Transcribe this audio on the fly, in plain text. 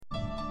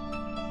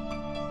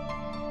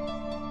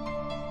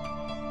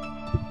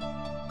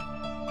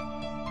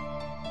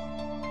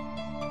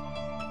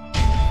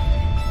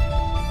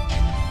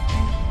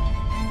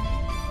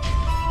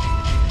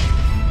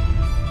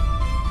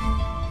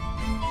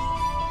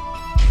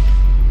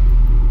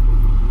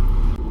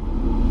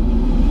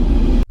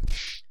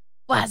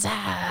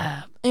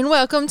And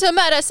welcome to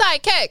Meta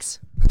Sidekicks.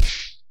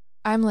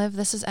 I'm Liv.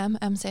 This is M.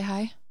 M, say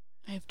hi.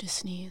 I have to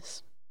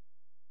sneeze.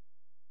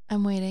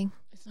 I'm waiting.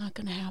 It's not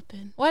going to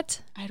happen.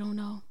 What? I don't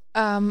know.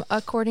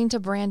 According to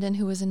Brandon,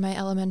 who was in my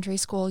elementary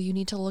school, you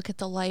need to look at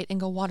the light and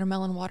go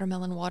watermelon,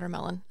 watermelon,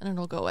 watermelon, and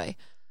it'll go away.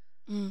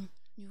 You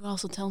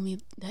also tell me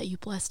that you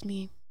blessed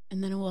me,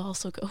 and then it will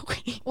also go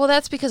away. Well,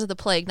 that's because of the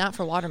plague, not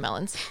for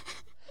watermelons.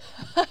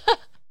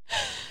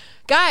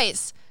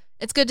 Guys,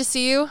 it's good to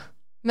see you,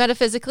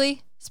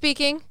 metaphysically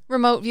speaking,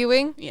 remote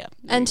viewing. Yeah.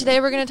 And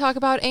today we're going to talk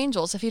about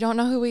angels. If you don't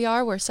know who we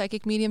are, we're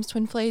psychic mediums,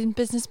 twin flame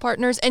business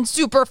partners, and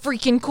super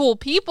freaking cool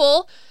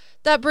people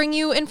that bring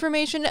you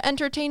information,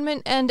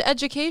 entertainment, and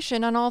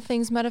education on all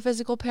things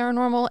metaphysical,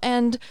 paranormal,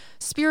 and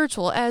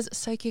spiritual as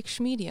psychic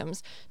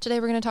mediums. Today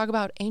we're going to talk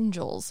about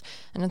angels,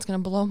 and it's going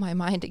to blow my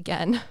mind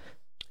again.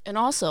 And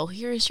also,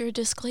 here's your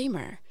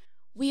disclaimer.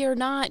 We are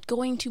not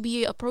going to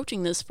be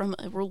approaching this from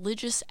a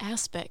religious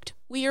aspect.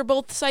 We are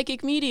both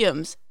psychic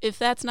mediums. If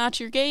that's not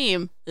your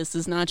game, this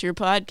is not your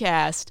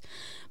podcast.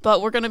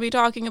 But we're going to be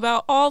talking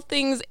about all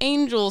things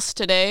angels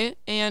today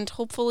and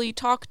hopefully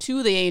talk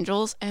to the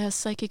angels as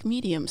psychic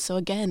mediums. So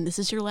again, this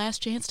is your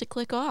last chance to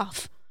click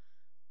off.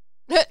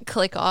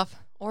 Click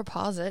off or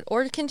pause it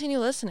or continue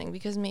listening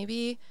because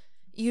maybe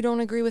you don't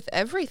agree with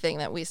everything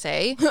that we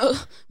say.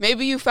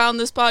 Maybe you found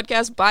this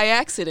podcast by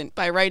accident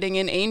by writing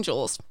in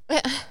angels.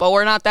 But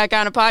we're not that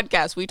kind of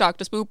podcast. We talk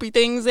to spoopy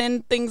things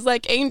and things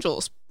like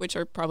angels, which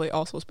are probably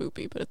also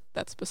spoopy, but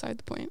that's beside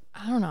the point.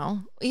 I don't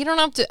know. You don't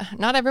have to,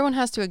 not everyone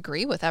has to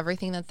agree with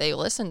everything that they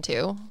listen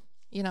to.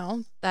 You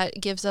know, that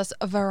gives us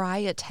a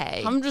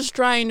variety. I'm just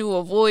trying to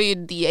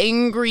avoid the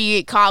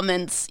angry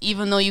comments,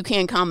 even though you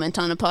can't comment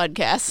on a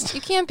podcast.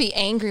 You can't be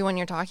angry when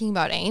you're talking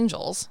about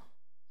angels.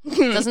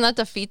 Doesn't that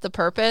defeat the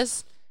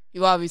purpose?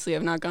 You obviously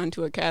have not gone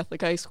to a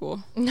Catholic high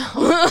school. No.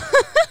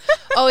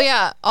 Oh,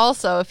 yeah.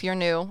 Also, if you're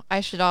new, I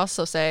should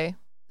also say,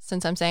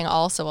 since I'm saying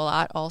also a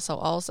lot,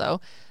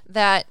 also,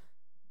 that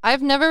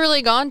I've never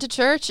really gone to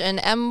church and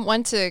Em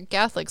went to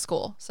Catholic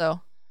school.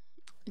 So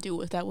do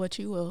with that what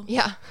you will.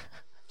 Yeah.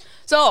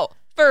 So,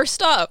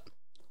 first up,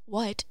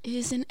 what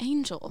is an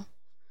angel?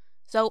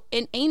 So,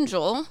 an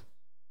angel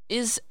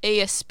is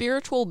a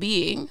spiritual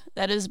being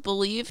that is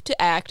believed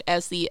to act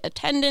as the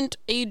attendant,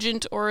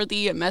 agent, or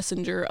the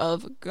messenger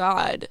of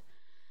God.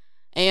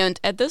 And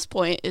at this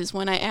point is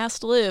when I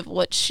asked Liv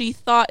what she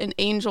thought an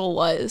angel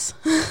was.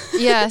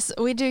 Yes,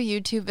 we do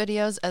YouTube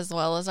videos as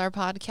well as our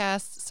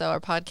podcasts. So our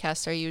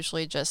podcasts are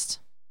usually just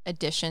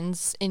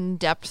additions,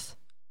 in-depth,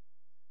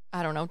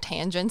 I don't know,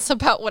 tangents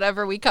about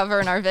whatever we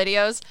cover in our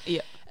videos.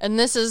 Yeah. And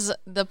this is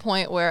the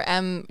point where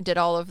Em did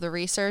all of the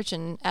research,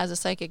 and as a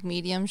psychic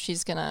medium,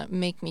 she's going to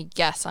make me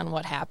guess on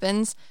what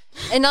happens.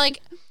 And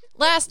like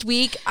last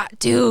week,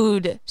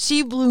 dude,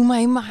 she blew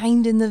my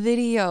mind in the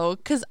video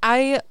because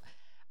I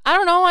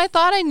don't know, I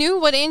thought I knew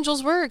what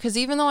angels were because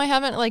even though I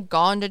haven't like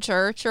gone to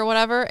church or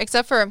whatever,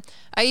 except for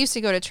I used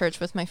to go to church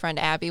with my friend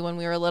Abby when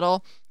we were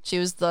little. She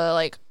was the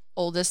like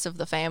oldest of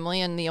the family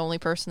and the only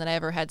person that I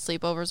ever had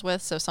sleepovers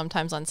with. So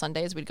sometimes on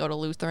Sundays we'd go to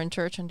Lutheran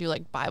church and do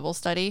like Bible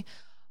study.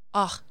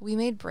 We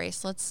made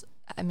bracelets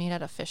I made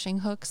out of fishing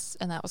hooks,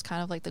 and that was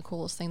kind of like the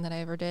coolest thing that I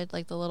ever did.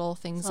 Like the little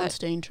things Sounds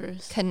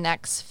dangerous.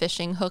 Connects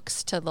fishing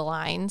hooks to the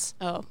lines.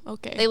 Oh,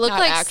 okay. They look Not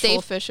like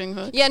actual fishing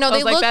hooks. Yeah, no, I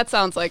was like, that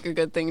sounds like a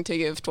good thing to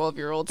give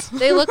 12-year-olds.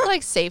 They look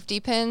like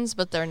safety pins,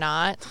 but they're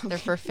not. They're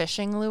for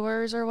fishing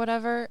lures or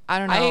whatever. I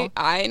don't know.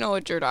 I know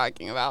what you're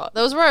talking about.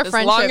 Those were our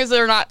friendship. As long as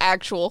they're not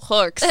actual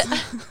hooks.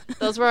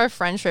 Those were our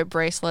friendship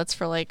bracelets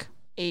for like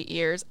 8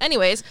 years.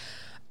 Anyways,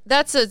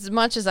 that's as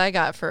much as I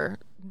got for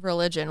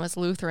religion was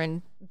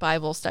Lutheran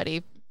Bible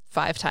study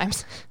 5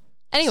 times.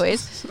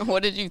 Anyways.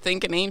 What did you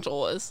think an angel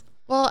was?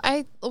 Well,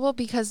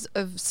 because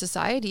of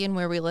society and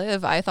where we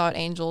live, I thought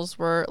angels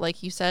were,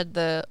 like you said,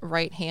 the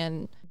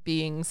right-hand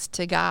beings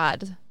to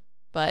God.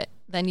 But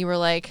then you were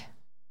like,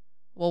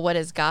 well, what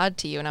is God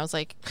to you? And I was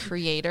like,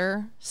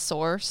 creator,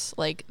 source,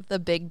 like the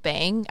Big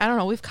Bang. I don't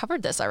know. We've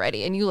covered this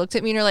already. And you looked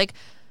at me and you're like,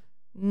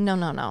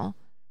 no.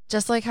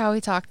 Just like how we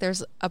talk,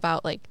 there's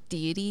about like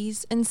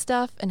deities and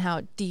stuff and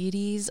how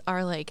deities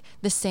are like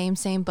the same,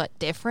 but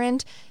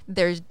different.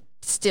 They're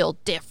still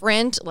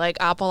different. Like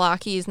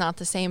Apolaki is not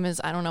the same as,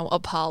 I don't know,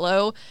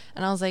 Apollo.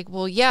 And I was like,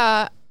 well,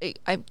 yeah,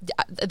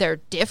 they're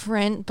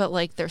different, but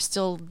like they're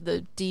still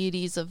the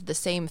deities of the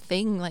same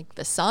thing, like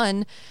the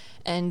sun.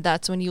 And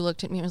that's when you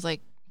looked at me and was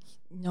like,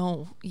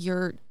 no,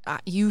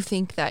 you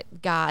think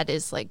that God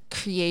is like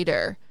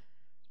creator,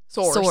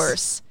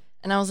 source.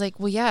 And I was like,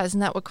 well, yeah, isn't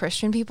that what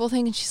Christian people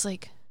think? And she's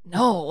like,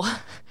 no,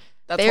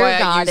 that's their why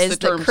God I use is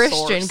the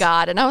Christian source.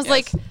 God. And I was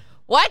like,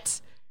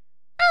 what?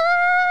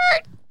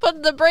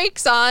 Put the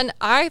brakes on.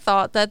 I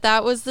thought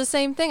that was the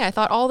same thing. I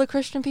thought all the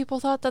Christian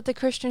people thought that the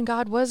Christian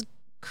God was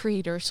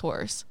creator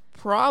source.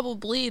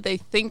 Probably they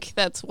think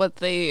that's what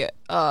they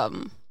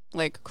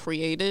like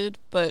created,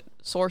 but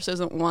source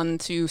isn't one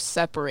to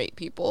separate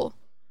people.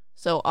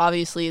 So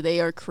obviously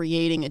they are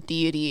creating a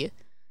deity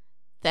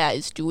that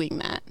is doing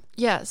that.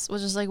 Yes,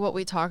 which is like what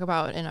we talk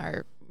about in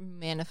our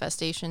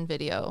manifestation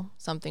video,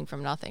 something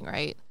from nothing,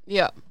 right?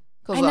 Yeah.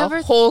 Because never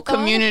the whole thought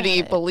community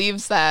about it.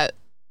 believes that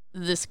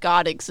this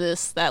god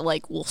exists that,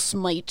 like, will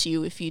smite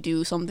you if you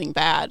do something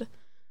bad.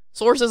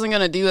 Source isn't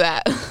going to do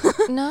that.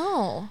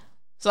 No.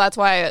 So that's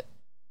why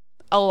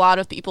a lot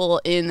of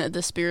people in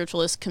the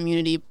spiritualist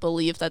community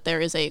believe that there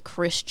is a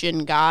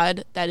Christian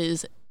god that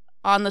is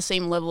on the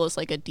same level as,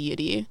 like, a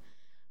deity.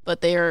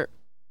 But they are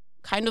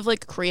kind of,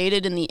 like,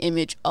 created in the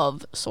image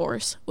of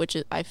Source, which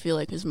I feel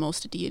like is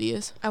most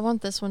deities. I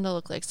want this one to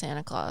look like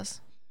Santa Claus.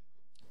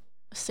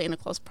 Santa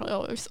Claus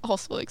probably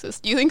also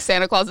exists. Do you think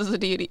Santa Claus is a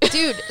deity?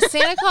 Dude,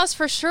 Santa Claus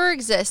for sure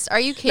exists. Are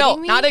you kidding No,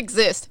 me? not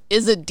exist.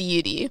 Is a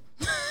deity.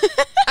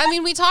 I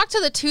mean, we talked to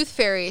the Tooth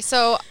Fairy,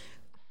 so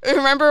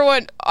Remember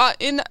when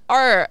in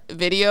our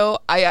video,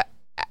 I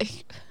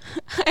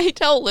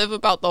tell Liv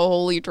about the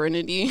Holy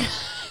Trinity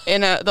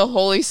and the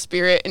Holy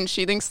Spirit, and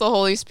she thinks the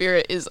Holy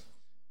Spirit is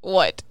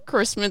what?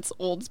 Christmas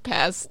old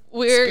past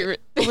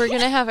spirit. we're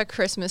gonna have a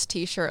Christmas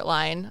T-shirt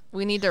line.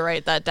 We need to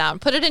write that down.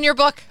 Put it in your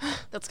book.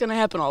 That's gonna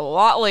happen a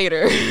lot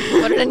later.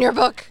 Put it in your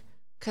book,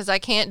 because I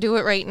can't do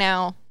it right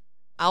now.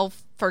 I'll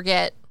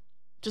forget.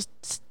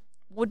 Just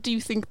what do you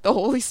think the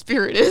Holy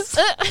Spirit is?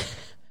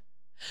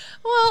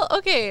 Well,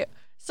 okay.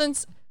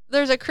 Since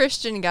there's a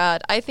Christian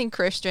God, I think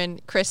Christian,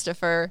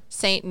 Christopher,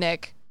 Saint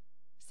Nick,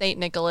 Saint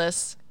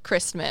Nicholas,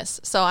 Christmas.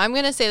 So I'm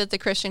gonna say that the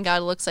Christian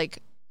God looks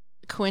like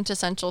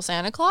quintessential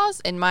Santa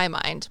Claus in my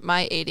mind,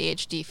 my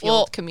ADHD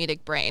fueled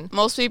comedic brain.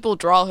 Most people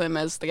draw him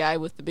as the guy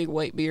with the big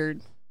white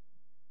beard.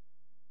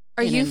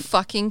 Are you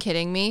fucking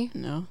kidding me?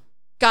 No.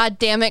 God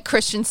damn it,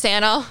 Christian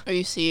Santa. Are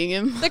you seeing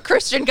him? The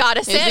Christian God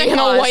is Is Santa he in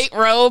Claus. a white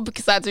robe?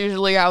 Because that's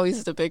usually how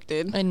he's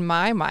depicted. In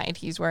my mind,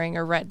 he's wearing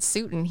a red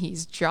suit and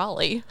he's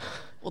jolly.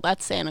 Well,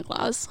 that's Santa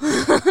Claus.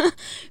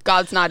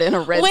 God's not in a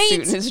red Wait.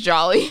 suit and is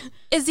jolly.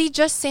 Is he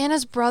just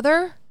Santa's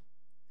brother?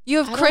 You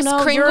have I Kris don't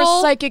know. Kringle You're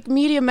a psychic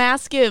medium.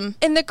 Ask him.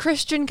 and the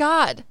Christian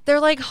God. They're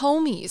like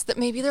homies. That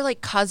maybe they're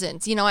like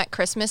cousins. You know, at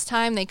Christmas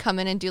time, they come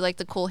in and do like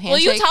the cool Will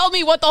handshake. you tell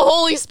me what the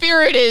Holy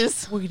Spirit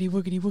is? Wiggity,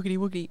 wiggity, wiggity,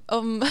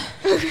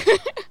 wiggity.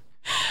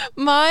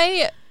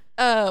 My,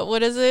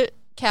 what is it?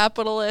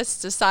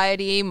 Capitalist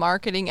society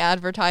marketing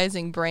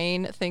advertising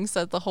brain thinks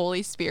that the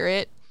Holy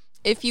Spirit,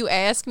 if you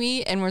ask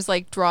me and was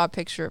like, draw a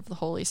picture of the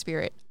Holy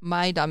Spirit,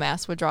 my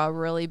dumbass would draw a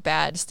really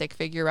bad stick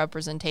figure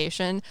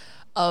representation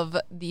of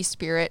the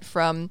spirit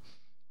from,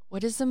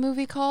 what is the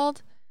movie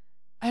called?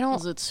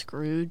 Is it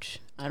Scrooge?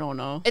 I don't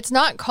know. It's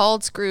not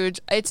called Scrooge.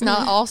 It's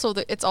not also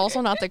it's also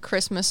not the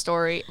Christmas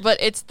Story, but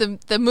it's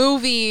the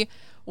movie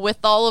with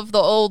all of the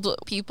old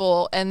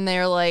people, and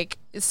they're like,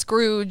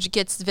 Scrooge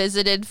gets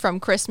visited from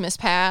Christmas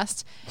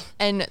past,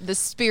 and the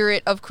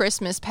spirit of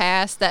Christmas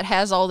past that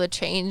has all the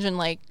change and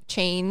like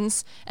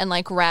chains and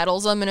like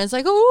rattles them and is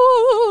like,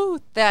 ooh,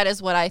 that is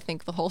what I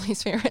think the Holy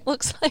Spirit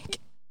looks like.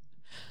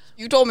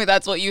 You told me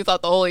that's what you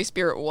thought the Holy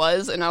Spirit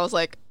was, and I was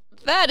like,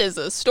 that is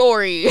a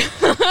story.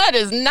 That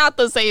is not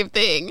the same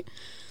thing.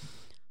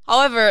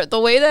 However, the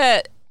way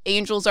that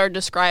angels are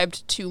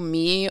described to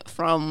me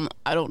from,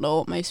 I don't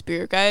know, my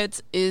spirit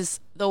guides, is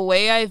the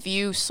way I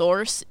view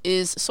Source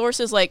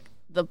is like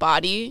the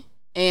body,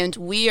 and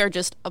we are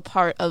just a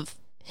part of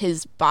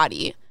his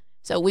body.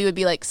 So we would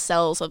be like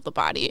cells of the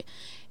body.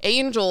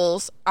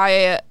 Angels,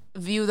 I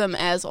view them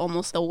as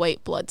almost the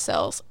white blood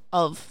cells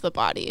of the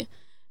body.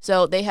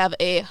 So they have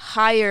a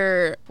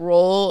higher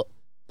role,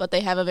 but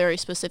they have a very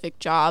specific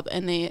job,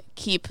 and they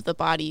keep the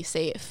body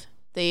safe.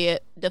 They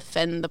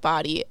defend the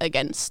body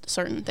against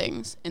certain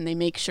things, and they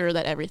make sure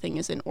that everything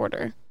is in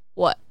order.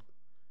 What?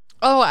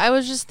 Oh, I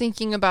was just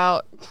thinking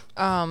about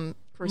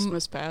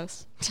Christmas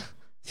past.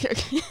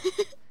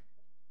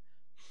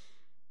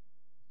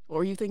 What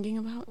were you thinking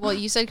about? well,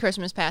 you said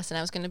Christmas past, and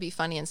I was going to be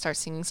funny and start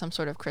singing some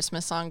sort of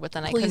Christmas song, but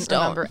then I Please couldn't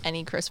don't. remember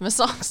any Christmas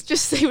songs.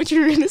 Just say what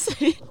you were going to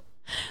say.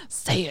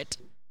 Say it.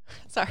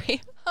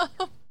 Sorry.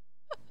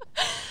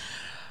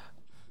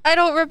 I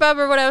don't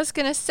remember what I was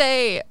going to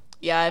say.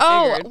 Yeah,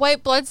 I figured.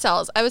 White blood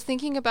cells. I was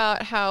thinking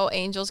about how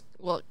angels,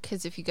 well,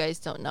 because if you guys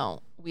don't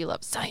know, we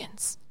love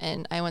science,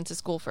 and I went to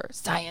school for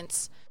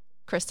science.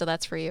 Krista,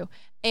 that's for you.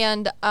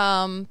 And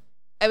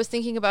I was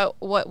thinking about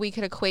what we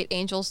could equate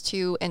angels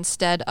to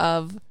instead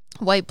of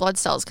white blood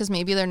cells, because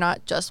maybe they're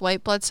not just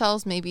white blood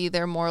cells. Maybe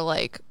they're more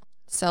like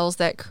cells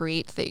that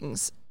create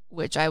things,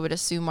 which I would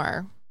assume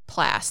are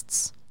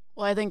plasts.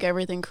 Well, I think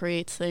everything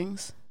creates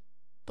things,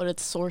 but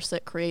it's Source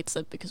that creates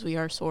it because we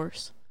are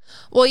Source.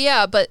 Well,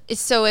 yeah, but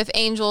so if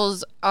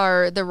angels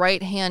are the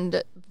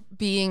right-hand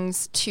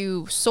beings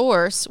to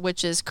Source,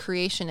 which is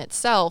creation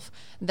itself,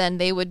 then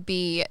they would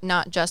be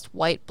not just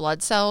white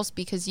blood cells,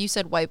 because you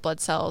said white blood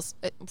cells.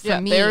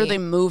 For me, they're the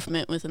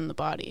movement within the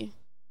body.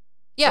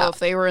 yeah. So if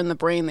they were in the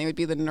brain, they would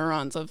be the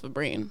neurons of the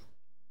brain.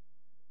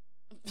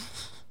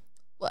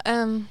 Well,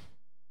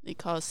 They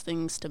cause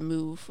things to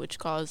move, which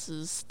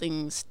causes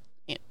things,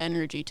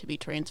 energy to be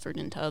transferred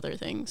into other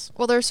things.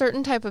 well, there are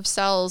certain type of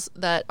cells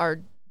that are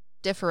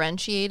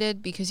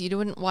differentiated, because you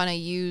wouldn't want to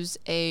use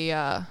a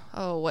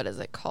what is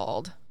it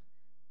called?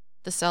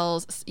 The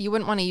cells, you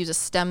wouldn't want to use a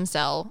stem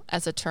cell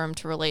as a term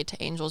to relate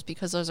to angels,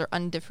 because those are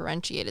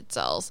undifferentiated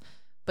cells.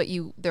 but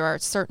there are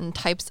certain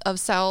types of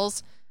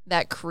cells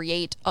that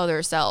create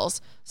other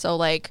cells. So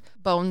like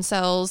bone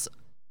cells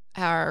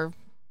are,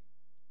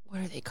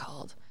 what are they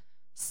called?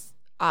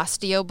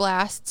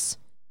 Osteoblasts.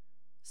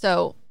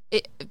 So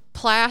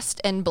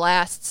plast and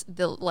blasts,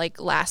 the like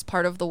last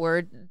part of the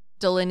word,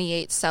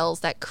 delineate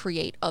cells that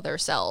create other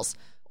cells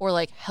or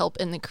like help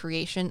in the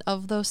creation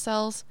of those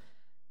cells.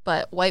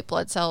 But white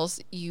blood cells,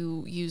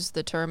 you use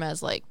the term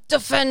as like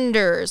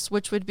defenders,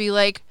 which would be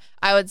like,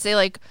 I would say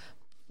like,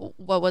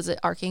 what was it?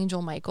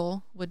 Archangel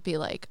Michael would be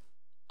like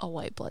a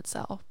white blood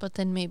cell. But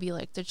then maybe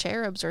like the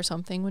cherubs or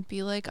something would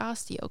be like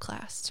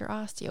osteoclasts or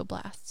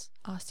osteoblasts.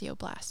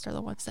 Osteoblasts are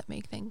the ones that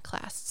make things,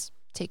 clasts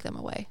take them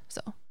away.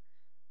 So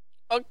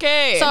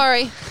okay,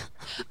 sorry,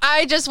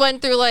 I just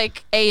went through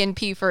like A and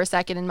P for a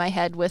second in my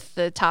head with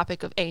the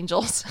topic of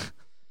angels.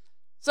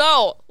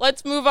 So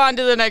let's move on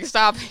to the next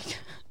topic.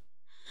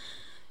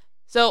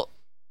 So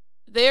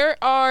there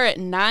are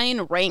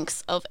 9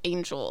 ranks of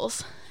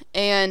angels,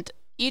 and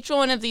each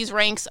one of these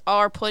ranks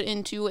are put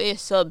into a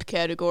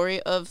subcategory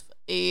of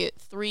the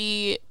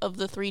 3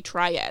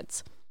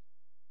 triads.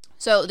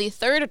 So the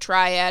third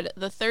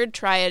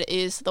triad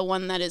is the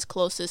one that is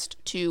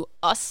closest to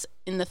us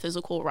in the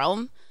physical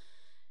realm.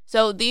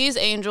 So these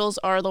angels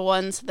are the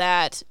ones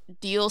that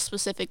deal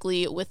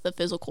specifically with the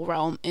physical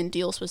realm and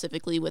deal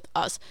specifically with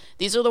us.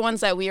 These are the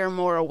ones that we are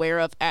more aware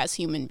of as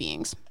human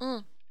beings.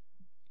 Mm.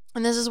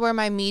 And this is where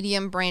my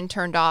medium brain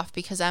turned off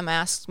because Em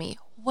asked me,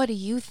 what do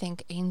you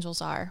think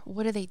angels are?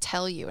 What do they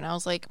tell you? And I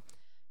was like,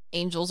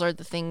 angels are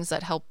the things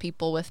that help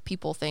people with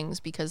people things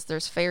because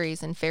there's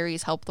fairies and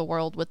fairies help the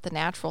world with the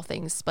natural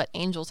things, but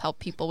angels help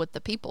people with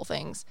the people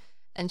things.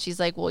 And she's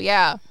like, well,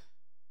 yeah,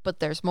 but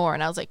there's more.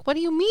 And I was like, what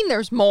do you mean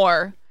there's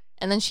more?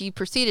 And then she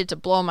proceeded to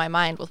blow my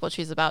mind with what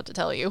she's about to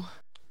tell you.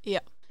 Yeah.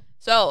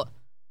 So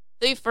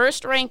the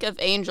first rank of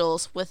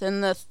angels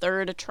within the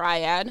third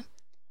triad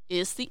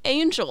is the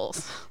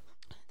angels.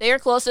 They are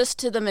closest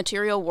to the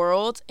material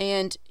world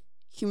and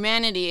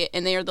humanity,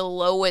 and they are the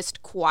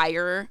lowest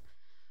choir,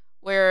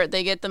 where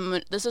they get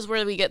this is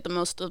where we get the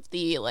most of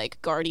the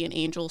like guardian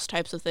angels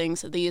types of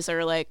things. These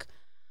are like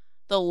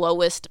the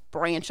lowest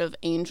branch of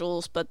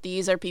angels, but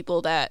these are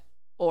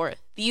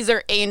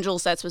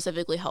angels that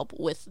specifically help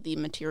with the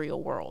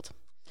material world.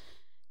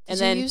 And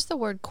then you use the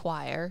word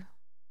choir.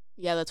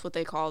 Yeah, that's what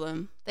they call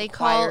them. They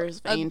call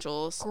choirs of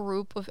angels.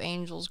 Group of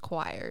angels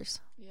choirs.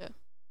 Yeah.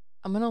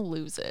 I'm gonna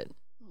lose it.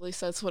 At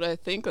least that's what I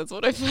think. That's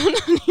what I found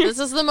on here. This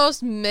is the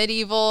most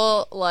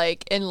medieval,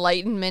 like,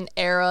 Enlightenment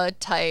era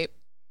type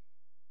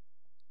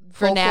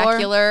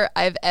vernacular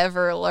I've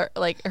ever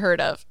heard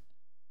of.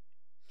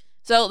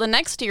 So the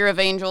next tier of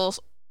angels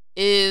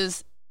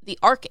is the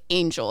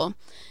archangel.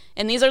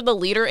 And these are the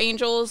leader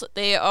angels.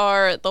 They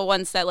are the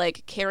ones that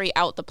like carry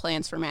out the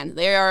plans for man.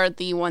 They are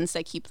the ones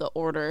that keep the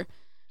order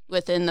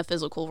within the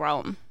physical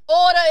realm.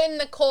 Order in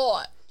the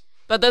court.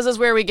 But this is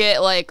where we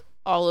get like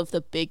all of the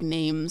big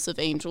names of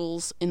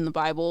angels in the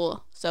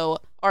Bible. So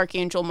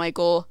Archangel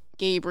Michael,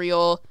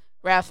 Gabriel,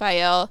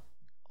 Raphael,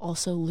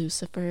 also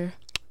Lucifer.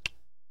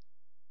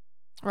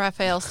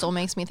 Raphael still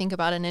makes me think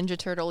about a Ninja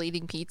Turtle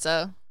eating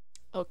pizza.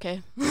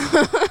 Okay.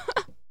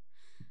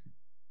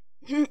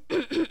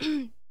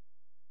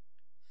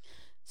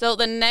 So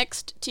the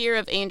next tier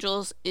of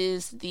angels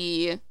is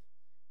the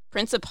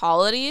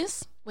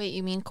principalities. Wait,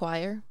 you mean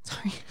choir?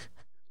 Sorry.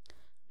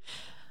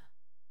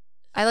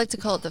 I like to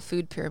call it the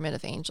food pyramid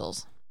of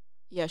angels.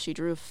 Yeah, she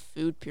drew a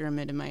food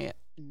pyramid in my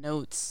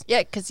notes.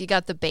 Yeah, because you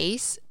got the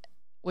base,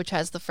 which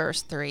has the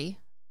first 3.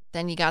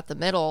 Then you got the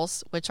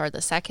middles, which are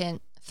the second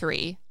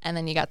 3. And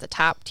then you got the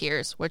top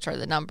tiers, which are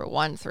the number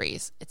 1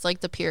 3s. It's like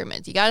the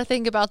pyramids. You got to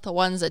think about the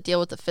ones that deal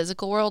with the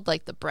physical world,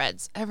 like the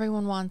breads.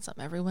 Everyone wants them.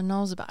 Everyone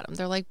knows about them.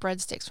 They're like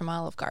breadsticks from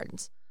Olive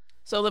Gardens.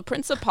 So the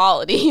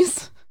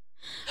principalities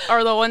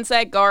are the ones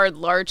that guard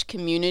large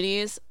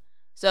communities.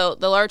 So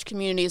the large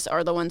communities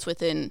are the ones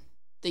within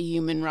the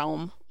human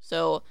realm.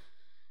 So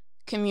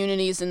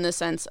communities in the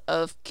sense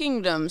of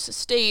kingdoms,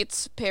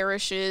 states,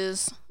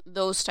 parishes,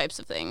 those types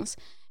of things.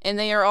 And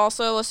they are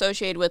also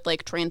associated with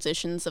like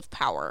transitions of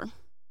power.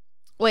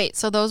 Wait,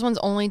 so those ones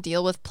only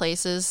deal with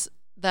places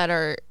that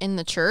are in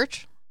the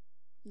church?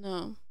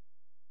 No.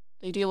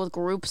 They deal with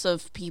groups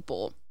of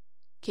people.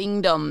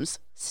 Kingdoms,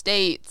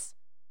 states,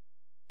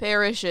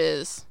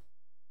 parishes.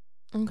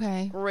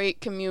 Okay.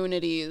 Great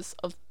communities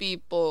of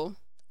people.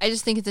 I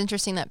just think it's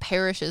interesting that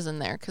parish is in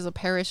there, because a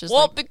parish is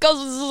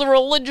because this is a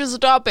religious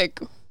topic.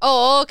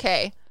 Oh,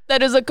 okay.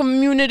 That is a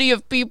community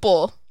of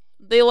people.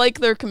 They like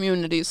their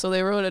community, so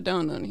they wrote it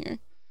down on here.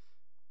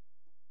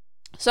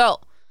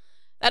 So,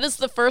 that is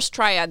the first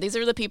triad. These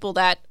are the people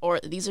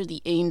these are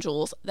the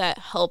angels that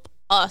help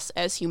us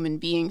as human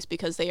beings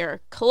because they are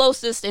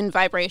closest in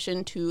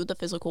vibration to the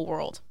physical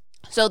world.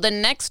 So, the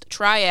next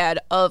triad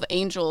of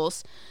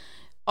angels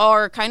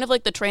are kind of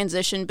like the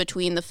transition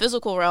between the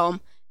physical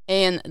realm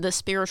and the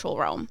spiritual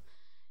realm.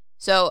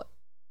 So,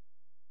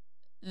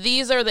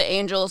 these are the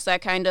angels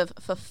that kind of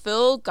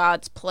fulfill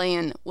God's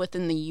plan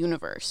within the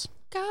universe.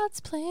 God's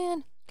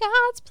plan,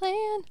 God's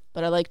plan.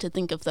 But I like to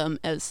think of them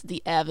as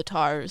the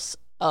avatars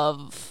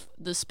of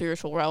the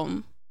spiritual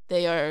realm.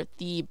 They are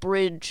the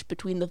bridge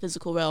between the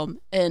physical realm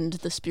and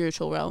the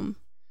spiritual realm.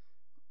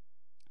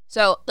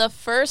 So the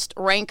first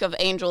rank of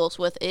angels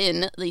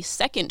within the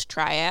second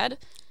triad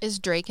Is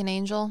Drake an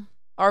angel?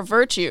 are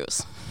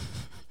virtues.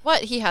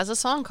 What? He has a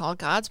song called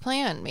God's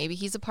Plan. Maybe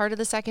he's a part of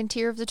the second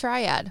tier of the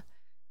triad.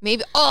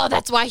 Maybe. Oh,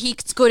 that's why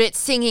he's good at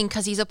singing,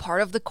 because he's a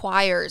part of the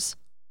choirs.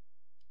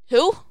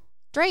 Who?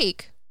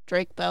 Drake.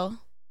 Drake Bell.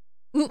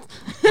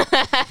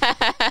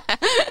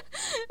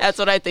 That's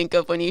what I think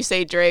of when you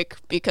say Drake,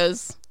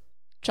 because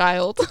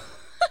child.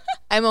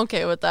 I'm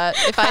okay with that.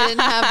 If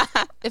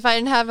I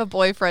didn't have a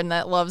boyfriend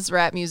that loves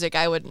rap music,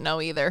 I wouldn't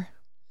know either.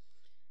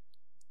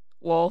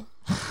 Whoa.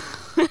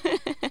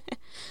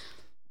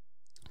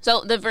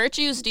 So the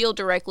virtues deal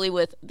directly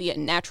with the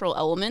natural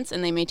elements,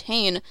 and they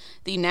maintain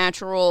the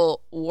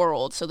natural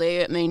world. So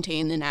they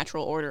maintain the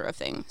natural order of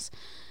things.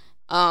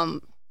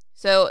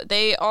 So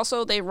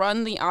they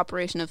run the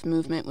operation of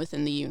movement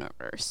within the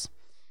universe.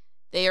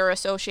 They are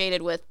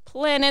associated with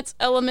planets,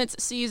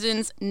 elements,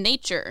 seasons,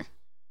 nature.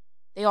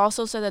 They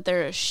also said that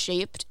they're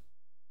shaped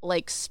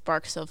like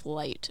sparks of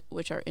light,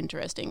 which are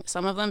interesting.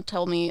 Some of them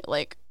tell me,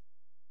 like...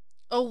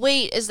 Oh,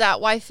 wait, is that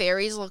why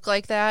fairies look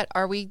like that?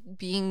 Are we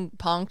being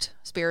punked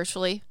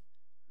spiritually?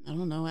 I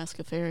don't know, ask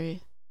a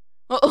fairy.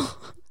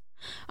 Oh,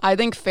 I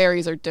think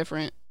fairies are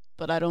different,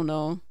 but I don't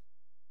know.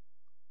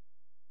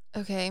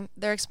 Okay,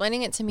 they're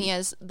explaining it to me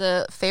as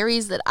the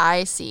fairies that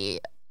I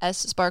see as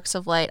sparks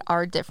of light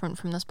are different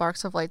from the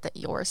sparks of light that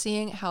you're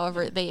seeing.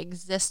 However, they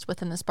exist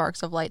within the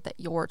sparks of light that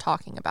you're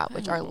talking about,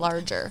 which are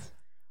larger.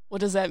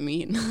 What does that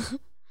mean?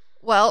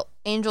 Well,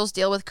 angels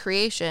deal with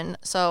creation,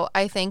 so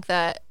I think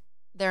that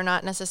they're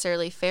not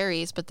necessarily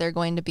fairies, but they're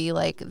going to be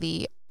like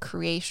the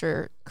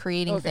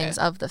creating things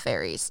of the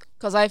fairies.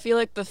 Because I feel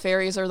like the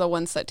fairies are the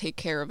ones that take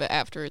care of it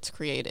after it's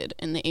created,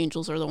 and the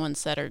angels are the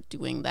ones that are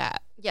doing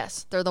that.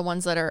 Yes, they're the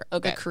ones that are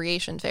the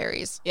creation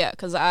fairies. Yeah,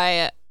 because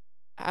I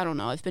don't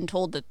know. I've been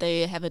told that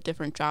they have a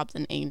different job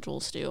than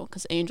angels do,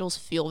 because angels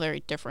feel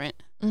very different.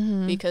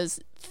 Mm-hmm. Because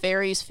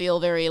fairies feel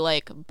very,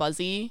 like,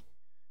 buzzy,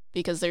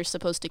 because they're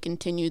supposed to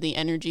continue the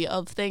energy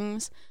of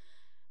things,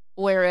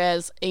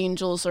 whereas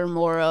angels are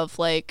more of,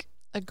 like...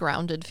 a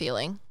grounded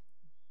feeling.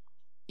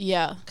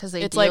 Yeah. Because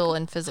they it's deal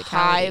like in physicality.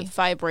 High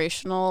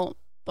vibrational,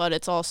 but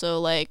it's also,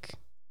 like,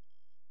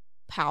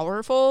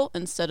 powerful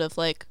instead of,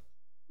 like,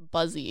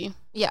 buzzy.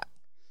 Yeah.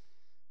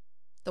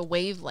 The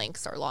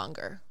wavelengths are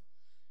longer.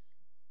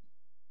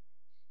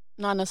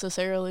 Not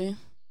necessarily.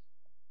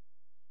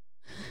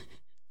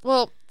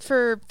 Well,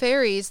 for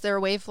fairies, their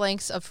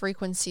wavelengths of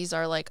frequencies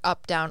are like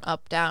up, down,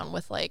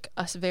 with like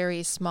a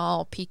very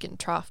small peak and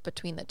trough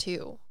between the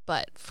two.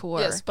 But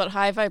for... Yes, but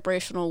high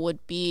vibrational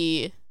would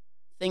be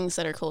things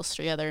that are close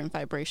together in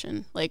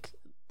vibration. Like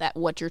that,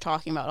 what you're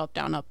talking about,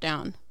 up,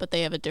 down. But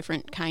they have a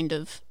different kind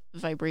of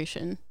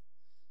vibration.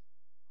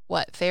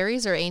 What,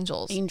 fairies or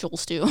angels?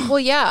 Angels do. Well,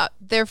 yeah,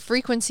 their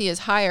frequency is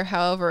higher.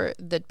 However,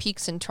 the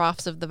peaks and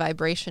troughs of the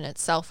vibration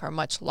itself are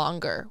much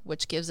longer,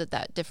 which gives it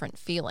that different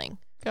feeling.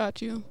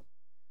 Got you.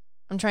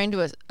 I'm trying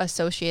to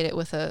associate it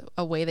with a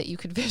way that you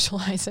could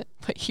visualize it,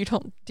 but you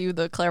don't do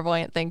the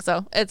clairvoyant thing,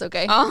 so it's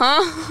okay.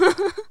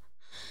 Uh-huh.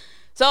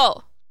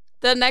 So,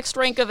 the next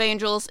rank of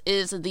angels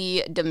is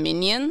the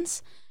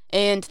dominions,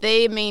 and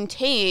they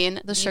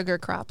maintain... the sugar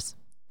crops.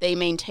 They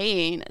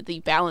maintain the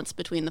balance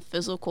between the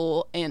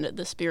physical and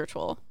the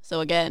spiritual. So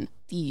again,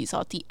 these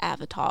are the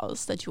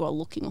avatars that you are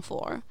looking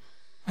for.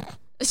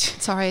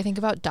 Sorry, I think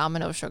about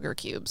domino sugar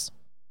cubes.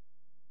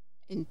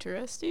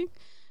 Interesting.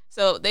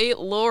 So they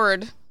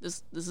lord,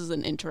 this is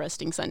an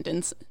interesting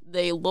sentence,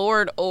 they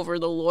lord over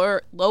the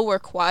lower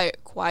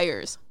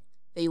choirs.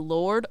 They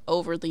lord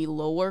over the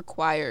lower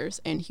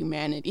choirs and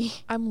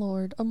humanity. I'm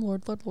Lord.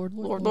 Lord.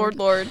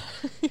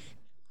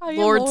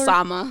 Lord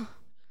Sama.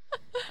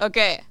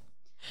 Okay.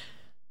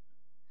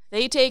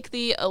 They take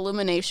the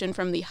illumination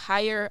from the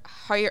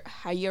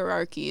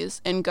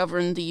hierarchies and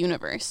govern the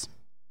universe.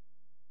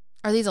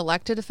 Are these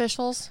elected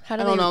officials? I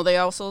don't know. They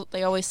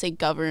always say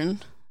govern.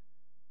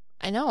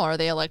 I know. Are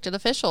they elected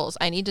officials?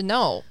 I need to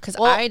know because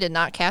I did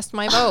not cast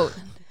my vote.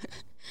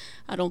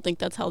 I don't think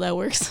that's how that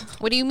works.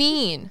 What do you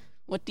mean?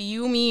 What do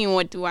you mean?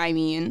 What do I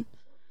mean?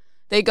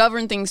 They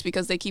govern things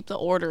because they keep the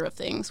order of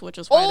things, which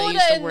is why they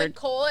use the word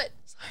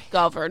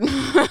govern.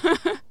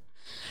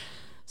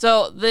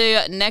 So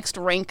the next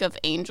rank of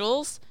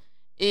angels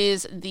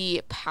is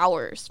the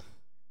powers.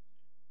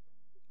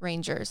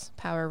 Rangers.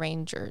 Power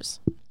Rangers.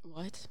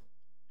 What?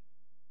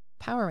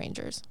 Power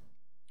Rangers.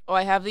 Oh,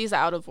 I have these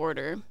out of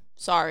order.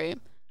 Sorry.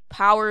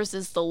 Powers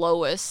is the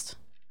lowest.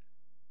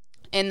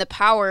 And the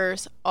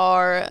powers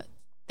are...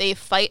 they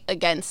fight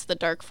against the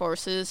dark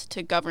forces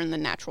to govern the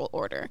natural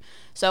order.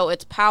 So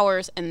it's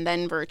powers and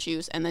then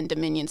virtues and then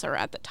dominions are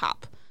at the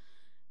top.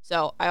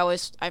 So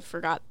I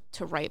forgot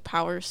to write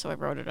powers, so I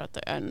wrote it at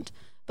the end.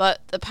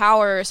 But the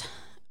powers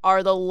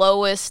are the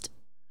lowest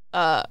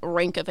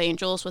rank of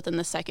angels within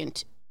the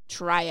second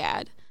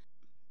triad.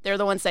 They're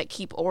the ones that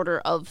keep order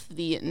of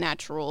the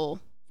natural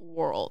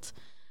world.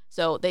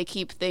 So they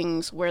keep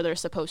things where they're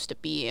supposed to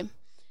be.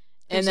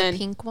 There's a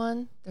pink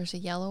one. There's a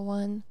yellow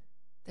one.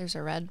 There's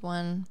a red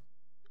one.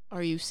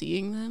 Are you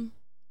seeing them?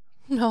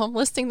 No, I'm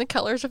listing the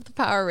colors of the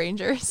Power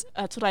Rangers.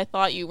 That's what I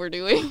thought you were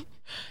doing.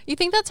 You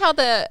think that's how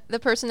the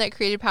person that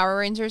created Power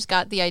Rangers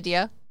got the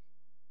idea?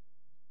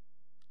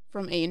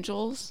 From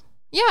angels?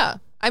 Yeah.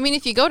 I mean,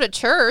 if you go to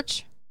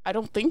church. I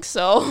don't think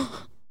so.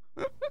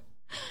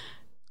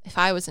 If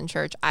I was in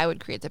church, I would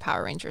create the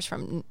Power Rangers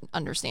from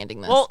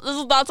understanding this. Well, this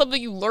is not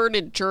something you learn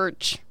in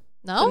church.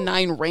 No? The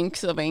 9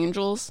 ranks of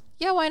angels.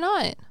 Yeah, why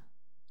not?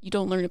 You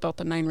don't learn about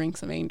the 9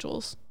 ranks of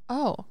angels.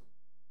 Oh.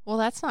 Well,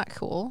 that's not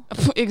cool.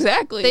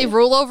 Exactly. They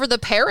rule over the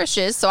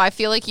parishes, so I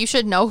feel like you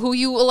should know who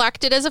you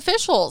elected as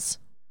officials.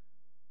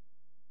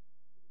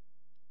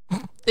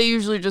 They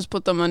usually just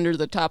put them under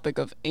the topic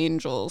of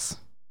angels.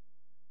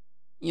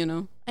 You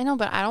know? I know,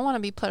 but I don't want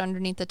to be put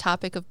underneath the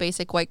topic of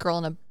basic white girl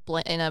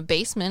in a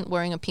basement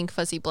wearing a pink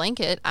fuzzy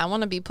blanket. I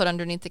want to be put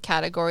underneath the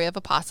category of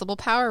a possible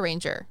Power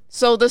Ranger.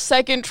 So the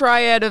second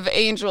triad of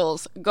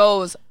angels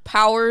goes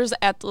powers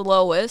at the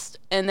lowest,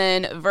 and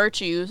then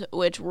virtues,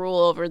 which rule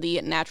over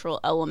the natural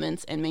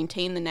elements and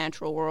maintain the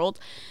natural world.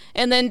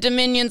 And then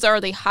dominions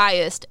are the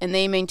highest, and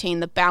they maintain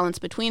the balance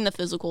between the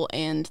physical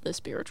and the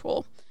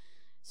spiritual.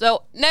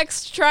 So,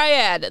 next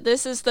triad.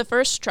 This is the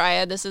first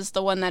triad. This is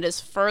the one that is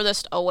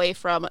furthest away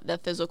from the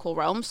physical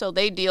realm. So,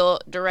 they deal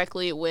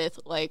directly with,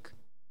 like,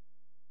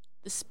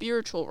 the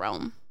spiritual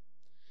realm.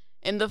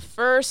 And the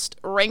first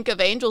rank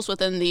of angels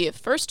within the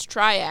first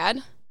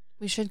triad.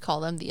 We should call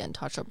them the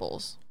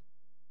Untouchables.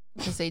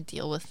 Because they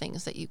deal with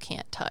things that you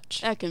can't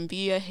touch. That can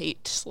be a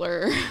hate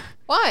slur.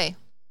 Why?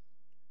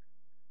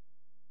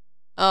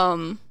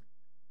 I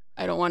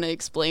don't want to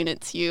explain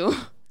it to you.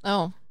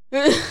 Oh.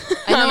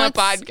 On a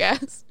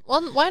podcast.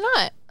 Well, why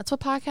not? That's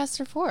what podcasts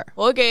are for.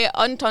 Okay,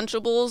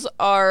 untouchables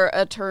are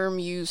a term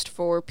used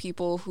for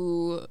people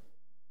who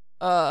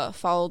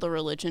follow the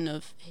religion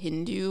of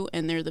Hindu,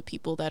 and they're the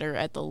people that are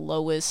at the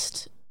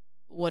lowest,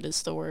 what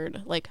is the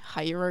word? Like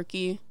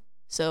hierarchy.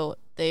 So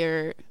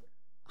they're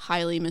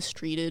highly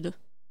mistreated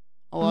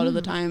a lot of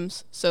the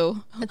times.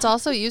 So it's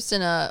also used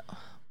in a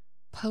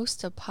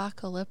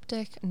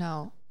post-apocalyptic.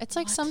 No, it's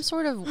like some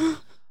sort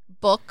of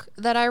book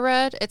that I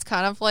read. It's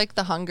kind of like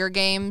the Hunger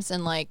Games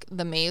and like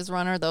the Maze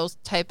Runner, those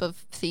type of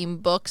theme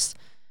books.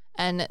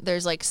 And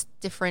there's like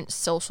different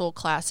social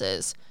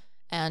classes.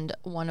 And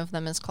one of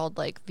them is called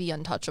like the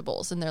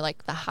Untouchables. And they're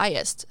like the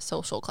highest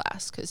social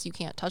class because you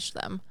can't touch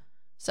them.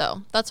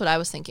 So that's what I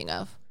was thinking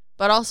of.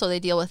 But also they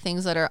deal with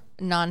things that are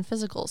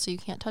non-physical, so you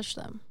can't touch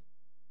them.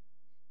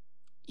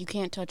 You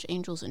can't touch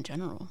angels in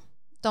general.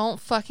 Don't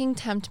fucking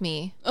tempt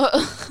me.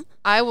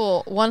 I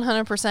will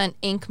 100%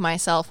 ink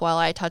myself while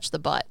I touch the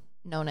butt,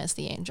 known as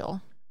the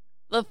angel.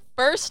 The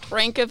first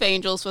rank of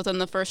angels within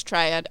the first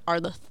triad are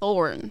the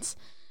thorns.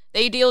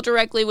 They deal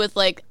directly with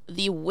like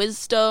the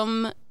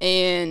wisdom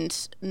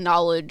and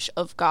knowledge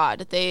of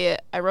God. I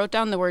wrote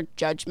down the word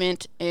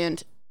judgment,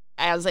 and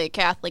as a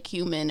Catholic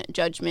human,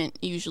 judgment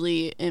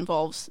usually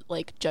involves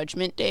like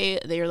Judgment Day.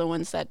 They are the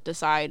ones that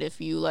decide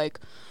if you like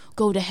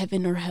go to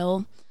heaven or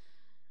hell.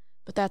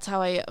 But that's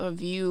how I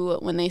view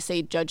when they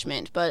say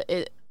judgment.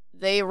 But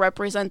they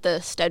represent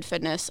the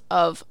steadfastness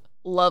of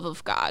love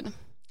of God.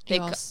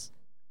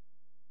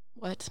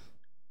 What?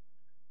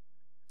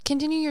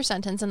 Continue your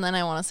sentence, and then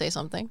I want to say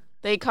something.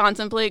 They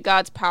contemplate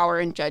God's power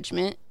and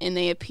judgment, and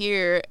they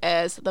appear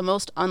as the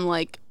most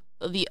unlike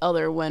the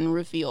other when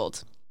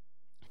revealed.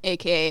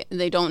 AKA,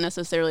 they don't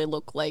necessarily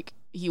look like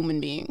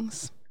human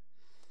beings.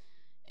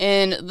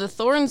 And the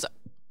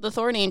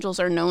thorn angels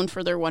are known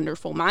for their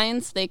wonderful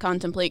minds. They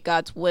contemplate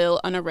God's will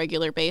on a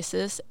regular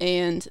basis,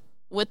 and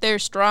with their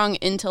strong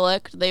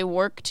intellect, they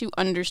work to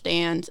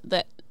understand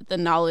the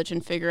knowledge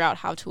and figure out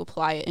how to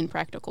apply it in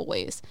practical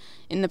ways.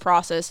 In the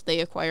process, they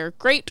acquire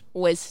great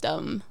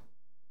wisdom.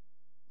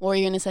 What were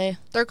you going to say?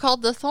 They're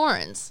called the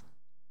thorns.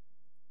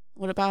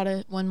 What about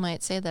it? One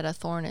might say that a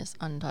thorn is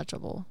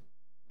untouchable.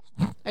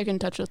 I can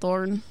touch a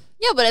thorn.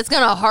 Yeah, but it's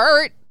going to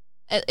hurt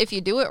if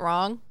you do it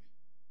wrong.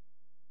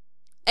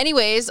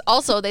 Anyways,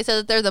 also, they said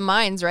that they're the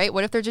minds, right?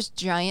 What if they're just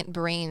giant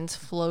brains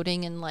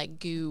floating in, like,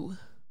 goo?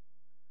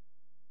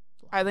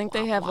 I think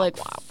they have, like,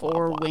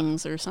 4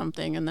 wings or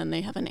something, and then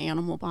they have an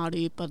animal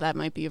body, but that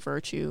might be a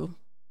virtue.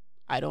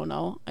 I don't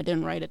know. I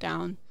didn't write it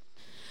down.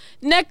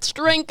 Next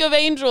rank of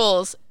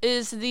angels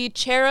is the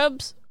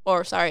cherub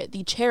or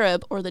the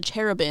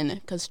cherubin,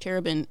 because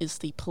cherubin is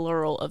the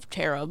plural of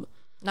cherub.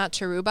 Not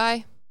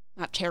cherubi?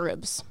 Not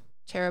cherubs.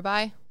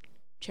 Cherubi?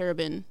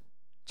 Cherubin.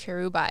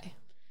 Cherubi.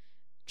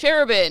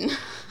 Cherubin.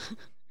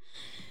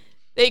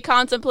 They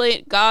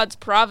contemplate God's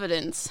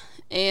providence,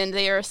 and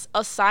they are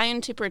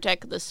assigned to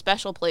protect the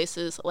special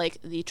places like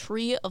the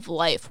Tree of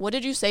Life. What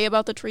did you say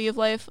about the Tree of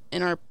Life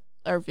in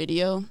our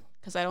video?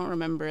 Because I don't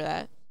remember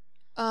that.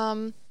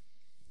 I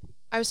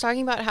was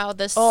talking about how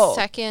the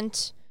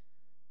second...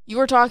 You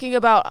were talking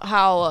about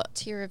how...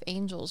 tier of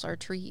angels are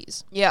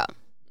trees. Yeah.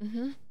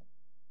 Mm-hmm.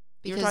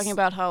 You were talking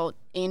about how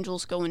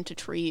angels go into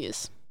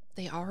trees.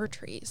 They are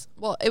trees.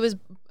 Well, it was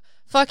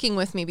fucking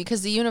with me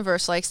because the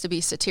universe likes to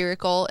be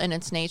satirical in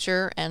its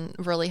nature and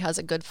really has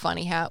a good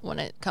funny hat when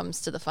it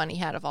comes to the funny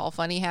hat of all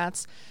funny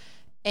hats.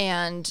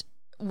 And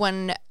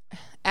when,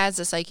 as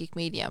a psychic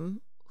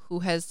medium who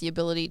has the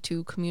ability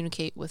to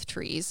communicate with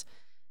trees,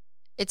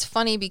 it's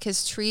funny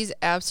because trees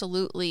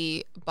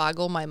absolutely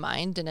boggle my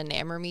mind and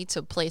enamor me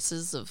to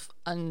places of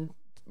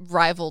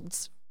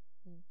unrivaled,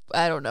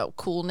 I don't know,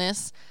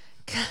 coolness.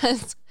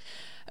 Because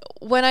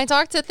when I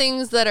talk to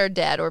things that are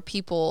dead or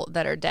people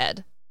that are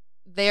dead,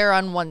 they're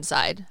on one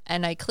side,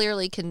 and I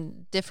clearly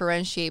can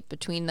differentiate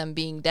between them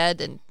being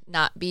dead and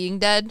not being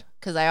dead,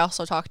 because I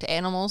also talk to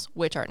animals,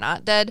 which are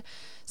not dead.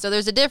 So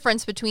there's a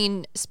difference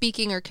between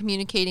speaking or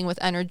communicating with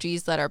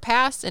energies that are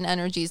past and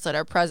energies that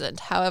are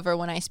present. However,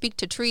 when I speak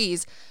to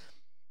trees,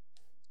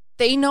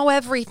 they know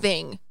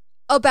everything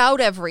about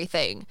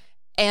everything.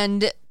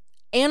 And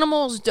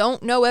animals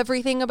don't know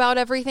everything about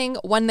everything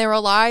when they're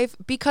alive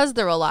because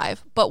they're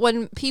alive. But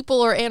when people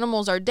or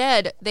animals are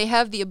dead, they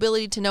have the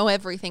ability to know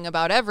everything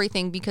about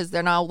everything because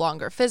they're no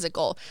longer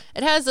physical.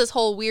 It has this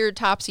whole weird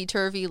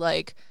topsy-turvy,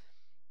 like,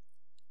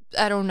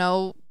 I don't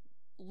know,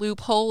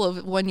 loophole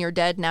of when you're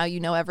dead, now you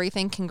know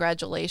everything.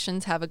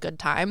 Congratulations, have a good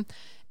time.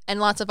 And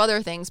lots of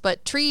other things.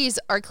 But trees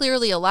are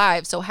clearly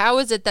alive. So how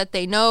is it that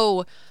they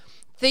know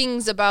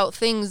things about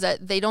things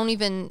that they don't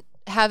even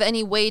have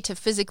any way to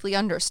physically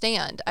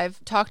understand?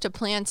 I've talked to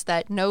plants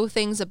that know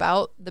things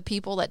about the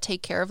people that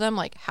take care of them,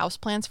 like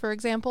houseplants, for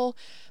example.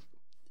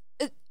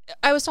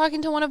 I was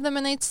talking to one of them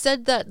and they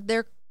said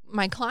that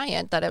my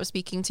client that I was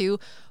speaking to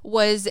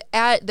was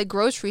at the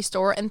grocery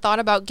store and thought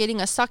about getting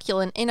a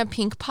succulent in a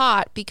pink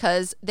pot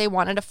because they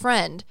wanted a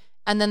friend.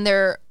 And then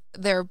their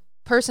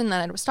person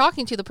that I was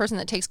talking to, the person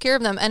that takes care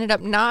of them, ended up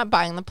not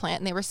buying the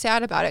plant, and they were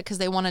sad about it because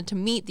they wanted to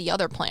meet the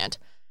other plant.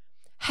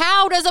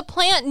 How does a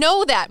plant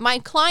know that? My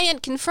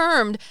client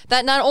confirmed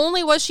that not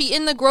only was she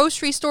in the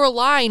grocery store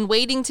line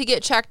waiting to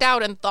get checked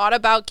out and thought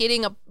about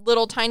getting a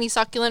little tiny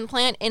succulent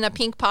plant in a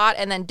pink pot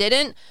and then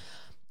didn't,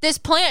 this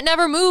plant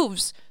never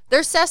moves.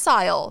 They're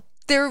sessile.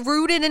 They're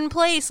rooted in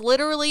place,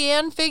 literally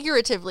and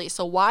figuratively.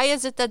 So why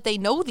is it that they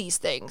know these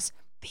things?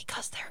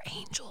 Because they're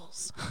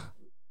angels.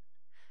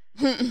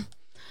 The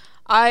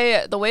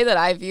way that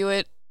I view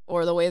it,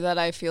 or the way that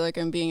I feel like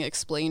I'm being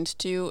explained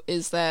to,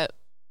 is that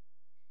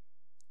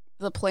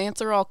the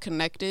plants are all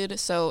connected.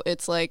 So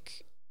it's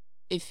like,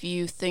 if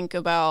you think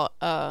about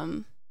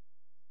the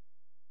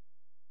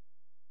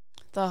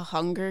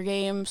Hunger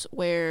Games,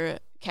 where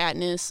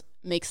Katniss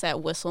makes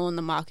that whistle and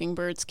the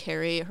mockingbirds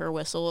carry her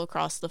whistle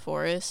across the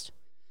forest.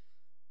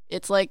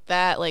 It's like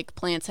that. Like,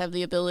 plants have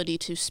the ability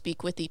to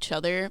speak with each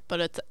other,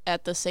 but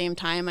at the same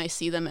time, I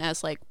see them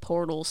as like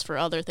portals for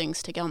other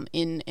things to come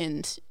in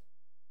and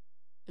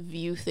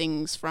view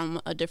things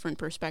from a different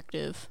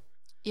perspective.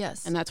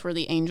 Yes. And that's where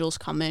the angels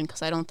come in,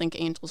 because I don't think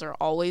angels are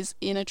always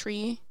in a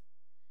tree.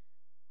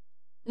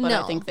 But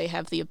no. I think they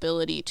have the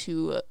ability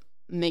to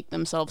make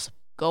themselves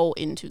go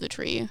into the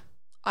tree.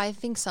 I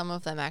think some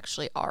of them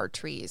actually are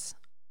trees,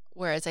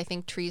 whereas I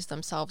think trees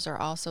themselves are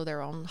also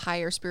their own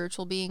higher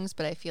spiritual beings,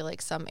 but I feel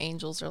like some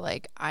angels are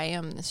like, I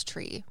am this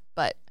tree,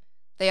 but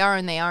they are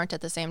and they aren't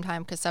at the same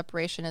time, because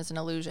separation is an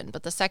illusion.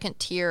 But the second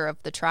tier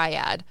of the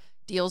triad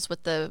deals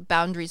with the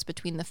boundaries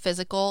between the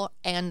physical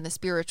and the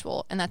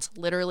spiritual, and that's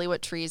literally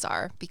what trees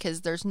are,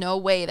 because there's no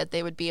way that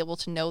they would be able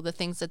to know the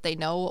things that they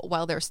know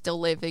while they're still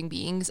living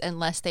beings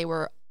unless they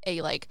were a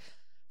like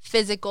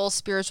physical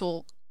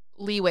spiritual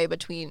leeway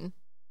between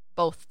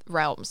both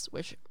realms,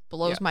 which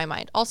blows my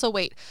mind. Also,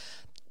 wait,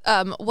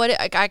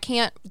 I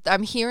can't,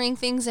 I'm hearing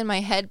things in my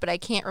head, but I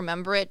can't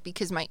remember it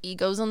because my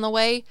ego's in the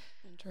way.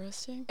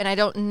 Interesting. And I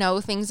don't know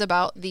things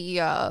about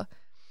the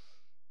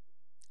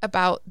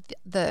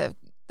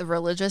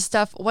religious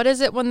stuff. What is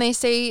it when they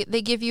say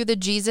they give you the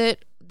Jesus?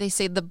 They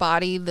say the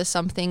body, the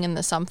something, and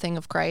the something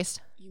of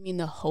Christ. You mean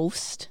the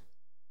host?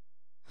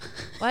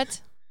 What?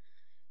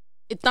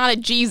 It's not a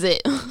Jesus.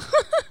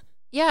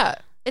 Yeah,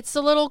 it's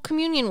the little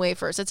communion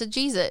wafers. It's a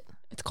Jesus.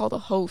 It's called a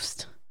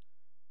host.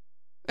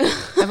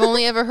 I've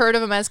only ever heard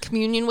of them as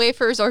communion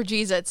wafers or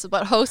Jesus,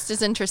 but host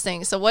is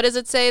interesting. So what does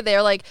it say?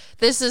 They're like,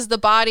 this is the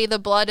body, the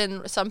blood,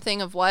 and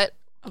something of what?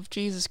 Of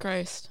Jesus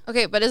Christ.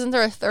 Okay, but isn't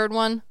there a third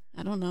one?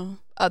 I don't know.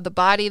 The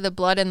body, the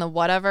blood, and the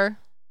whatever?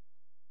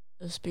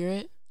 The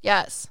spirit?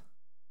 Yes.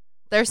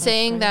 They're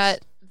saying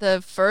that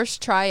the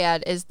first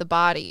triad is the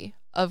body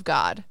of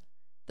God.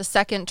 The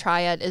second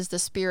triad is the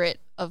spirit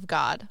of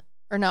God.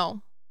 Or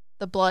no,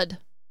 the blood.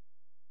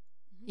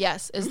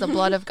 Yes, is the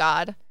blood of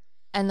God.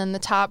 And then the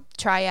top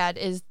triad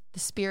is the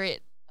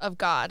spirit of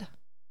God,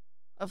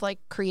 of like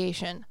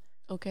creation.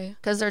 Okay.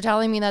 Because they're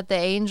telling me that the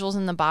angels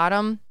in the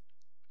bottom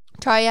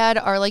triad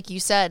are, like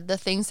you said, the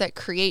things that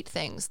create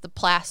things, the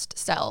plast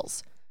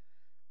cells.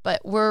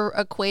 But we're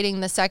equating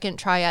the second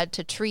triad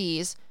to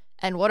trees.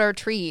 And what are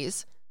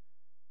trees?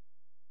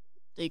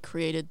 They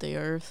created the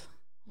earth.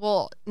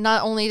 Well,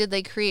 not only did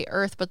they create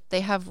earth, but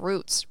they have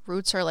roots.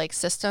 Roots are like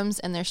systems,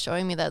 and they're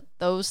showing me that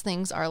those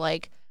things are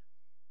like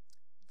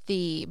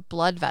the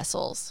blood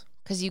vessels,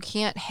 because you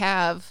can't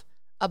have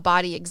a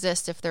body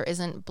exist if there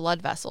isn't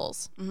blood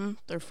vessels? Mm-hmm.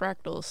 They're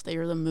fractals. They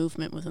are the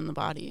movement within the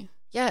body.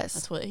 Yes.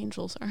 That's what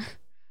angels are.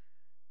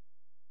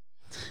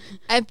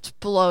 It's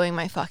blowing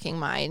my fucking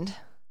mind.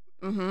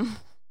 Mm-hmm.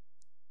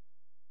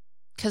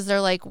 Because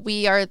they're like,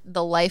 we are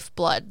the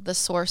lifeblood, the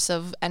source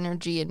of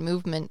energy and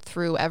movement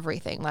through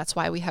everything. That's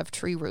why we have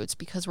tree roots,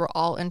 because we're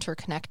all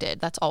interconnected.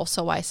 That's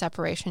also why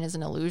separation is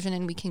an illusion,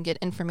 and we can get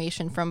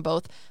information from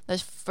both the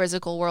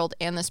physical world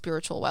and the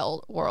spiritual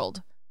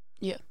world.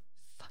 Yeah.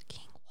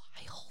 Fucking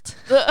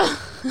wild.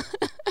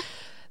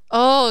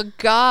 Oh,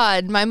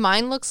 God. My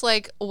mind looks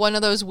like one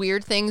of those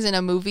weird things in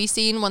a movie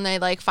scene when they,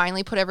 like,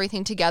 finally put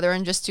everything together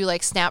and just do,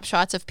 like,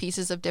 snapshots of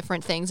pieces of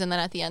different things, and then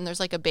at the end there's,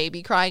 like, a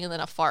baby crying and then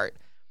a fart.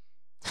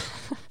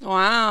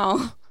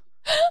 Wow.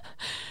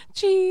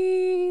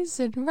 Cheese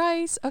and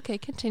rice. Okay,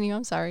 continue.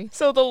 I'm sorry.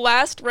 So the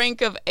last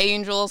rank of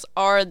angels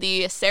are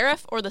the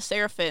seraph or the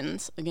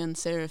seraphins. Again,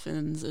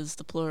 seraphins is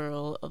the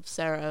plural of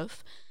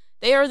seraph.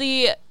 They are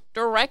the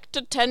direct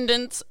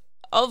attendants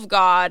of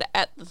God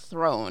at the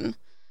throne.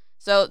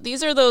 So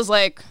these are those,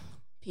 like,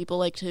 people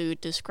like to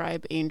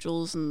describe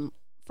angels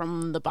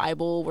from the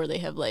Bible where they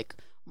have, like,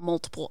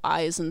 multiple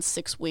eyes and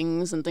 6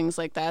 wings and things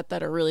like that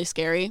are really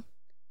scary.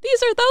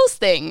 These are those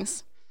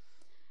things.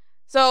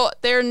 So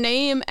their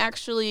name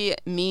actually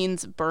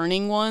means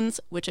burning ones,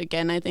 which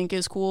again I think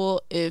is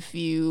cool if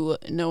you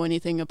know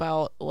anything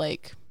about,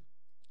 like,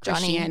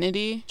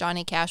 Christianity.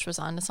 Johnny Cash was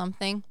onto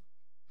something.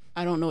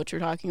 I don't know what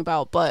you're talking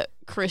about, but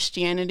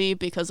Christianity,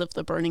 because of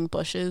the burning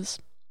bushes.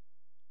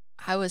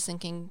 I was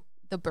thinking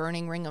the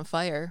burning ring of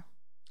fire.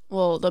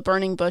 Well, the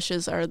burning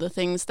bushes are the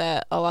things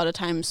that a lot of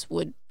times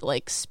would,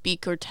 like,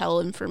 speak or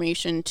tell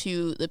information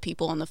to the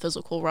people in the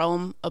physical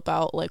realm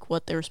about, like,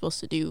 what they were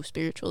supposed to do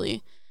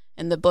spiritually.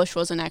 And the bush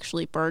wasn't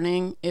actually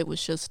burning. It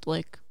was just,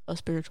 like, a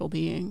spiritual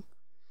being.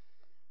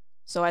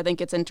 So I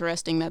think it's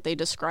interesting that they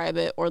describe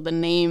it, or the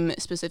name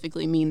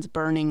specifically means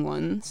burning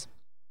ones.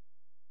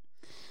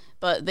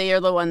 But they are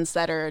the ones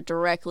that are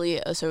directly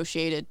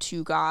associated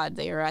to God.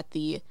 They are at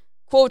the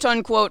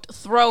quote-unquote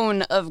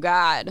throne of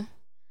God.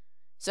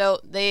 So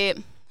they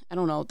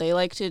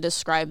like to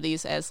describe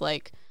these as,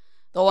 like,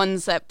 the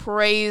ones that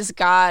praise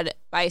God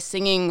by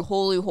singing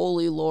Holy,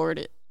 Holy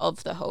Lord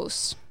of the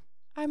hosts.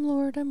 I'm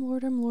Lord, I'm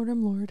Lord, I'm Lord,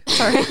 I'm Lord.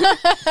 Sorry.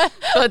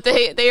 But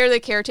they are the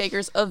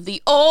caretakers of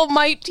the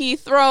almighty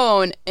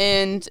throne,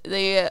 and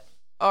they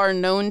are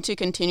known to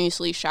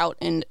continuously shout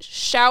and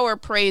shower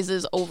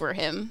praises over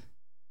him.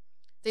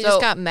 They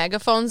just got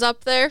megaphones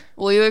up there?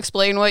 Will you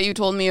explain what you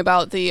told me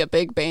about the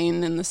Big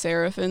Bang and the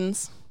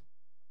seraphins?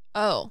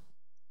 Oh.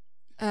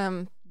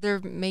 They're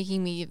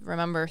making me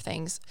remember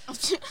things.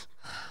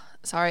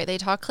 Sorry, they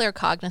talk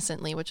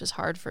claircognizantly, which is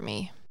hard for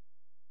me.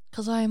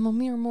 Because I am a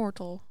mere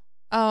mortal.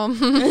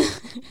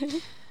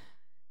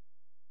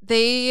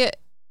 They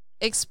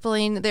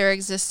explain their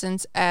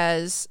existence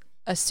as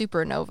a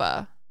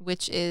supernova,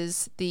 which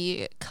is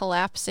the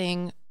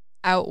collapsing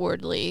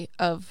outwardly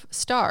of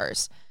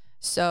stars.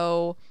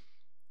 So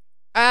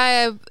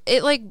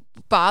it, like,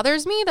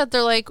 bothers me that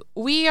they're like,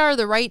 we are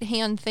the right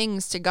hand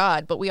things to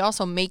God, but we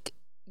also make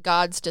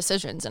God's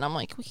decisions. And I'm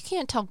like, we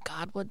can't tell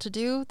God what to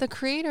do. The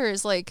creator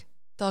is, like,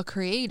 the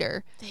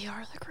creator. They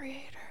are the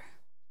creator.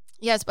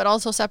 Yes, but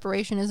also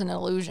separation is an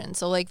illusion.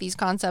 So, like, these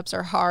concepts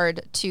are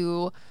hard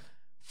to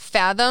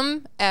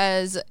fathom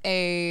as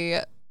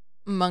a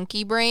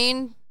monkey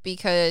brain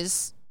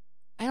because,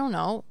 I don't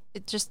know,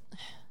 it just,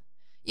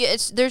 yeah,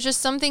 there's just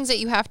some things that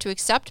you have to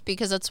accept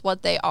because it's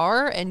what they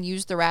are and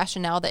use the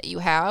rationale that you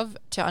have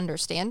to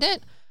understand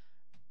it.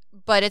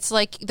 But it's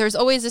like there's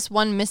always this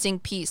one missing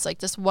piece, like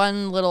this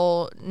one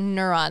little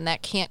neuron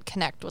that can't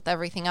connect with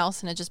everything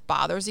else, and it just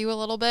bothers you a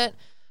little bit.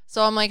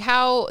 So I'm like,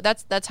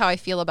 that's how I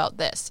feel about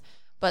this.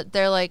 But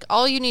they're like,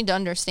 all you need to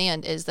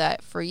understand is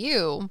that for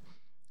you,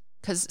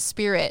 because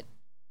spirit,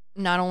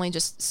 not only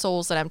just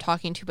souls that I'm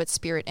talking to, but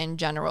spirit in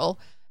general,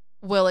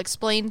 will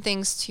explain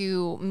things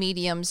to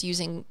mediums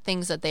using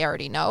things that they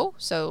already know.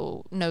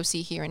 So know,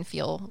 see, hear, and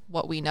feel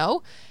what we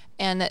know.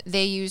 And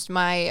they used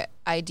my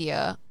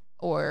idea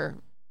or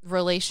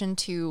relation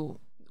to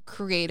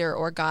creator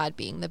or God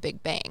being the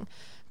Big Bang.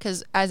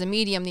 Because as a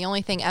medium, the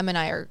only thing Em and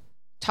I are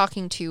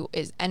talking to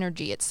is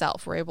energy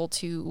itself. We're able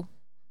to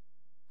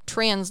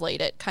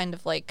translate it kind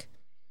of like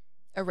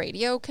a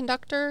radio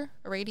conductor,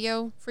 a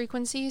radio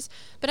frequencies.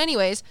 But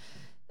anyways,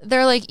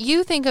 they're like,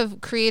 you think of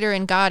creator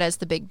and God as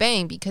the Big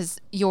Bang because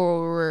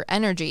your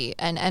energy,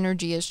 and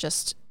energy is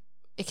just,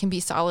 it can be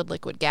solid,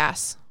 liquid,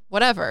 gas,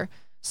 whatever.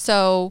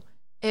 So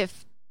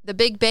if the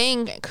Big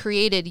Bang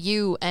created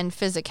you and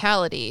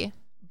physicality,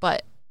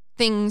 but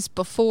things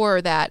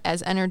before that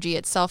as energy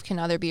itself can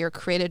neither be or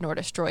created nor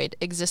destroyed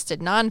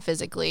existed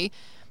non-physically,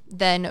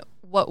 then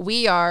what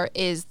we are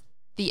is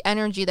the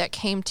energy that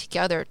came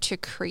together to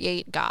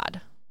create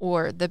God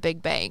or the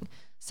Big Bang.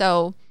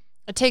 So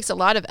it takes a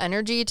lot of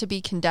energy to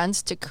be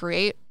condensed to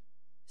create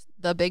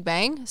the Big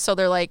Bang. So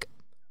they're like,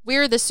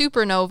 we're the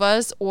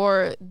supernovas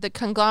or the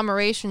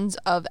conglomerations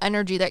of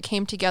energy that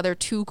came together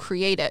to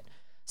create it.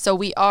 So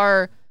we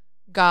are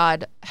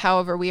God.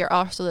 However, we are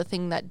also the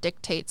thing that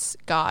dictates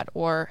God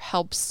or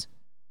helps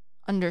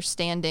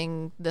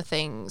understanding the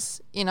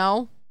things, you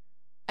know?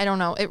 I don't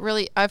know.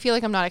 I feel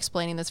like I'm not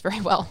explaining this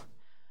very well.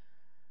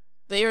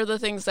 They are the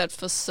things that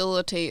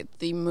facilitate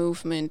the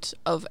movement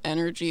of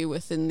energy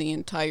within the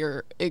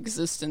entire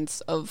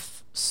existence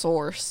of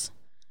Source.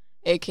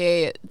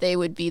 AKA, they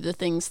would be the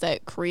things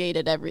that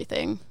created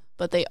everything,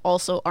 but they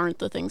also aren't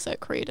the things that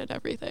created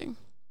everything.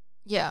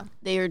 Yeah.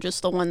 They are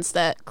just the ones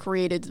that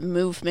created the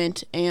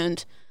movement,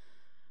 and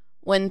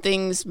when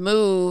things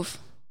move,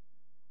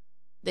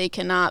 they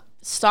cannot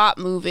stop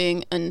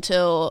moving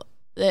until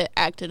they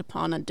acted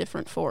upon a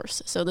different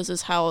force. So this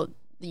is how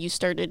you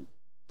started,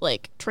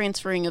 like,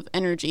 transferring of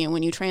energy, and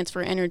when you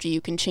transfer energy,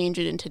 you can change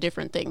it into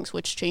different things,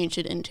 which change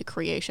it into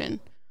creation.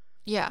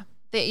 Yeah.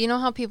 You know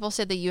how people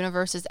say the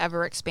universe is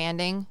ever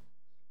expanding?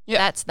 Yeah.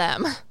 That's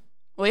them.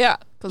 Well, yeah,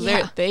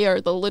 because they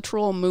are the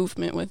literal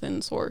movement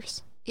within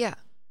Source. Yeah.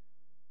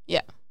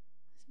 Yeah.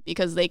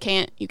 Because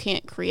you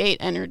can't create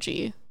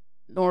energy,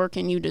 nor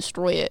can you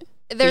destroy it.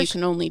 You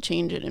can only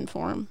change it in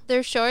form.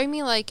 They're showing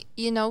me, like,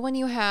 you know, when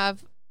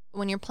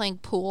you're playing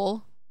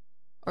pool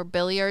or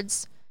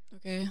billiards,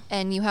 okay,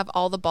 and you have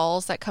all the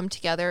balls that come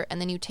together,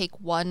 and then you take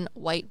one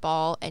white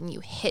ball and you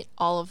hit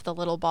all of the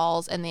little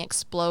balls and they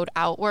explode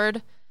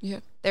outward.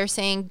 Yeah. They're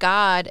saying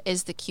God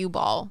is the cue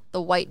ball,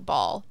 the white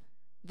ball.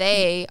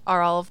 They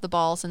are all of the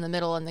balls in the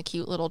middle in the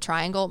cute little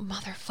triangle.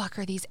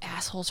 Motherfucker, these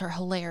assholes are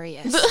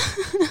hilarious.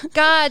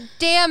 God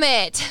damn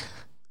it.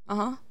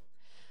 Uh-huh.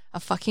 A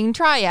fucking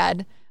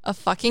triad, a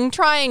fucking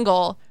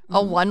triangle,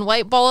 a one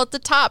white ball at the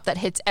top that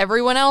hits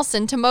everyone else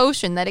into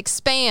motion that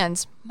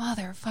expands.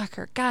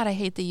 Motherfucker. God, I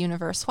hate the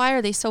universe. Why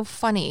are they so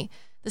funny?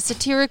 The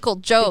satirical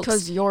jokes.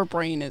 Because your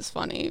brain is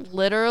funny.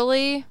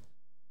 Literally,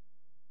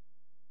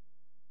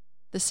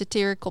 the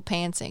satirical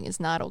pantsing is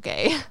not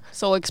okay.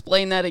 So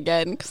explain that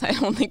again, because I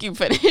don't think you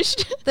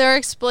finished. They're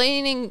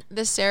explaining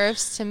the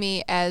serifs to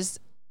me as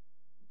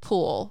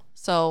pool.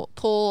 So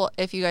pool,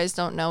 if you guys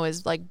don't know,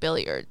 is like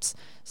billiards.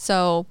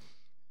 So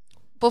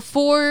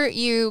before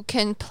you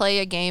can play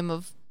a game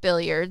of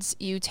billiards,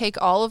 you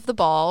take all of the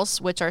balls,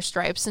 which are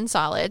stripes and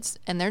solids,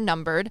 and they're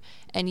numbered,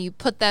 and you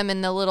put them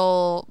in the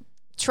little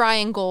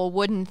triangle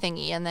wooden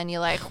thingy, and then you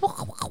like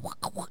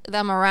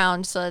them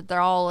around so that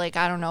they're all, like,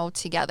 I don't know,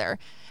 together.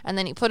 And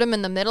then you put them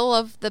in the middle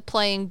of the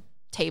playing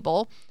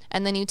table,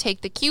 and then you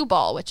take the cue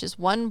ball, which is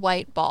one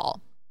white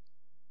ball.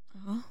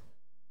 Uh-huh.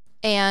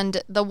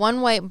 And the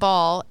one white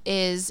ball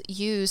is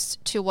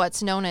used to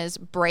what's known as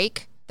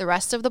break the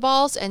rest of the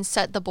balls and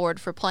set the board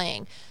for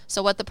playing.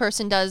 So what the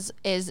person does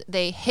is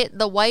they hit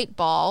the white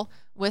ball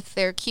with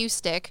their cue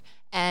stick,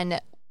 and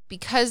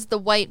because the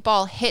white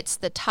ball hits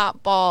the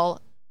top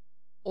ball,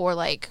 or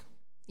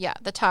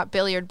the top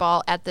billiard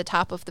ball at the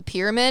top of the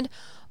pyramid,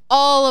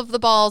 all of the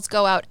balls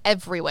go out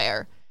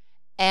everywhere.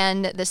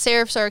 And the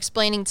serifs are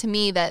explaining to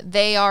me that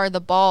they are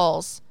the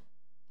balls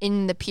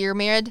in the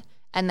pyramid,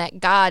 and that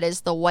God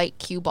is the white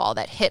cue ball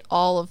that hit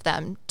all of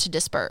them to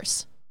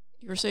disperse.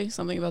 You were saying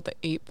something about the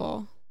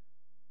 8-ball.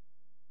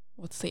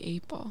 What's the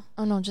 8-ball?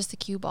 Oh, no, just the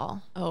cue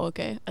ball. Oh,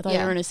 okay. I thought you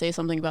were going to say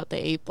something about the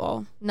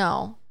 8-ball.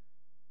 No.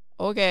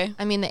 Okay.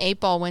 I mean, the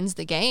 8-ball wins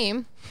the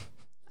game,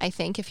 I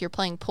think, if you're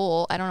playing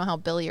pool. I don't know how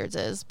billiards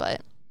is,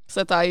 but...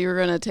 So I thought you were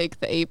going to take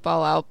the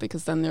 8-ball out,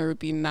 because then there would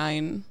be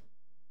 9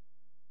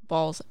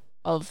 balls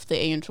of the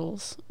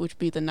angels, which would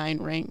be the 9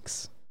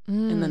 ranks.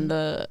 And then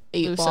the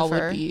 8-ball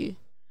would be...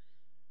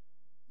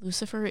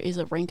 Lucifer is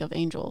a rank of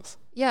angels.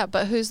 Yeah,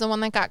 but who's the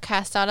one that got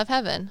cast out of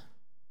heaven?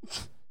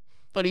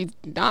 But he's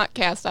not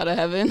cast out of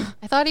heaven.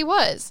 I thought he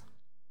was.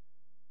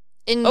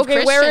 In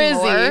okay, Christian where is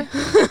lore,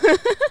 he?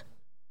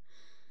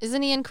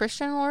 Isn't he in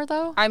Christian lore,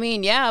 though? I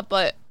mean, yeah,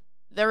 but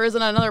there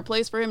isn't another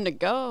place for him to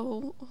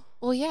go.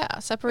 Well, yeah,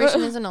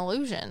 separation is an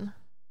illusion.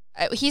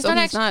 He's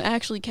not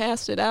actually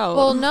casted out.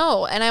 Well,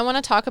 no, and I want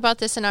to talk about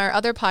this in our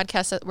other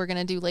podcast that we're going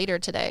to do later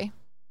today.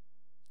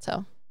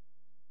 So.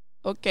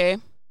 Okay.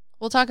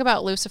 We'll talk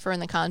about Lucifer in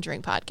the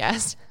Conjuring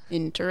podcast.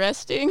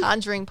 Interesting.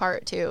 Conjuring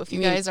Part 2, if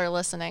you guys are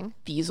listening.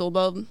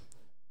 Beelzebub?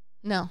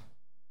 No.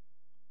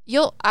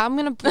 I'm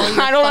going to blow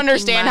your I don't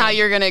understand mind. how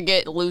you're going to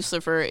get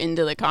Lucifer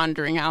into the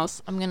Conjuring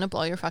house. I'm going to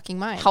blow your fucking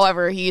mind.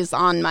 However, he's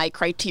on my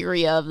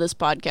criteria of this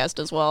podcast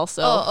as well,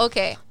 so. Oh,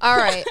 okay. All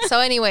right. So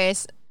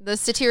anyways, the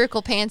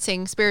satirical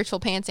pantsing,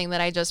 spiritual pantsing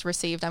that I just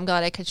received, I'm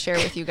glad I could share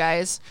with you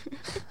guys.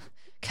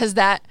 Because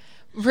that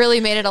really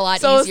made it a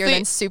lot easier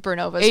than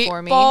supernovas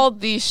for me. 8-ball,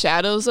 the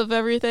shadows of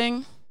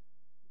everything.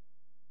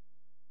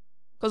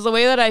 Because the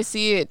way that I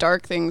see it,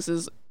 dark things,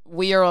 is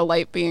we are a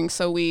light being,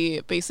 so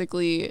we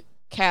basically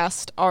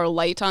cast our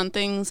light on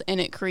things, and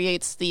it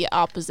creates the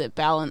opposite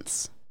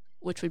balance,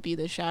 which would be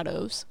the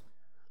shadows.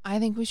 I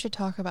think we should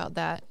talk about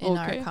that in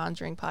our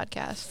Conjuring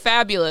podcast.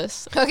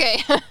 Fabulous.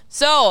 Okay.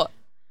 So,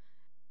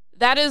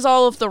 that is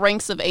all of the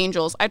ranks of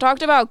angels. I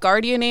talked about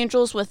guardian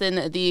angels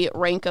within the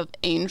rank of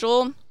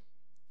angel,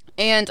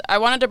 and I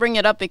wanted to bring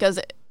it up because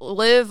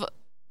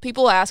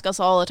people ask us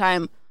all the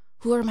time,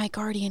 who are my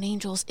guardian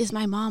angels? Is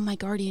my mom my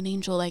guardian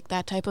angel? Like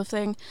that type of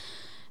thing.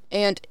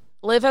 And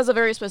Liv has a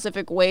very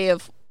specific way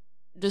of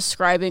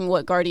describing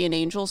what guardian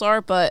angels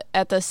are, but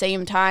at the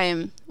same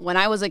time, when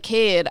I was a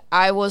kid,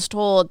 I was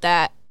told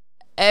that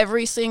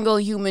every single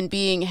human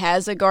being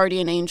has a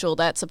guardian angel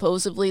that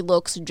supposedly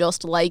looks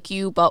just like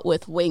you, but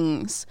with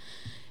wings.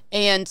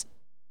 And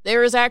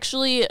there is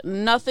actually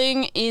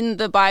nothing in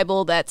the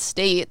Bible that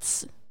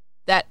states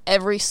that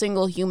every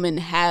single human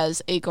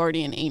has a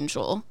guardian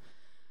angel.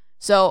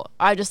 So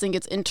I just think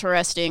it's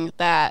interesting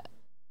that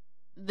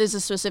this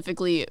is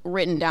specifically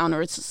written down,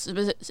 or it's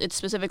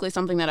specifically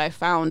something that I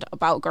found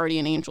about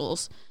guardian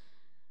angels,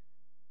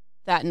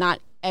 that not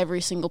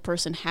every single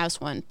person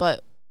has one.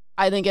 But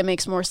I think it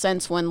makes more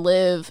sense when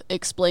Liv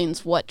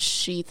explains what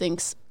she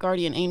thinks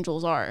guardian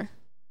angels are.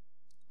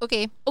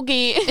 Okay.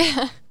 Okay.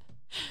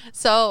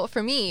 So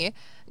for me,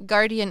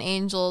 guardian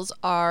angels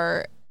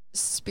are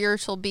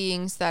spiritual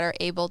beings that are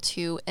able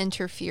to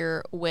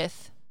interfere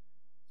with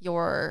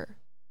your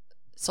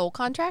soul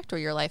contract or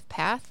your life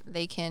path.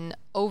 They can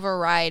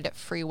override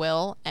free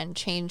will and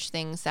change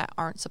things that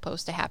aren't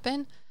supposed to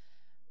happen,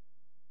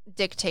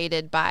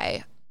 dictated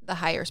by the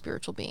higher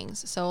spiritual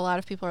beings. So a lot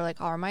of people are like,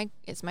 oh,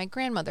 is my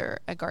grandmother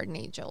a guardian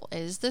angel?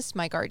 Is this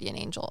my guardian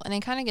angel? And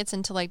it kind of gets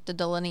into like the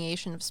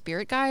delineation of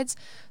spirit guides.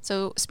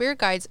 So spirit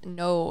guides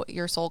know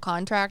your soul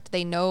contract.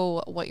 They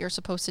know what you're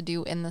supposed to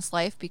do in this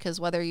life, because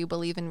whether you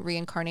believe in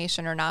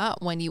reincarnation or not,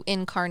 when you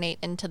incarnate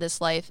into this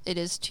life, it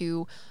is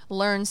to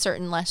learn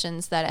certain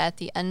lessons that at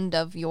the end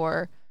of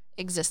your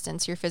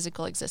existence, your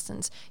physical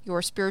existence,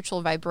 your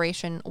spiritual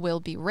vibration will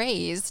be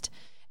raised,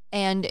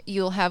 and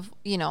you'll have,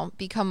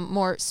 become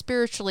more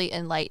spiritually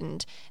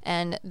enlightened.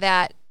 And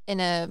that,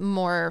 in a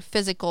more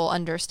physical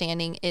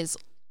understanding, is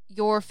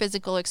your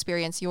physical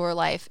experience, your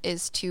life,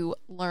 is to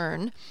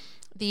learn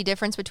the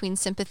difference between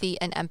sympathy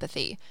and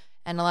empathy.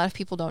 And a lot of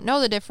people don't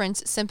know the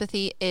difference.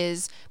 Sympathy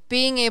is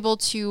being able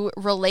to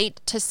relate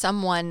to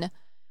someone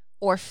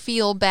or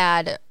feel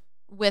bad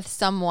with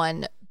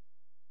someone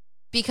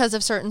because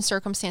of certain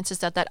circumstances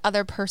that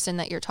other person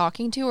that you're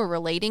talking to or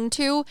relating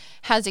to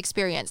has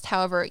experienced.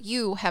 However,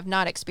 you have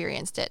not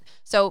experienced it.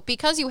 So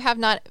because you have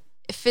not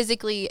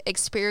physically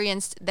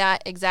experienced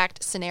that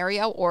exact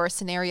scenario or a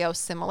scenario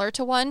similar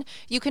to one,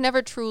 you can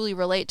never truly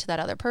relate to that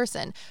other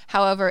person.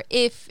 However,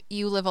 if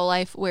you live a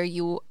life where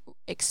you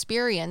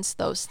experience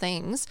those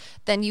things,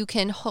 then you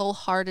can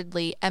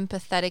wholeheartedly,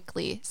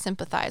 empathetically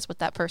sympathize with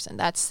that person.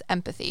 That's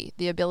empathy,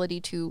 the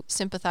ability to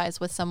sympathize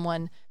with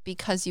someone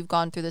because you've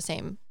gone through the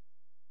same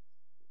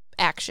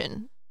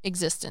action,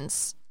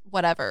 existence,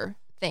 whatever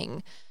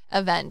thing,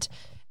 event.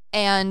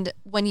 And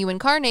when you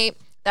incarnate,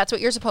 that's what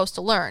you're supposed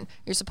to learn.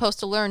 You're supposed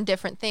to learn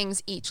different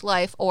things each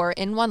life, or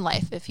in one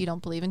life if you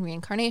don't believe in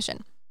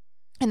reincarnation.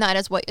 And that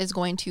is what is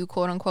going to,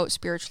 quote unquote,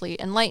 spiritually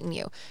enlighten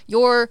you.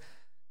 Your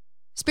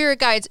spirit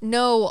guides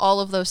know all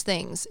of those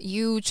things.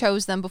 You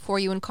chose them before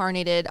you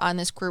incarnated on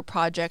this group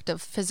project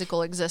of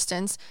physical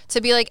existence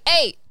to be like,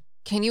 hey,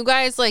 can you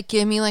guys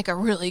give me a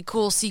really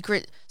cool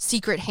secret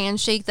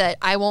handshake that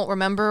I won't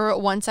remember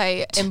once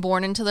I am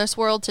born into this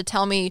world, to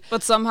tell me,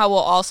 but somehow we'll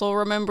also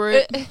remember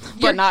it,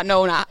 but not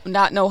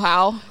know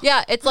how.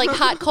 Yeah, it's like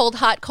hot,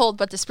 cold,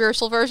 but the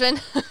spiritual version.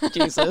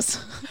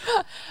 Jesus.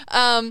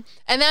 And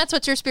that's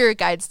what your spirit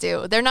guides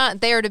do. They're not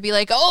there to be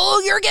like,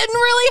 oh, you're getting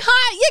really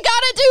hot, you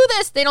gotta do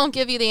this. They don't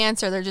give you the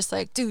answer. They're just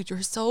like, dude,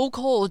 you're so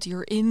cold,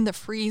 you're in the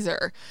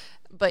freezer.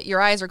 But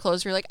your eyes are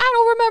closed. You're like, I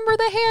don't remember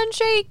the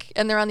handshake.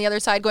 And they're on the other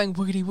side going,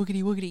 woogity,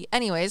 woogity, woogity.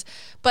 Anyways,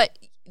 but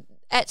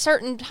at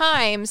certain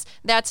times,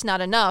 that's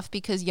not enough,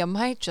 because you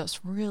might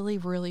just really,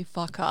 really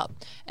fuck up.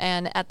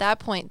 And at that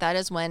point, that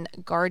is when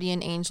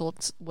guardian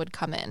angels would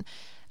come in.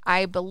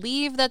 I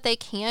believe that they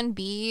can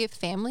be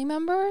family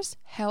members.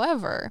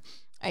 However,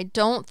 I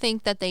don't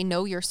think that they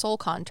know your soul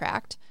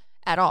contract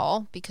at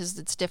all, because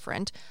it's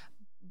different.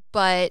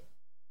 But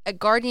a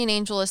guardian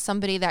angel is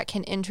somebody that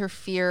can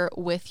interfere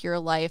with your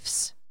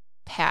life's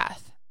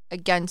path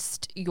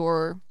against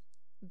your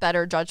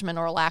better judgment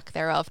or lack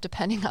thereof,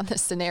 depending on the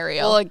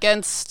scenario. Well,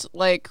 against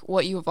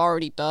what you've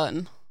already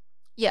done.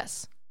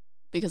 Yes.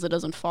 Because it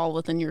doesn't fall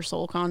within your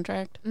soul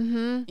contract.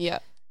 Mm-hmm. Yeah.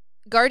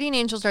 Guardian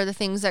angels are the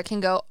things that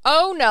can go,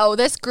 oh no,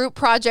 this group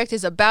project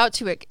is about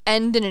to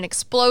end in an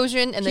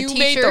explosion, and you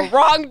made the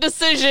wrong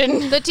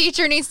decision. The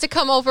teacher needs to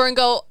come over and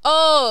go,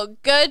 oh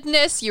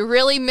goodness, you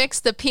really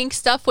mixed the pink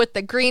stuff with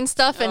the green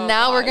stuff, and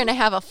now we're going to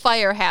have a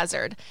fire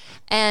hazard.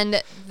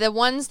 And the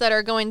ones that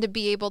are going to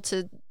be able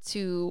to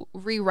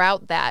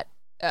reroute that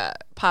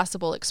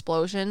possible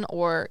explosion,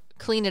 or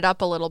clean it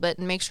up a little bit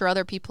and make sure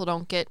other people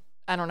don't get,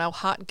 I don't know,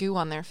 hot goo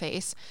on their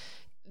face,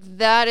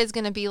 that is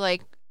going to be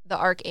like the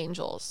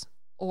archangels,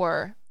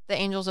 or the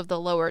angels of the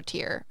lower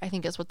tier, I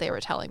think is what they were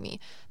telling me.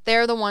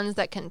 They're the ones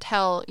that can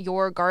tell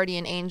your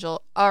guardian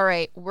angel, all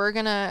right, we're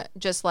going to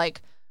just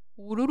back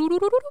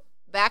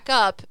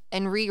up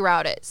and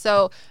reroute it.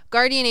 So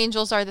guardian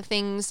angels are the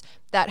things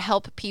that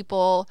help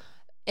people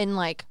in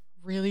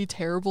really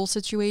terrible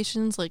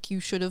situations, like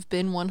you should have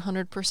been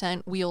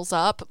 100% wheels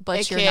up, but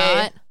AKA, you're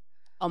not.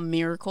 A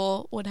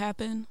miracle would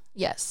happen.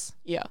 Yes.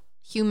 Yeah.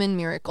 human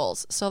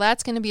miracles. So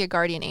that's going to be a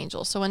guardian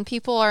angel. So when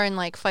people are in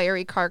like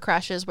fiery car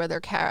crashes where their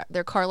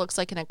car looks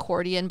like an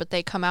accordion, but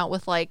they come out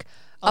with like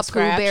a Pooh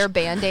Bear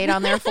Band-Aid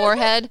on their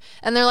forehead,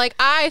 and they're like,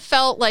 I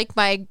felt like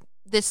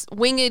this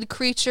winged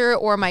creature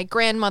or my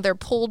grandmother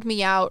pulled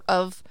me out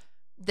of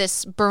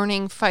this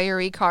burning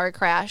fiery car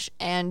crash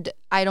and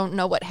I don't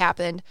know what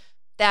happened.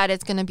 That is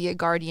going to be a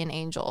guardian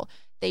angel.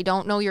 They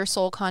don't know your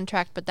soul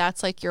contract, but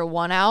that's like your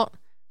one out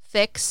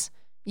fix.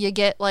 You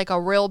get like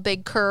a real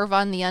big curve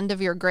on the end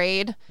of your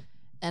grade,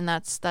 and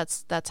that's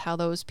how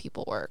those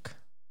people work,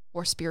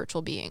 or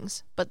spiritual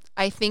beings. But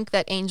I think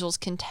that angels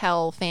can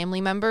tell family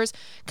members,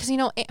 because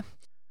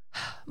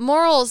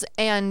morals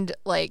and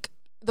like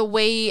the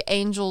way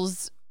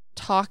angels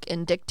talk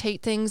and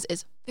dictate things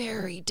is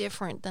very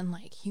different than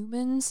like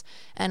humans.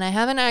 And I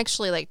haven't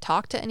actually like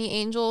talked to any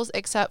angels,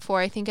 except for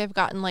I think I've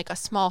gotten like a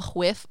small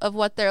whiff of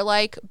what they're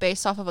like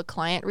based off of a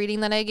client reading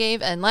that I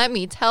gave. And let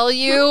me tell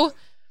you,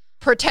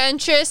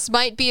 pretentious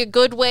might be a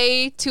good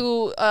way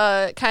to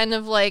kind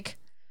of like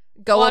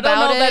go about it. I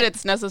don't know that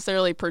it's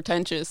necessarily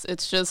pretentious.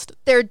 It's just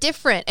they're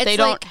different. They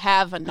don't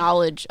have a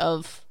knowledge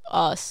of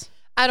us.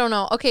 I don't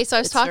know. Okay, so I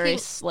was talking very,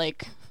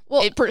 like,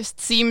 well, it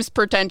seems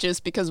pretentious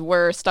because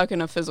we're stuck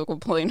in a physical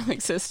plane of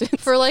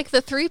existence. For like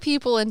the 3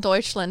 people in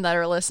Deutschland that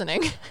are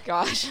listening.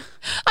 Gosh.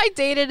 I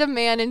dated a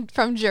man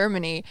from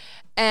Germany,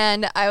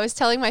 and I was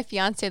telling my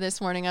fiance this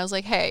morning, I was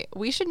like, hey,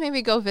 we should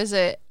maybe go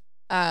visit,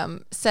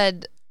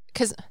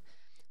 because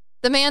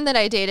the man that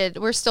I dated,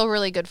 we're still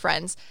really good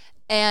friends.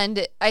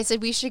 And I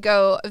said we should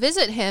go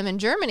visit him in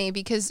Germany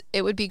because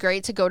it would be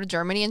great to go to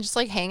Germany and just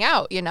like hang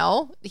out, you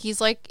know? He's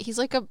like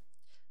a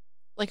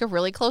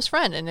really close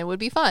friend, and it would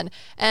be fun.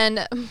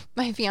 And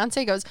my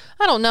fiance goes,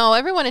 I don't know,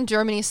 everyone in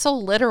Germany is so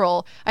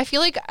literal. I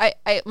feel like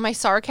my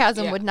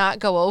sarcasm would not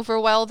go over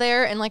well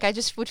there, and like I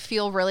just would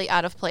feel really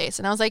out of place.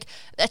 And I was like,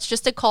 that's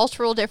just a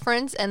cultural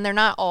difference, and they're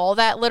not all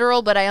that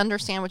literal, but I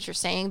understand what you're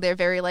saying. They're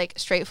very like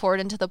straightforward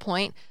and to the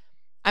point.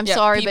 I'm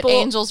sorry, but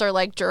angels are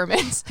like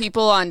Germans.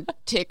 People on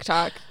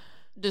TikTok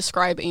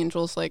describe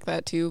angels like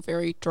that too,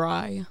 very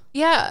dry.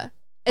 Yeah.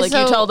 Like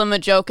you tell them a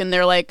joke and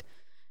they're like,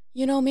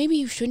 maybe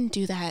you shouldn't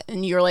do that.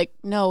 And you're like,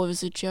 no, it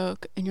was a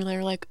joke. And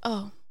you're like,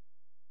 oh.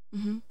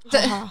 Mm-hmm.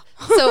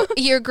 So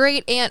your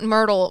great Aunt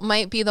Myrtle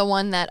might be the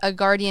one that a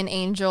guardian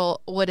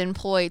angel would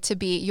employ to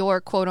be your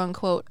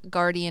quote-unquote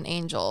guardian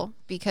angel,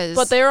 because...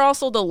 But they're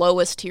also the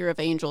lowest tier of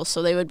angels,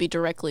 so they would be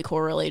directly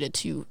correlated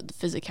to the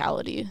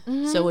physicality.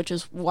 Mm-hmm. So which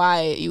is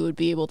why you would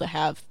be able to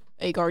have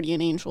a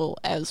guardian angel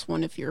as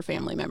one of your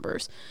family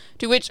members.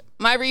 To which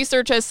my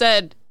research has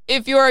said,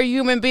 if you're a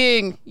human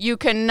being, you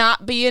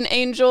cannot be an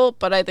angel,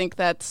 but I think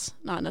that's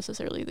not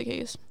necessarily the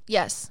case.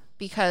 Yes.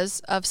 Because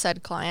of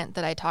said client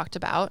that I talked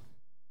about.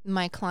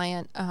 My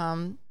client,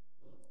 and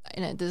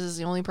this is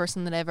the only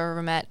person that I've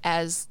ever met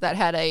that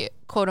had a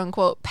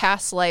quote-unquote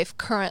past life,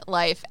 current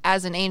life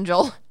as an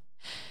angel.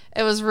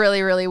 It was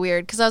really, really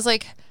weird, because I was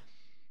like,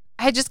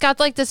 I just got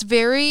like this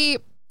very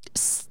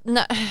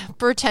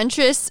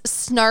pretentious,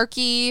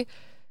 snarky,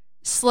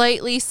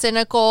 slightly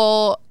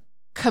cynical,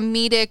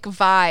 comedic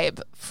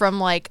vibe from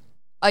like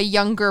a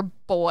younger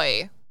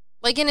boy.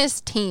 Like in his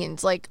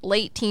teens, like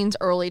late teens,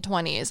 early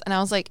 20s. And I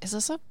was like, is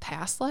this a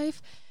past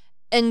life?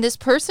 And this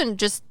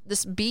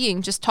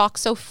being just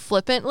talks so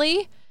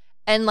flippantly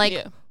and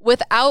like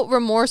without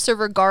remorse or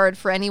regard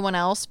for anyone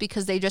else,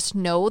 because they just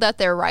know that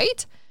they're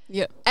right.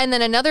 Yeah. And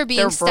then another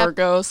being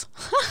Virgos.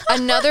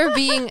 Another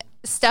being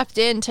stepped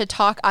in to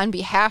talk on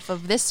behalf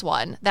of this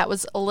one that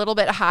was a little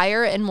bit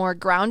higher and more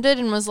grounded,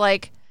 and was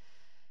like,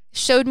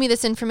 showed me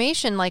this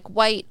information like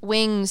white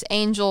wings,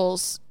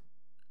 angels,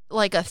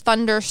 like a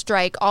thunder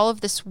strike, all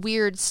of this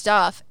weird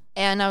stuff.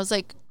 And I was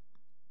like,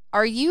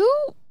 are you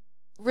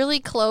really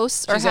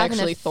close or having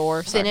an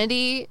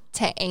affinity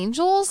to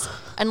angels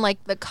and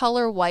like the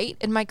color white?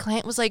 And my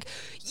client was like,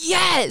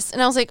 yes.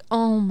 And I was like,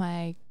 oh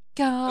my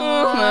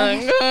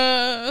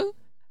God.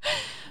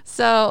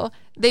 So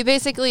they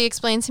basically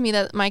explained to me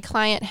that my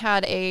client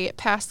had a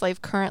past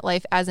life, current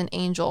life as an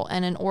angel.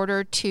 And in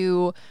order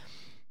to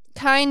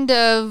kind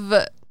of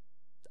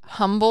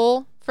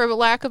humble, for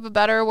lack of a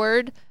better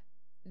word,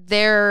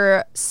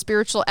 their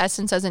spiritual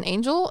essence as an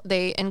angel,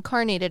 they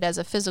incarnated as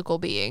a physical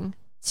being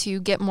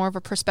to get more of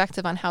a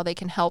perspective on how they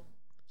can help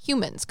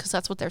humans, because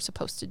that's what they're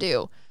supposed to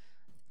do.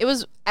 It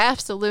was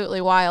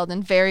absolutely wild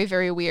and very,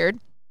 very weird.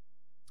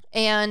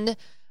 And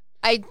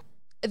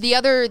the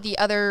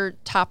other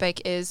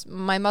topic is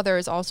my mother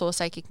is also a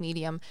psychic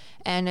medium,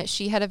 and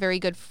she had a very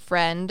good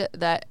friend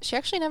that she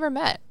actually never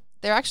met.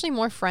 They're actually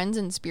more friends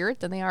in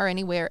spirit than they are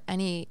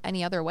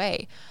any other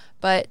way.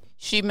 But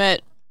she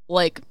met,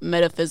 like,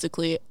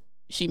 metaphysically,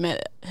 she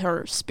met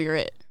her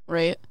spirit,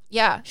 right?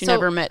 Yeah. She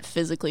never met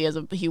physically as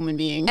a human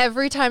being.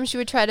 Every time she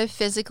would try to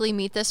physically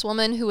meet this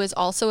woman who is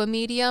also a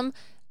medium,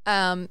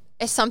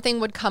 something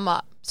would come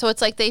up. So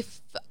it's like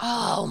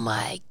oh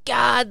my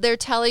God, they're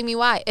telling me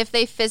why. If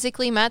they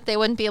physically met, they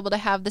wouldn't be able to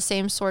have the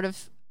same sort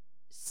of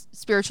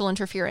spiritual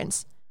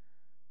interference.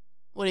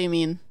 What do you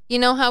mean? You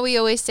know how we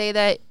always say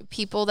that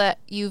people that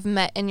you've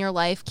met in your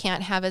life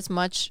can't have as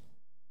much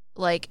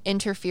like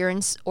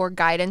interference or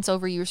guidance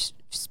over your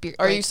spirit.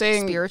 Are you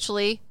saying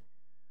spiritually?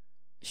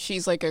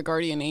 She's like a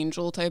guardian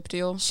angel type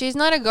deal? She's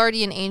not a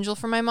guardian angel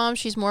for my mom.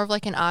 She's more of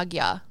like an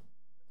agya.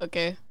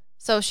 Okay.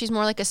 So she's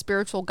more like a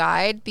spiritual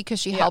guide because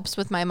she helps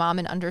with my mom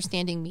in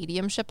understanding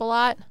mediumship a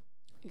lot.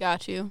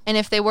 Got you. And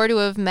if they were to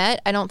have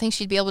met, I don't think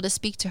she'd be able to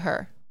speak to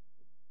her.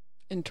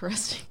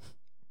 Interesting.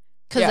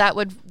 Because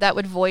that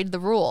would void the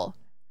rule.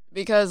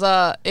 Because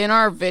in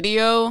our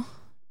video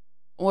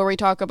where we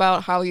talk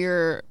about how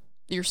your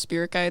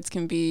spirit guides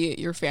can be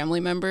your family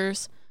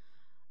members,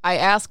 I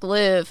asked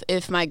Liv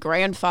if my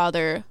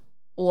grandfather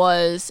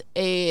was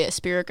a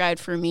spirit guide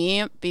for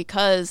me,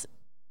 because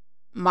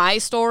my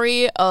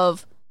story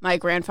of my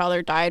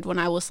grandfather died when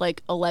I was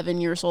like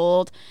 11 years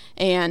old,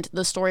 and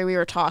the story we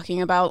were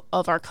talking about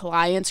of our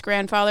client's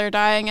grandfather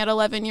dying at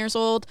 11 years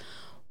old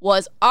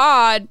was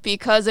odd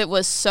because it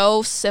was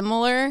so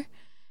similar.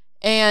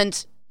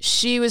 And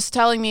she was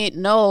telling me,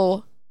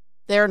 no,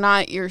 they're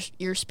not your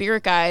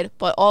spirit guide,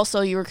 but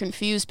also you were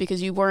confused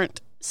because you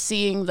weren't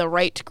seeing the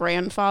right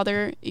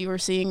grandfather. You were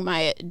seeing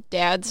my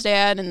dad's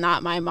dad and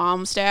not my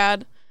mom's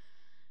dad.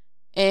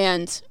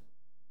 And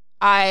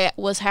I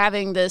was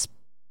having this,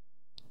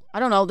 I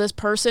don't know, this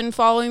person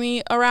following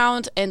me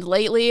around. And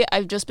lately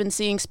I've just been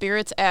seeing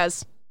spirits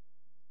as,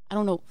 I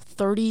don't know,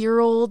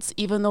 30-year-olds,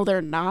 even though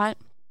they're not.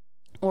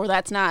 Or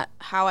that's not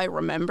how I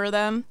remember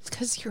them. It's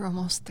because you're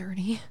almost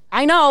 30.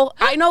 I know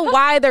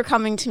why they're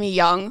coming to me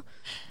young.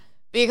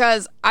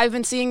 Because I've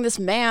been seeing this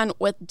man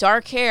with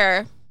dark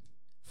hair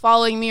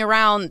following me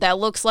around that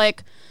looks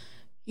like,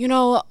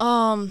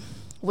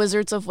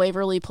 Wizards of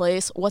Waverly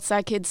Place. What's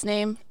that kid's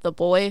name? The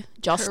boy?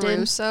 Justin?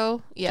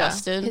 Caruso? Yeah.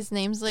 Justin. His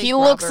name's like He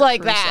Robert looks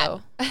like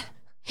Caruso. that.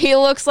 He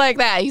looks like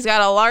that. He's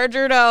got a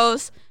larger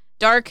nose,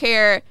 dark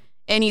hair,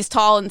 and he's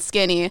tall and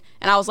skinny.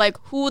 And I was like,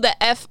 who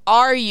the F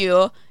are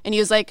you? And he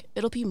was like,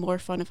 it'll be more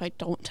fun if I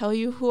don't tell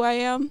you who I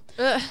am.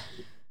 Ugh.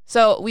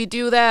 So we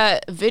do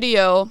that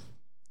video,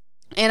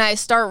 and I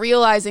start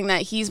realizing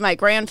that he's my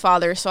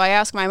grandfather. So I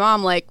ask my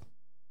mom, like,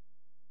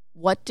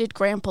 what did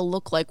Grandpa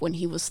look like when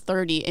he was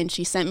 30? And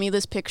she sent me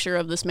this picture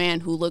of this man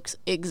who looks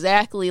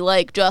exactly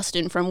like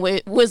Justin from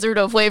Wizard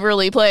of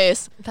Waverly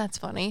Place. That's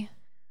funny.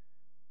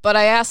 But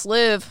I asked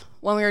Liv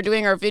when we were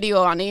doing our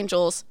video on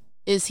angels,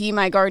 is he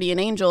my guardian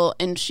angel?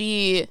 And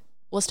she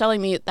was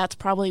telling me that's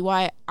probably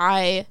why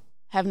I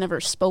have never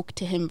spoke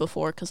to him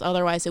before, because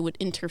otherwise it would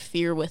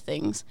interfere with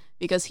things,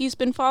 because he's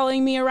been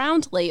following me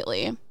around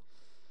lately.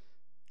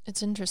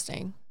 It's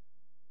interesting.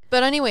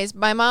 But anyways,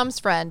 my mom's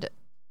friend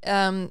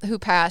who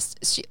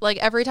passed, she, like,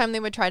 every time they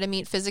would try to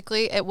meet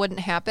physically, it wouldn't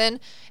happen.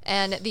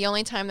 And the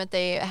only time that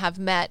they have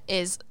met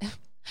is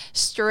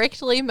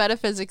strictly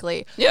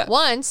metaphysically. Yeah.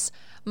 Once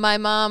my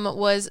mom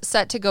was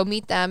set to go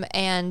meet them,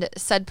 and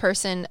said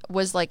person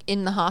was like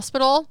in the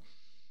hospital,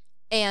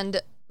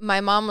 and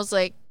my mom was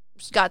like,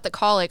 got the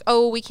call like,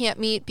 oh, we can't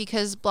meet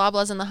because blah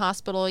blah's in the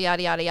hospital,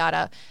 yada yada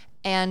yada.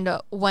 And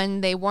when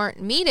they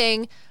weren't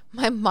meeting,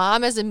 my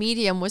mom as a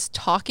medium was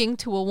talking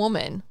to a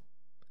woman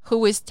who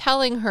was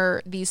telling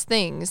her these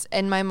things.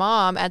 And my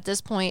mom at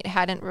this point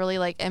hadn't really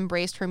like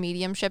embraced her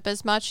mediumship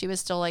as much. She was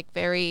still like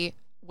very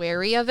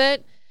wary of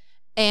it.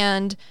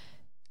 And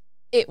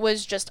it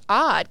was just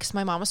odd because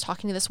my mom was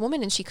talking to this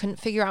woman and she couldn't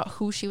figure out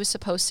who she was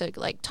supposed to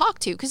like talk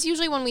to. Because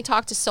usually when we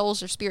talk to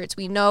souls or spirits,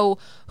 we know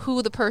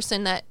who the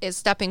person that is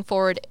stepping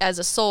forward as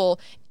a soul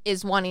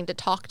is wanting to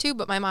talk to,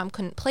 but my mom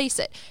couldn't place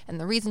it. And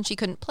the reason she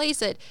couldn't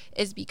place it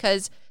is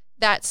because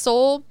that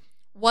soul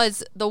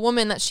was the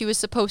woman that she was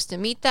supposed to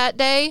meet that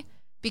day,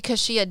 because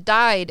she had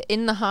died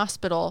in the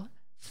hospital,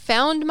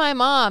 found my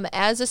mom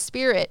as a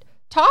spirit,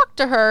 talked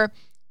to her,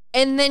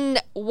 and then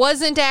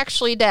wasn't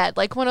actually dead,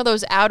 like one of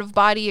those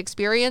out-of-body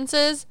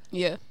experiences.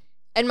 Yeah.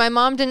 And my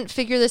mom didn't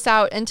figure this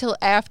out until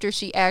after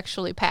she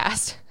actually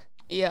passed.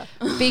 Yeah.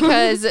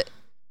 Because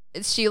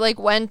she like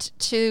went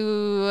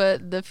to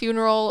the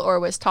funeral or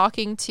was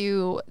talking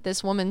to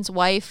this woman's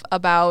wife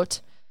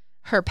about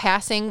her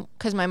passing,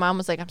 because my mom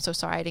was like, I'm so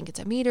sorry I didn't get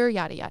to meet her,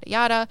 yada yada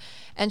yada.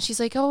 And she's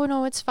like, oh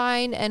no, it's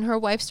fine. And her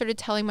wife started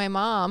telling my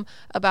mom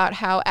about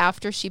how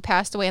after she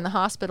passed away in the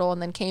hospital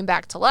and then came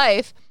back to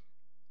life,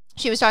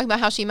 she was talking about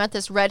how she met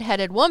this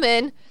redheaded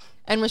woman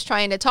and was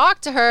trying to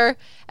talk to her,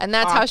 and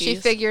that's how she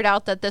figured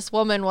out that this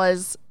woman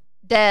was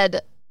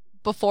dead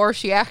before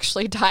she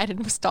actually died,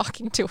 and was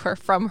talking to her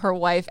from her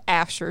wife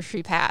after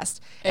she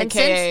passed.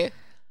 AKA and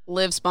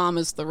Liv's mom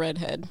is the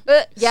redhead.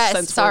 Yes,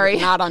 since sorry.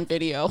 We're not on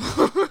video.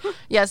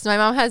 Yes, my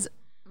mom has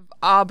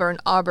auburn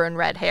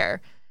red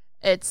hair.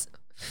 It's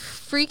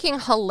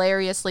freaking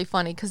hilariously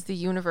funny because the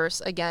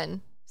universe,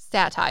 again,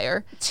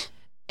 satire.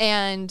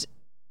 And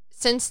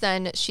since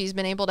then, she's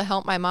been able to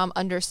help my mom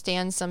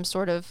understand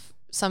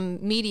some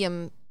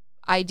medium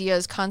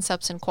ideas,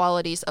 concepts, and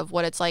qualities of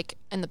what it's like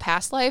in the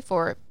past life,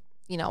 or,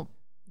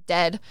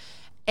 dead.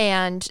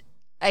 And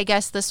I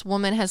guess this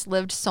woman has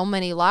lived so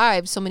many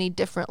lives, so many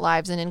different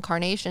lives and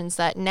incarnations,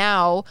 that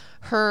now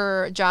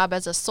her job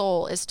as a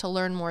soul is to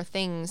learn more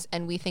things.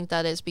 And we think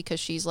that is because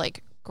she's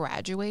like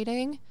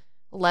graduating.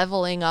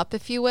 leveling up,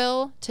 if you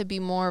will, to be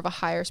more of a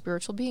higher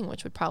spiritual being,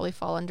 which would probably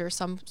fall under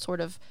some sort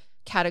of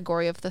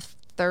category of the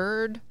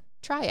third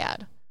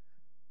triad.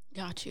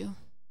 Got you.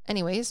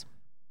 Anyways.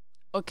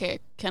 Okay,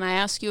 can I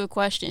ask you a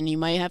question? You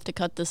might have to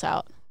cut this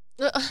out.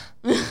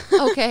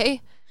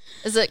 Okay.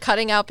 Is it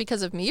cutting out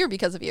because of me or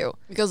because of you?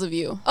 Because of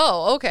you.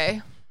 Oh,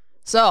 okay.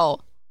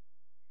 So,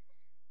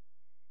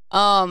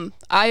 I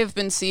have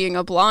been seeing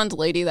a blonde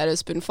lady that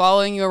has been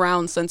following you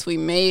around since we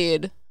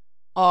made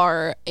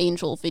our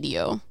angel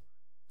video.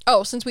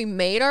 Oh, since we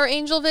made our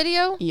angel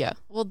video? Yeah.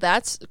 Well,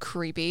 that's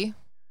creepy.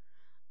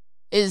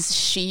 Is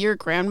she your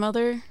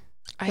grandmother?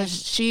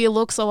 She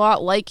looks a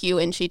lot like you,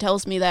 and she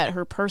tells me that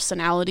her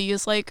personality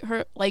is like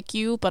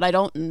you, but I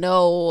don't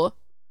know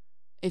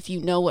if you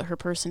know what her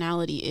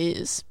personality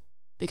is,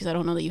 because I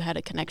don't know that you had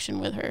a connection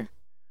with her.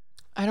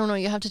 I don't know.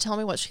 You have to tell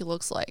me what she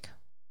looks like.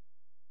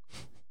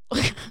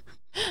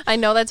 I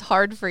know that's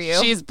hard for you.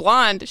 She's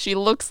blonde. She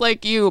looks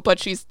like you, but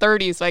she's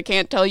 30, so I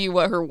can't tell you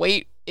what her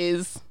weight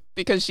is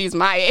because she's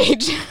my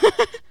age.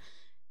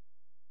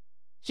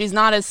 She's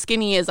not as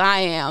skinny as I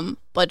am,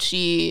 but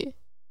she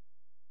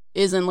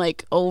isn't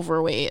like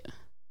overweight.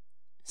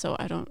 So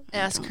I don't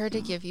Ask her know.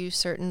 to give you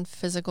certain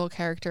physical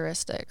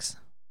characteristics.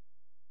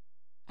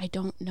 I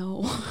don't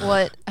know.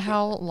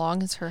 How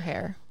long is her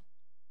hair?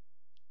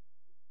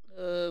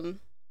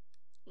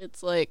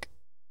 It's like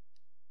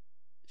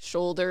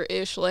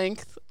shoulder-ish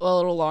length, a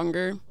little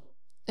longer.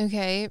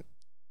 Okay.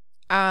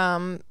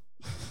 I'm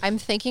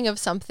thinking of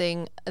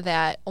something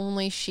that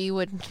only she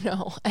would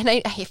know. And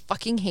I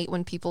fucking hate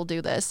when people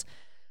do this.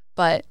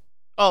 But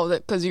oh,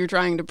 because you're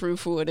trying to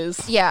prove who it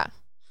is. Yeah.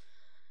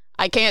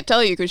 I can't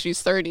tell you because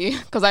she's 30.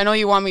 Because I know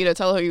you want me to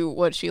tell you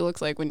what she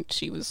looks like when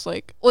she was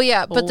like Well,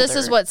 yeah, but this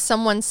is older. what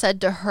someone said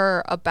to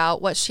her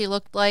about what she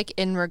looked like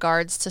in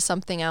regards to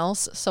something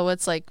else. So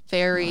it's like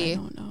very I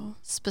don't know.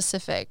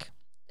 specific.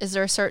 Is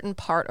there a certain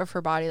part of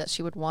her body that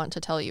she would want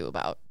to tell you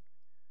about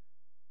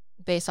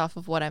based off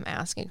of what I'm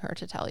asking her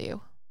to tell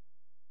you?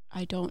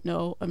 I don't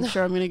know. I'm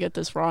sure I'm going to get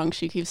this wrong.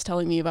 She keeps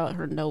telling me about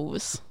her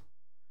nose.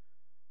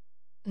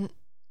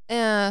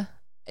 No,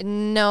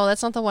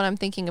 that's not the one I'm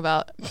thinking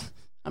about.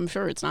 I'm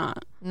sure it's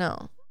not.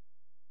 No.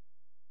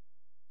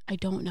 I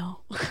don't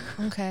know.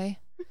 Okay.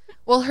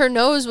 Well, her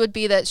nose would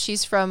be that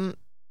she's from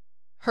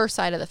her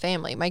side of the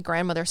family, my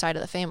grandmother's side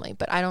of the family,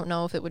 but I don't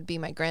know if it would be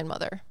my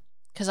grandmother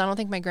because I don't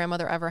think my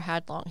grandmother ever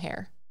had long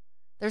hair.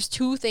 There's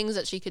two things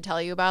that she could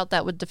tell you about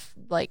that would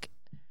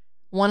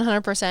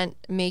 100%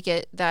 make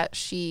it that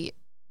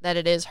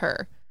it is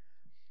her.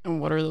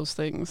 And what are those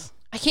things?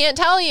 I can't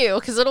tell you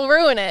because it'll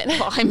ruin it.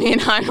 Well, I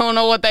mean, I don't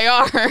know what they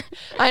are.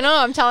 I know.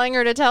 I'm telling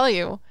her to tell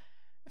you.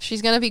 If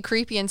she's going to be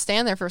creepy and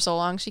stand there for so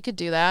long, she could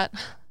do that.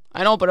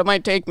 I know, but it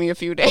might take me a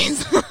few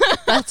days.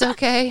 That's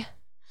okay.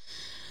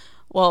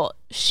 Well,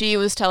 she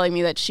was telling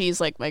me that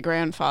she's like my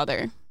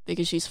grandfather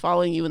because she's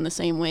following you in the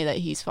same way that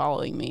he's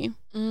following me.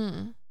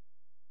 Mm.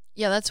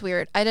 Yeah, that's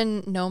weird. I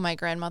didn't know my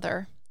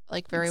grandmother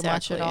very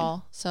much at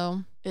all.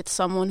 So it's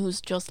someone who's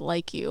just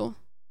like you,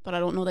 but I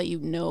don't know that you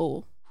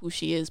know who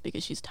she is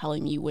because she's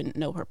telling me you wouldn't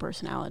know her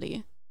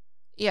personality.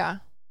 Yeah.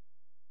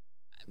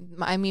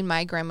 I mean,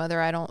 my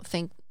grandmother, I don't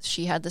think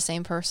she had the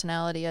same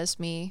personality as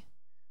me.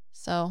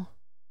 So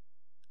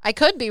I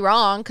could be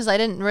wrong because I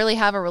didn't really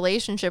have a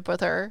relationship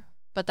with her,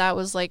 but that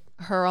was like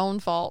her own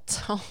fault.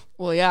 So.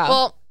 Well, yeah.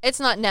 Well, it's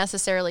not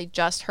necessarily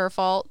just her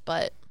fault,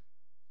 but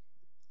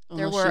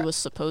Unless she was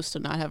supposed to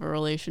not have a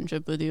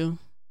relationship with you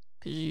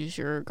because she's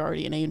your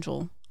guardian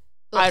angel.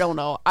 Ugh, I don't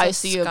know. Disgusting. I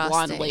see a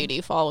blonde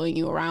lady following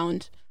you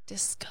around.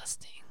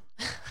 Disgusting.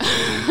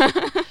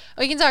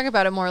 We can talk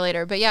about it more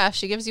later, but yeah, if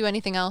she gives you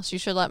anything else, you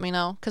should let me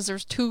know because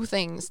there's two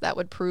things that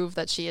would prove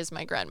that she is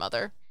my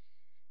grandmother.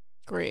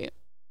 Great.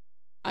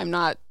 I'm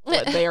not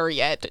there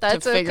yet to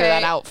figure okay.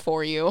 that out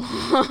for you.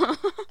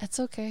 That's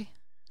okay.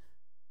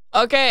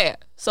 Okay,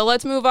 so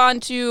let's move on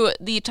to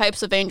the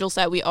types of angels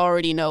that we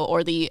already know,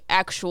 or the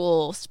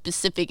actual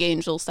specific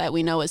angels that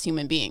we know as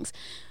human beings,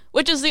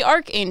 which is the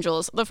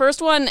archangels. The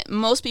first one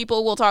most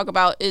people will talk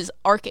about is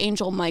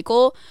Archangel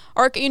Michael.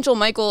 Archangel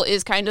Michael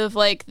is kind of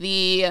like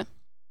they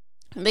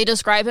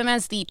describe him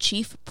as the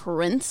chief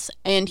prince,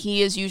 and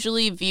he is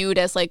usually viewed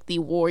as like the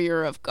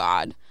warrior of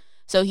God.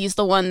 So he's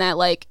the one that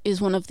like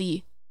is one of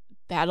the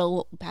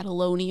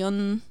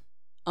Babylonian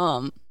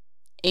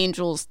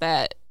angels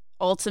that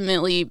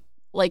ultimately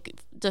like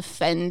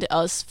defend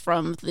us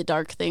from the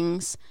dark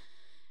things.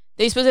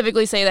 They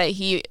specifically say that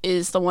he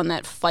is the one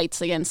that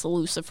fights against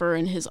Lucifer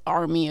and his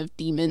army of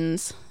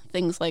demons,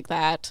 things like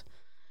that.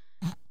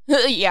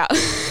 Yeah.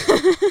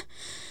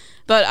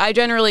 But I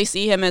generally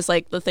see him as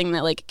like the thing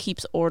that like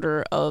keeps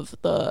order of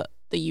the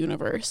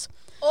universe.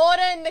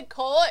 Order in the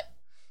court.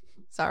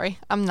 Sorry,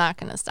 I'm not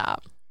going to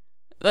stop.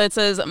 It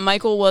says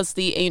Michael was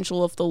the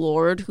angel of the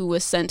Lord who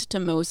was sent to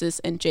Moses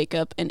and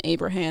Jacob and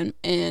Abraham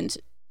and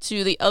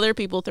to the other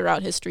people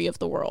throughout history of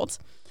the world.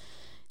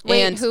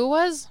 Wait, and who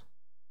was?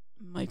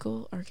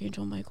 Michael,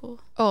 Archangel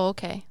Michael. Oh,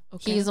 okay.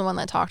 He's the one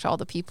that talked to all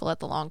the people at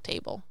the long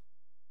table.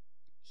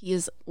 He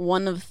is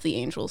one of the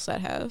angels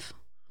that have.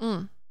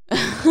 Mm.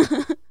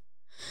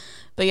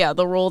 But yeah,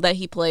 the role that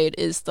he played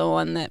is the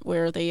one that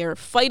where they are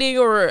fighting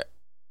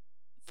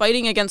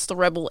against the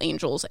rebel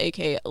angels,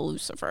 aka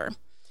Lucifer.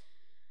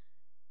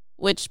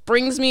 Which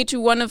brings me to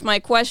one of my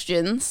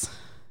questions.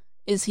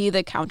 Is he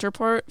the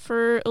counterpart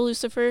for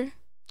Lucifer?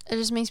 It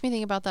just makes me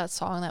think about that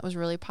song that was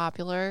really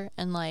popular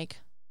in like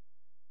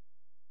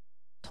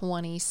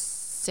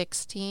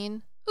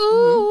 2016.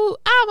 Ooh,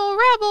 I'm a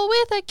rebel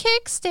with a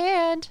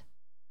kickstand.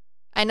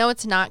 I know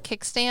it's not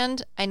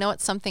kickstand. I know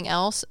it's something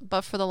else.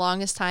 But for the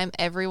longest time,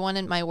 everyone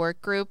in my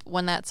work group,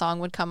 when that song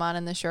would come on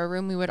in the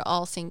showroom, we would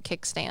all sing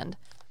kickstand.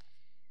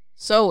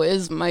 So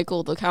is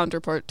Michael the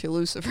counterpart to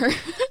Lucifer?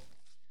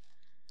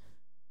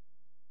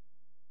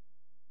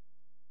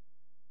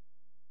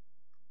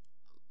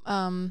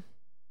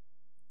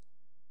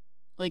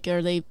 Like,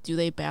 do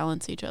they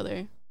balance each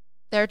other?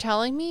 They're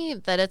telling me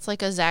that it's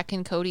like a Zack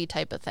and Cody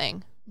type of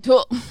thing.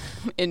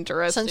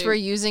 Interesting. Since we're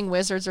using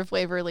Wizards of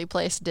Waverly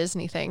Place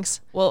Disney things.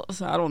 Well,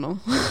 I don't know.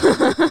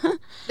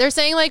 They're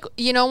saying, like,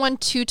 you know when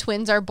two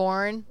twins are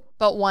born,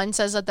 but one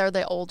says that they're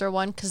the older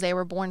one because they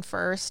were born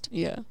first?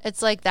 Yeah.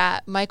 It's like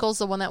that. Michael's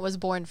the one that was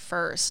born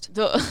first.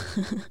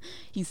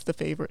 He's the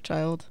favorite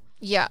child.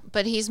 Yeah,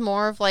 but he's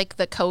more of like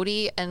the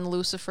Cody, and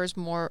Lucifer's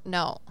more...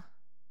 No.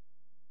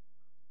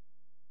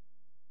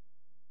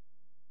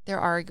 They're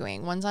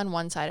arguing. One's on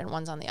one side and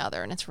one's on the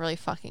other, and it's really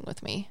fucking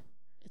with me.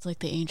 It's like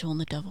the angel and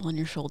the devil on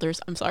your shoulders.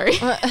 I'm sorry.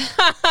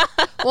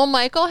 Well,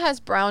 Michael has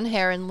brown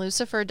hair, and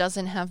Lucifer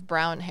doesn't have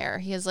brown hair.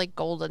 He has, like,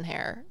 golden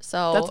hair.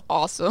 So that's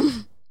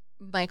awesome.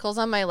 Michael's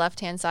on my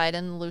left-hand side,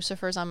 and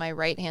Lucifer's on my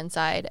right-hand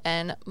side,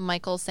 and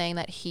Michael's saying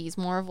that he's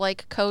more of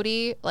like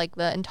Cody, like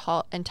the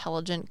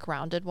intelligent,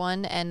 grounded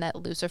one, and that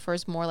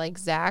Lucifer's more like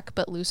Zack,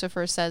 but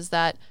Lucifer says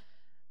that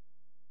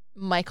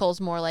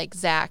Michael's more like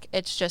Zack.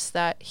 It's just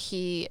that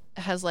he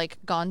has, like,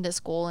 gone to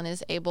school and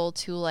is able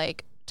to,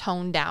 like,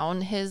 tone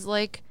down his,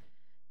 like,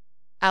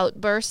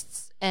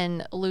 outbursts,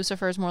 and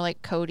Lucifer's more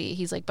like Cody.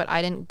 He's like, but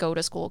I didn't go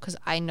to school because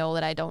I know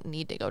that I don't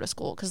need to go to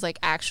school, because, like,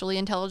 actually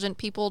intelligent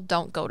people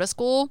don't go to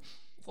school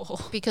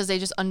because they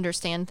just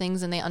understand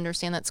things, and they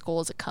understand that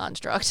school is a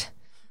construct,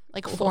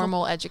 like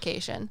formal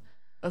education.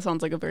 That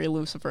sounds like a very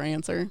Lucifer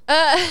answer.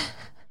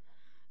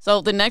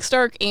 So the next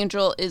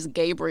archangel is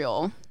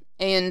Gabriel.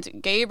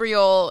 And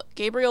Gabriel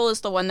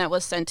is the one that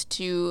was sent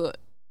to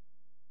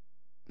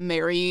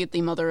Mary,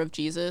 the mother of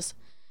Jesus.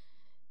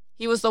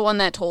 He was the one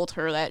that told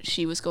her that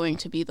she was going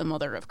to be the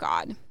mother of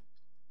God.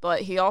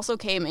 But he also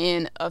came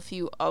in a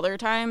few other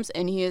times,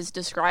 and he is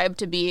described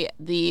to be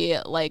the,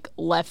 like,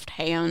 left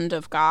hand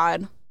of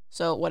God.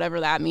 So whatever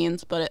that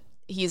means, but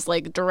he's,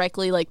 like,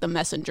 directly, like, the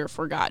messenger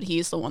for God.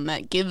 He's the one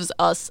that gives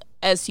us,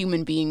 as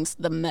human beings,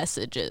 the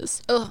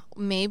messages. Ugh,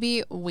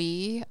 maybe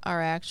we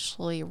are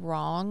actually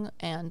wrong,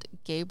 and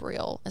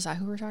Gabriel, is that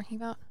who we're talking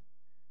about?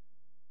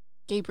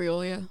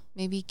 Gabriel, yeah.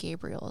 Maybe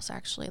Gabriel is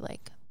actually,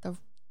 like, the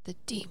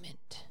demon.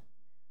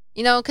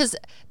 You know, because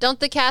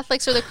don't the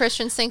Catholics or the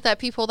Christians think that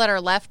people that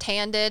are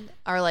left-handed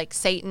are, like,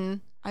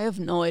 Satan? I have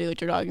no idea what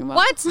you're talking about.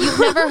 What? You've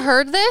never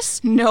heard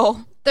this?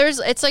 No.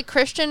 It's like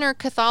Christian or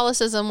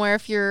Catholicism, where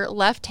if you're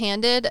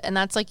left-handed and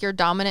that's, like, your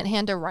dominant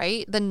hand to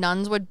right, the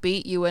nuns would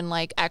beat you and,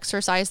 like,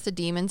 exorcise the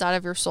demons out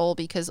of your soul,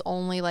 because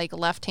only, like,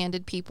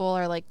 left-handed people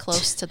are, like,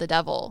 close to the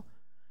devil.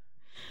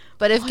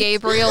 But if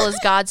Gabriel is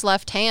God's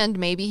left hand,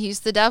 maybe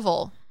he's the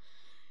devil.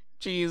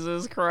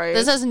 Jesus Christ.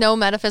 This has no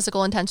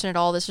metaphysical intention at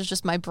all. This is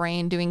just my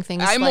brain doing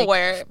things. I'm like,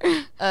 aware.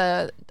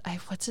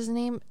 What's his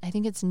name? I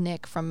think it's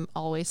Nick from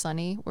Always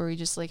Sunny, where he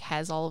just, like,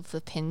 has all of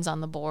the pins on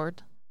the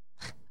board.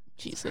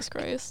 Jesus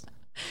Christ.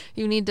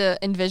 You need to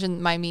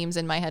envision my memes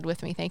in my head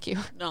with me. Thank you.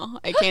 No,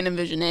 I can't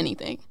envision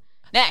anything.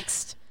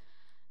 Next.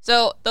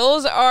 So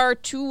those are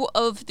two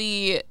of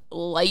the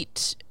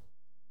light,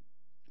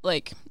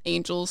 like,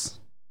 angels,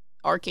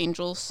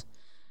 archangels.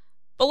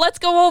 But let's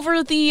go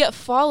over the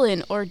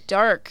fallen or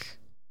dark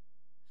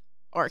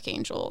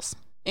archangels,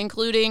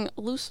 including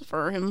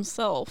Lucifer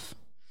himself.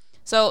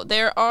 So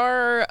there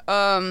are,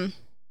 I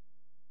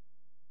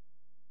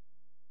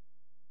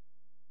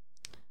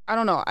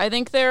don't know. I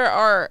think there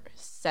are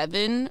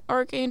 7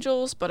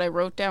 archangels, but I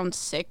wrote down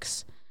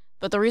 6.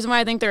 But the reason why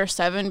I think there are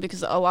 7,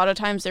 because a lot of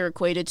times they're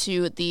equated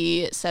to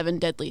the 7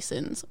 deadly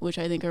sins, which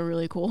I think are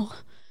really cool.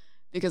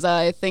 Because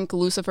I think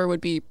Lucifer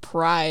would be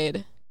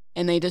pride,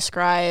 and they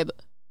describe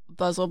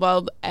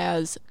Beelzebub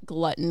as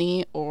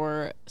gluttony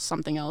or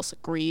something else,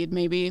 greed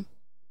maybe.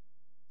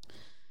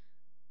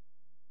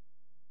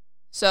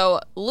 So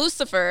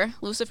Lucifer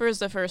is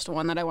the first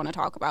one that I want to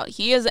talk about.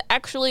 He is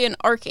actually an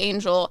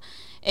archangel,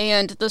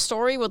 and the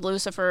story with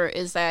Lucifer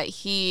is that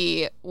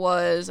he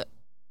was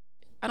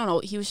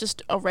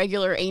just a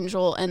regular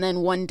angel, and then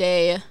one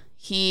day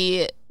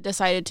he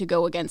decided to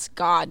go against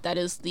God. That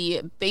is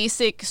the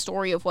basic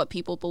story of what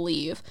people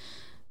believe.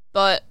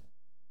 But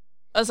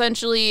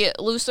essentially,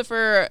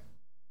 Lucifer,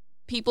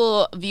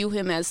 people view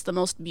him as the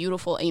most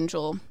beautiful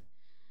angel,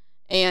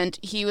 and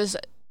he was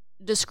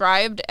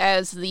described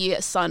as the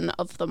son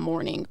of the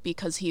morning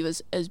because he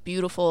was as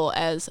beautiful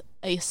as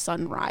a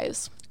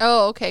sunrise.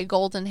 Oh, okay.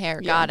 Golden hair.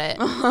 Yeah. Got it.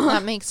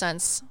 That makes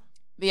sense.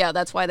 But yeah,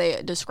 that's why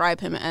they describe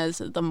him as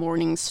the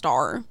morning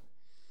star.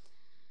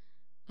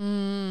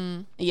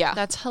 Yeah.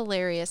 That's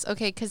hilarious.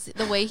 Okay, because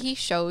the way he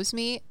shows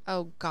me,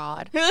 oh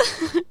God.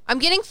 I'm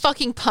getting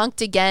fucking punked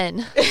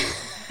again.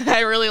 I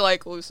really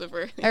like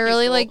Lucifer. I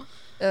really like,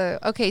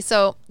 okay,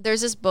 so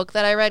there's this book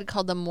that I read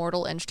called The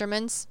Mortal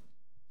Instruments.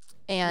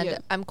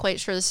 And I'm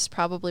quite sure this is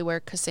probably where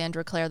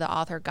Cassandra Clare, the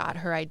author, got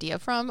her idea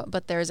from.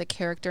 But there's a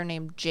character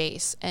named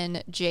Jace.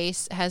 And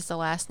Jace has the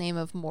last name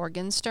of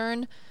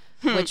Morgenstern,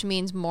 which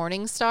means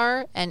morning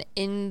star. And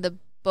in the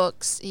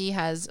books, he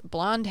has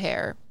blonde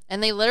hair.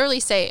 And they literally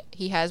say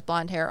he has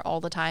blonde hair all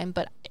the time.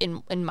 But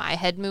in my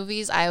head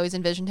movies, I always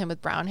envisioned him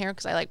with brown hair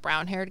because I like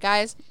brown-haired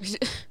guys.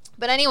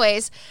 But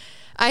anyways,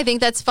 I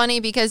think that's funny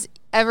because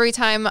every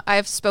time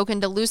I've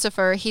spoken to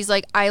Lucifer, he's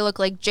like, I look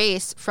like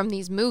Jace from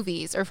these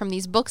movies or from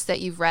these books that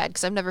you've read,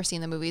 because I've never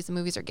seen the movies. The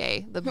movies are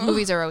gay. The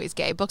movies are always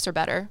gay. Books are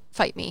better.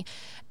 Fight me.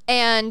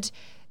 And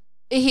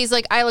he's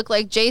like, I look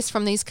like Jace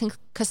from these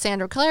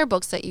Cassandra Clare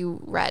books that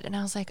you read. And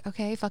I was like,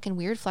 okay, fucking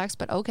weird flex,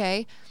 but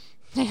okay.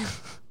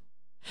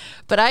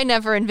 But I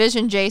never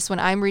envisioned Jace when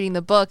I'm reading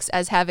the books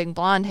as having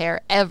blonde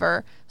hair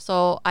ever.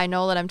 So I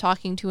know that I'm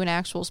talking to an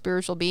actual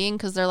spiritual being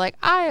because they're like,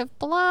 I have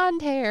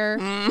blonde hair.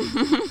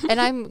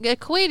 And I'm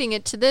equating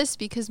it to this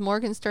because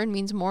Morgenstern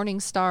means morning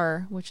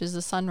star, which is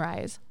the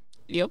sunrise.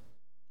 Yep.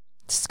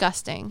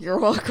 Disgusting. You're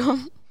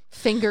welcome.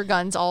 Finger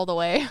guns all the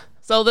way.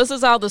 So this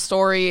is how the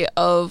story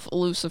of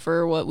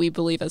Lucifer, what we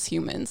believe as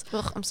humans.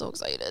 Ugh, I'm so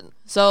excited.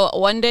 So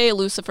one day,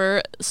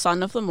 Lucifer,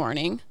 son of the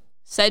morning,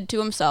 said to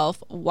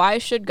himself, why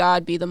should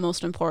God be the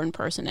most important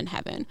person in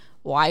heaven?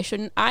 Why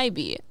shouldn't I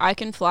be? I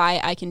can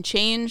fly, I can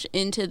change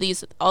into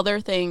these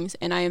other things,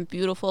 and I am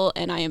beautiful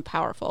and I am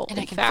powerful. And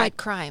I can fight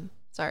crime.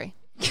 Sorry.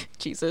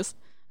 Jesus.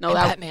 No,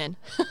 that Batman.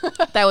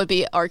 That would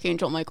be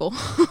Archangel Michael.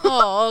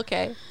 Oh,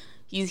 okay.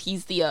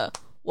 He's the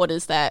what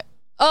is that?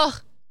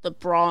 Ugh. The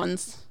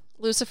bronze.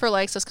 Lucifer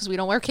likes us because we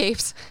don't wear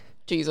capes.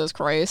 Jesus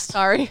Christ.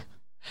 Sorry.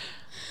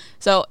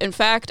 So, in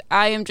fact,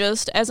 I am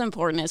just as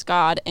important as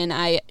God, and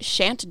I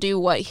shan't do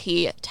what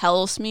he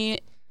tells me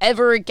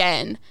ever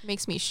again.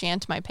 Makes me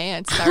shant my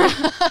pants. Sorry.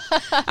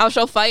 I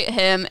shall fight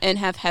him and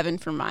have heaven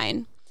for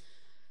mine.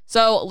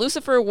 So,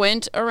 Lucifer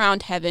went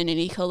around heaven, and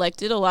he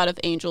collected a lot of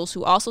angels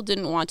who also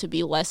didn't want to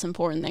be less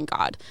important than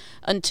God,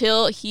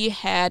 until he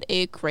had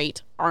a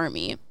great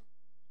army.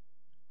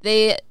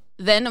 They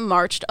then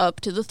marched up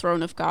to the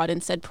throne of God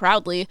and said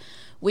proudly,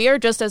 we are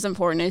just as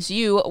important as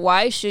you.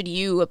 Why should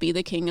you be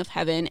the king of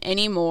heaven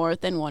any more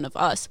than one of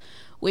us?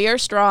 We are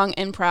strong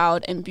and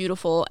proud and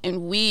beautiful,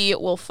 and we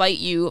will fight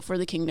you for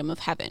the kingdom of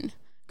heaven.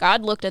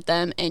 God looked at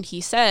them and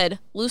he said,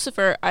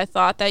 Lucifer, I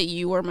thought that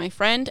you were my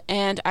friend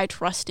and I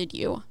trusted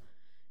you.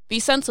 Be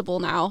sensible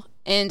now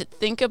and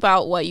think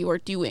about what you are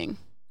doing.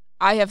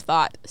 I have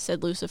thought,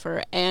 said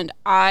Lucifer, and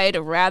I'd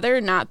rather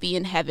not be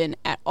in heaven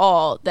at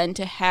all than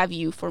to have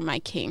you for my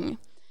king.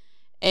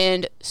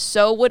 And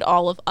so would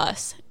all of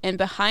us, and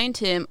behind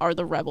him are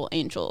the rebel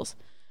angels.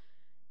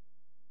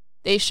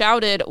 They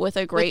shouted with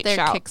a great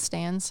shout.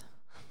 Kickstands.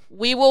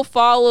 We will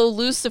follow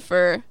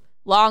Lucifer.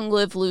 Long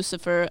live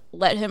Lucifer.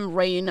 Let him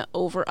reign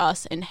over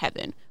us in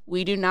heaven.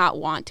 We do not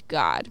want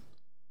God.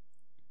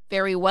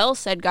 Very well,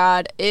 said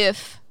God.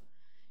 If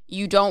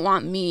you don't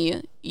want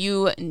me,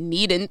 you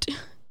needn't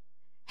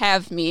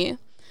have me.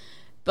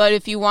 But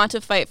if you want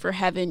to fight for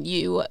heaven,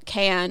 you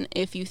can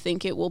if you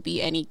think it will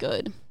be any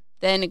good.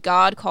 Then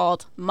God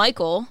called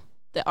Michael,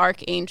 the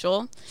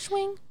archangel,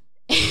 Swing.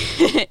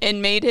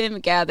 and made him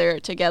gather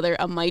together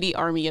a mighty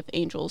army of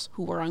angels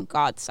who were on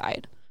God's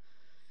side.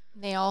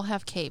 They all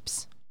have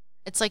capes.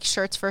 It's like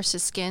shirts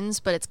versus skins,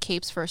 but it's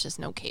capes versus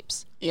no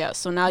capes. Yeah,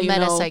 so now you know.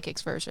 Meta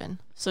Psychics version.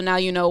 So now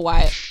you know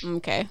why.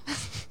 Okay.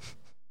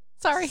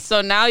 Sorry.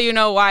 So now you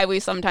know why we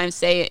sometimes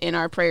say in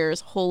our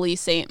prayers, Holy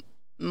Saint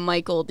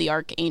Michael the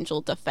Archangel,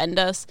 defend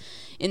us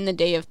in the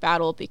day of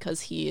battle,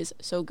 because he is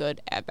so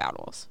good at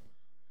battles.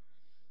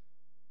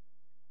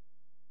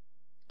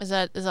 Is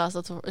that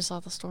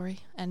the story?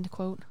 End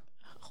quote.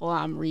 Hold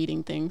on, I'm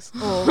reading things.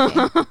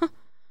 Oh, okay.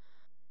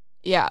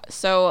 Yeah,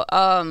 so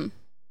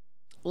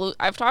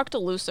I've talked to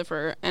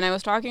Lucifer, and I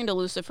was talking to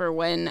Lucifer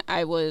when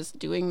I was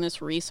doing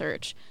this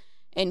research,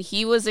 and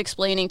he was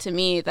explaining to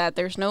me that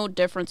there's no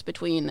difference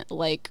between,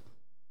 like,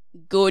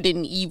 good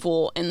and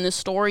evil, and the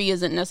story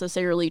isn't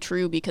necessarily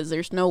true because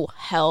there's no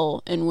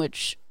hell in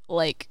which,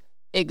 like,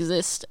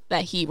 exists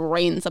that he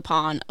reigns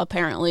upon,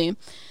 apparently.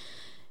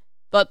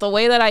 But the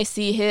way that I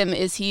see him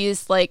is he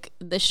is like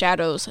the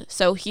shadows.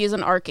 So he is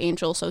an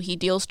archangel, so he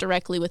deals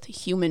directly with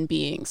human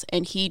beings,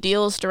 and he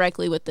deals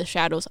directly with the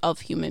shadows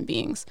of human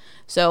beings.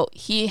 So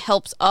he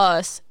helps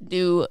us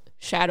do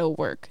shadow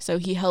work. So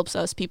he helps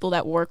us, people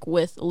that work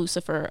with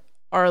Lucifer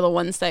are the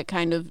ones that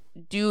kind of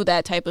do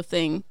that type of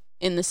thing,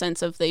 in the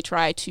sense of they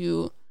try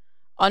to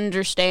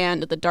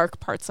understand the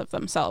dark parts of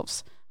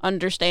themselves,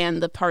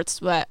 understand the parts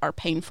that are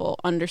painful,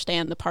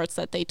 understand the parts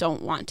that they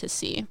don't want to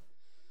see.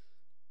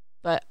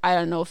 But I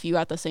don't know if you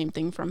got the same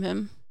thing from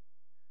him.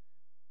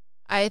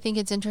 I think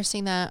it's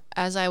interesting that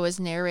as I was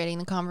narrating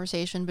the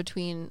conversation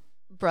between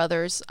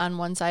brothers on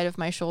one side of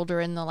my shoulder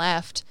in the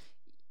left.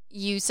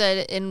 You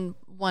said in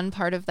one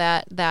part of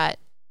that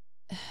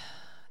it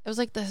was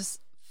like the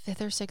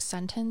 5th or 6th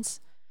sentence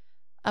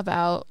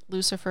about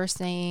Lucifer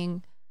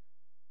saying,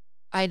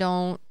 I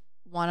don't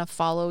want to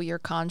follow your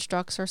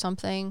constructs or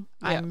something.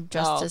 Yeah. I'm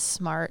just as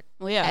smart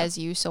as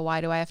you, so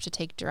why do I have to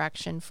take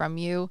direction from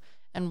you?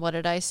 And what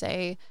did I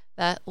say?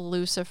 That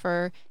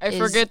Lucifer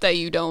forget that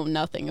you know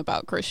nothing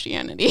about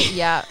Christianity.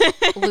 Yeah.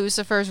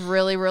 Lucifer's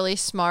really, really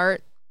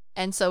smart,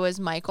 and so is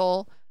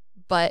Michael,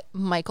 but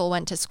Michael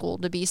went to school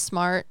to be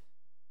smart.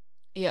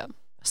 Yeah.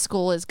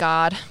 School is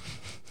God.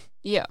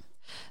 Yeah.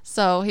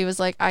 So he was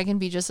like, I can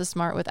be just as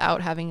smart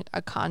without having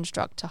a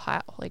construct to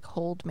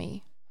hold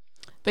me.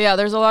 But yeah,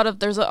 there's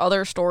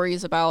other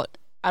stories about,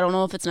 I don't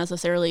know if it's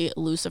necessarily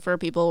Lucifer.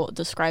 People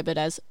describe it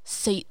as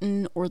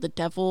Satan or the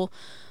devil,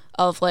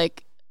 of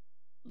like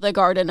the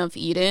Garden of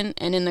Eden.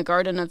 And in the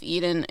Garden of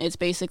Eden, it's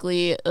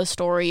basically a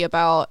story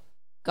about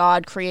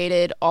God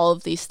created all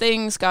of these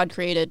things. God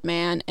created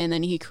man, and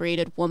then he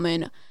created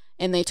woman.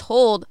 And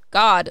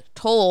God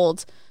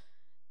told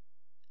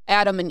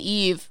Adam and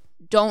Eve,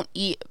 don't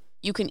eat.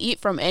 You can eat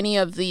from any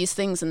of these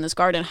things in this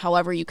garden.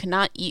 However, you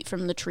cannot eat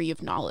from the tree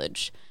of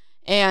knowledge.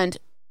 And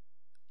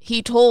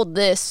he told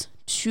this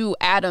to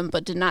Adam,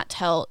 but did not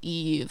tell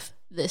Eve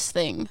this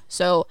thing.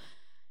 So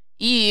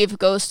Eve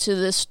goes to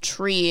this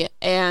tree,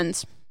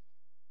 and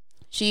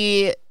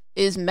she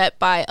is met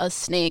by a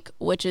snake,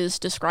 which is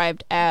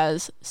described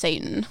as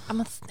Satan. I'm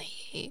a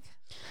snake.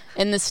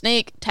 And the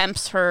snake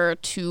tempts her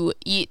to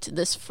eat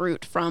this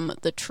fruit from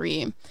the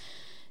tree.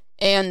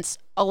 And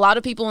a lot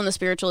of people in the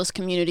spiritualist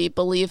community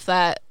believe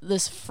that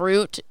this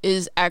fruit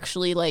is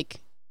actually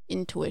like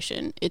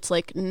intuition. It's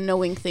like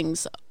knowing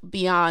things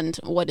beyond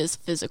what is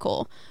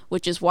physical,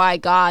 which is why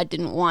God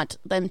didn't want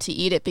them to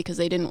eat it, because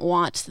they didn't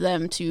want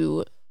them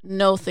to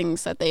know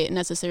things that they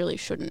necessarily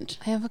shouldn't.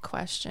 I have a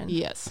question.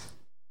 Yes.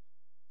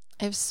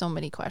 I have so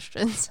many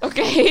questions.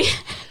 Okay.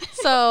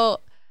 So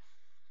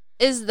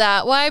is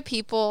that why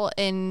people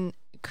in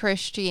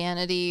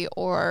Christianity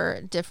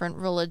or different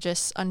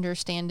religious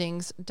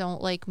understandings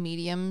don't like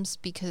mediums?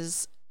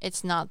 Because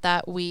it's not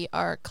that we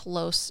are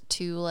close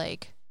to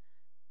like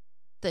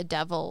the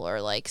devil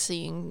or like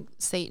seeing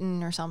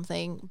Satan or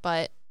something,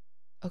 but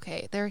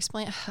okay, they're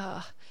explaining.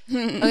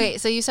 Okay,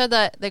 so you said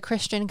that the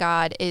Christian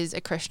God is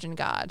a Christian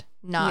God,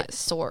 not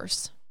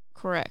source.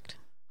 Correct.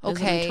 Okay.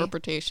 It's an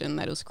interpretation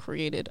that is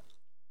created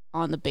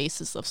on the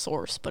basis of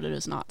source, but it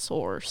is not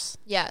source.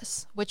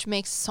 Yes, which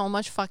makes so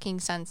much fucking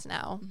sense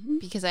now,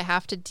 because I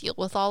have to deal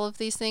with all of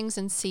these things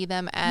and see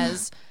them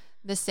as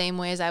the same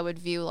way as I would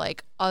view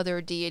like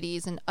other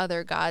deities and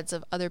other gods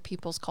of other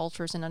people's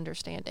cultures and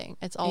understanding.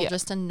 It's all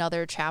just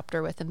another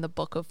chapter within the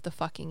book of the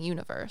fucking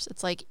universe.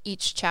 It's like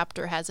each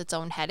chapter has its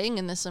own heading,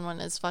 and this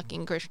one is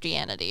fucking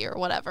Christianity or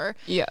whatever.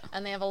 Yeah.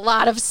 And they have a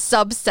lot of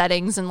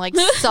subsettings and like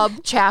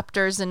sub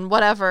chapters and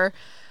whatever.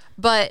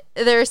 But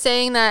they're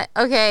saying that,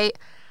 okay,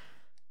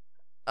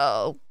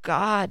 oh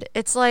God,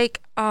 it's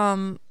like,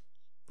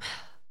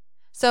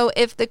 so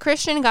if the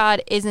Christian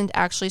God isn't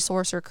actually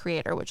source or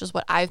creator, which is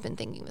what I've been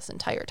thinking this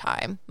entire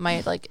time,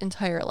 my like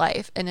entire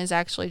life, and is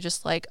actually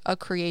just like a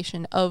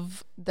creation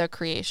of the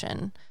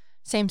creation,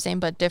 same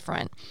but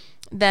different,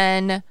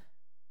 then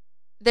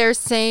they're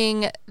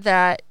saying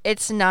that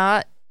it's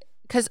not,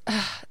 because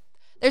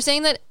they're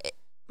saying that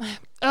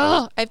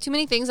I have too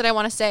many things that I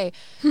want to say.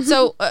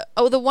 So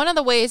one of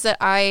the ways that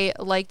I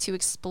like to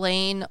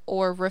explain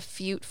or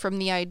refute from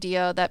the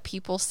idea that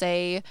people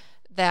say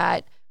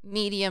that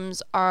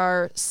mediums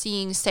are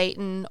seeing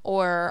Satan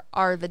or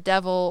are the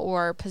devil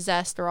or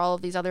possessed or all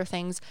of these other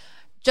things,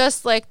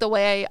 just like the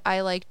way I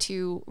like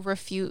to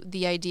refute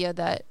the idea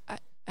that,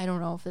 I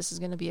don't know if this is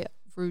going to be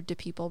rude to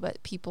people, but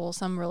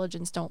some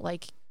religions don't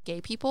like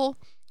gay people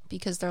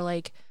because they're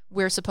like,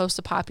 we're supposed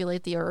to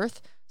populate the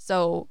earth,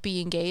 so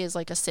being gay is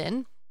like a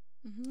sin.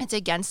 It's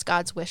against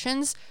God's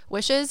wishes.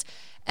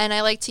 And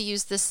I like to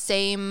use the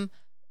same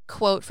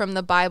quote from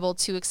the Bible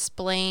to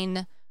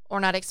explain, or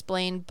not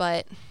explain,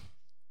 but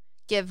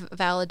give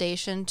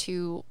validation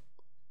to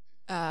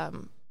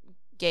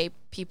gay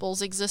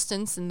people's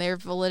existence and their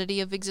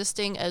validity of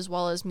existing, as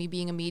well as me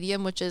being a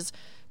medium, which is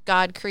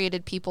God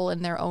created people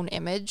in their own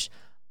image,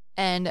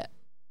 and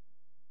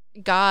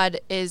God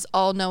is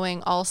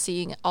all-knowing,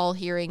 all-seeing,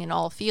 all-hearing, and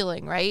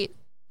all-feeling, right?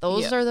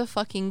 Those are the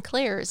fucking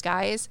clairs,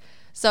 guys.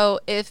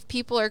 So if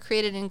people are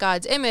created in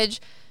God's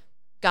image,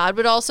 God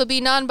would also be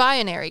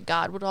non-binary.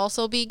 God would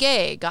also be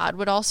gay. God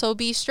would also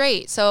be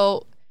straight.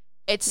 So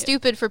it's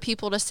stupid for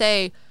people to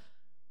say,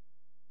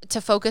 to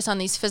focus on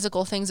these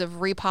physical things of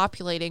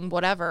repopulating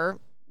whatever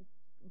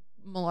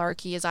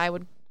malarkey, as I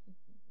would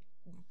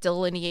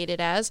delineate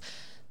it as,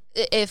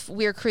 if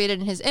we're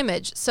created in his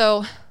image.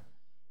 So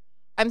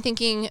I'm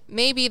thinking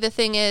maybe the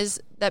thing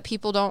is that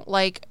people don't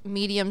like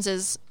mediums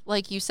is,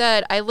 like you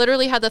said, I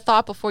literally had the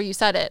thought before you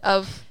said it,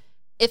 of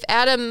if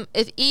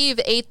Eve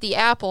ate the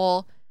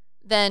apple,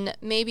 then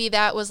maybe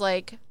that was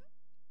like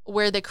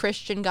where the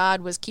Christian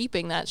God was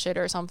keeping that shit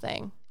or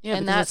something. Yeah,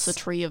 and that's the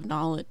tree of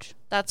knowledge.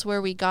 That's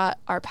where we got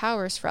our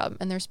powers from.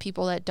 And there's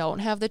people that don't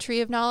have the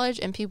tree of knowledge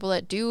and people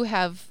that do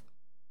have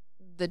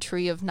the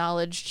tree of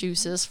knowledge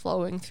juices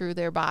flowing through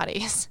their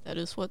bodies. That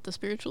is what the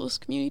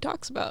spiritualist community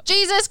talks about.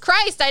 Jesus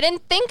Christ, I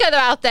didn't think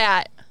about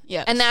that.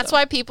 Yeah. And that's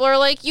why people are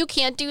like, you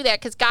can't do that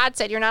because God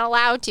said you're not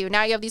allowed to.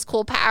 Now you have these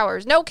cool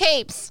powers. No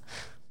capes.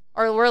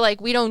 Or we're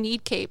like, we don't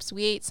need capes.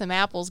 We ate some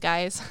apples,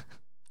 guys.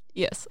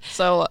 Yes.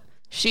 So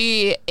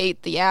she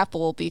ate the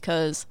apple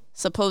because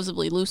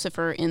supposedly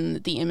Lucifer,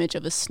 in the image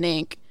of a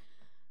snake,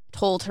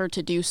 told her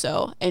to do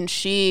so. And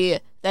she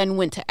then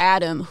went to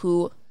Adam,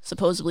 who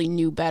supposedly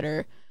knew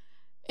better,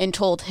 and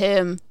told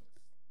him,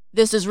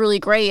 this is really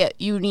great.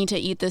 You need to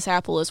eat this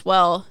apple as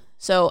well.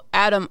 So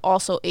Adam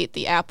also ate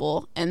the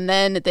apple. And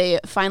then they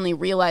finally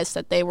realized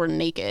that they were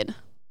naked.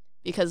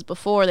 Because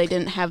before they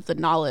didn't have the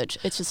knowledge.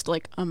 It's just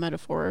like a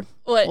metaphor.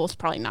 What? Well, it's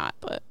probably not,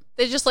 but...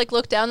 They just like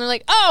look down and they're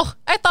like, oh,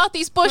 I thought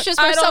these bushes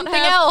were something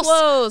else.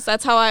 Clothes.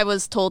 That's how I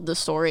was told the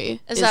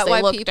story. Is that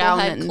why people down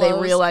had and clothes?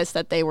 They realized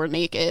that they were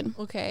naked.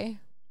 Okay.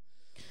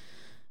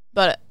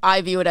 But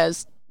I view it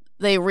as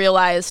they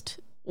realized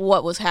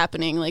what was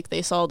happening. Like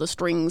they saw the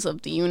strings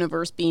of the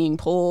universe being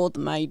pulled,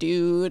 my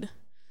dude.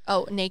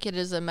 Oh, naked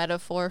is a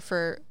metaphor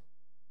for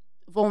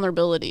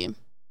vulnerability.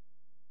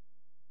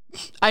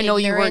 I know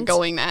you weren't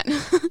going that.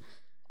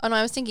 Oh no,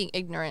 I was thinking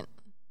ignorant.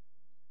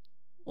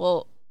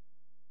 Well,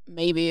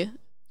 maybe.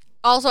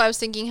 Also, I was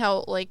thinking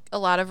how, like, a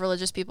lot of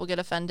religious people get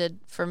offended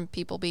from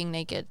people being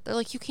naked. They're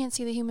like, you can't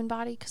see the human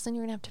body because then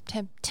you're going to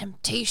have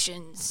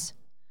temptations.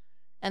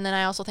 And then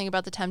I also think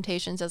about the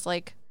Temptations as,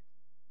 like,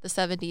 the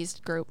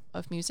 70s group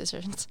of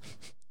musicians.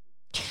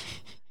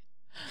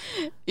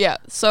 Yeah,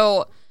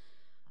 so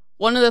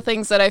one of the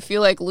things that I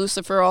feel like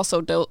Lucifer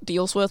also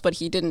deals with, but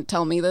he didn't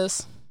tell me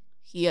this.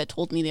 He had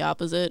told me the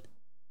opposite.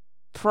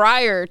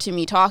 Prior to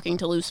me talking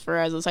to Lucifer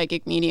as a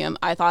psychic medium,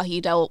 I thought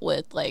he dealt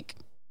with, like,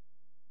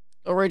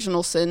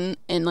 original sin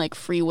and, like,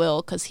 free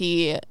will, because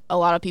a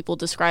lot of people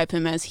describe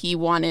him as he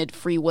wanted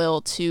free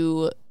will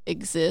to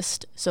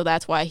exist, so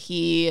that's why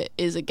he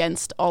is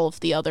against all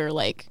of the other,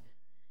 like,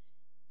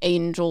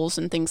 angels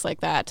and things like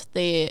that.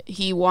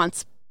 He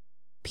wants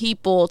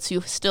people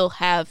to still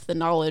have the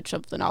knowledge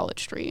of the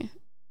knowledge tree,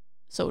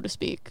 so to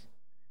speak.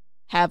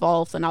 Have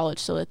all of the knowledge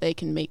so that they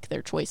can make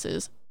their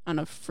choices on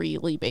a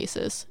freely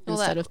basis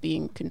instead of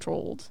being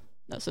controlled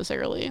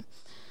necessarily.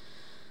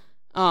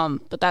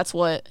 But that's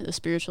what the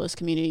spiritualist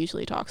community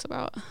usually talks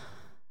about.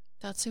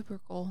 That's super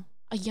cool.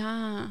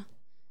 Yeah.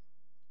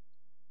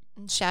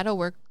 And shadow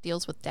work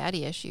deals with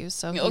daddy issues,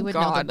 so he would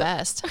God. know the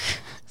best.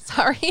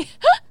 Sorry.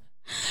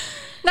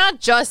 Not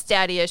just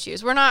daddy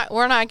issues. We're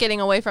not getting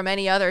away from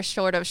any other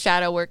sort of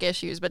shadow work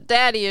issues, but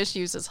daddy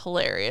issues is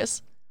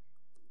hilarious.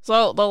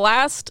 So the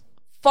last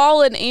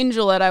fallen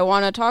angel that I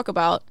want to talk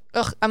about,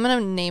 I'm going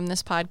to name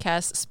this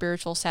podcast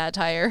Spiritual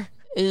Satire,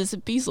 is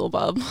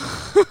Beelzebub.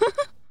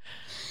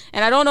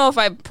 And I don't know if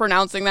I'm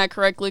pronouncing that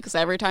correctly because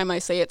every time I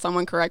say it,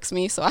 someone corrects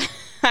me, so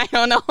I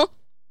don't know.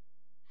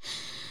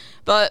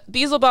 But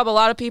Beelzebub, a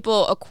lot of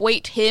people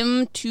equate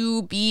him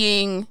to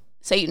being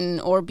Satan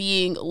or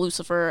being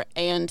Lucifer,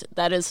 and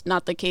that is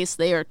not the case.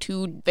 They are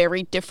two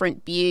very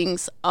different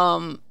beings.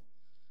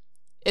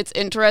 It's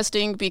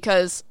interesting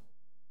because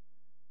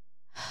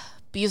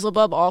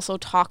Beelzebub also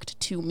talked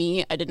to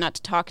me. I did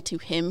not talk to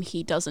him.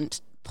 He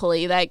doesn't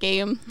play that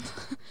game.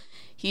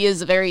 He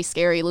is very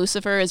scary.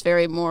 Lucifer is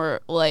very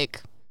more,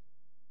 like,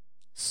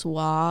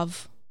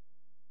 suave.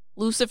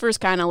 Lucifer's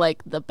kind of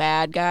like the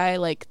bad guy,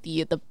 like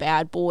the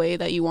bad boy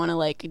that you want to,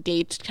 like,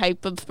 date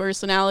type of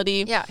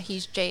personality. Yeah,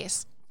 he's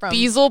Jace.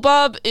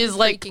 Beelzebub is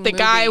like the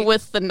guy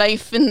with the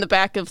knife in the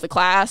back of the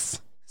class,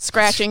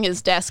 scratching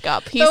his desk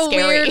up. He's the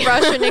scary. Weird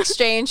Russian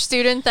exchange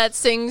student that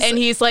sings and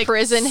he's like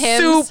prison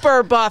hymns.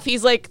 Super buff.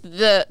 He's like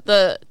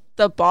the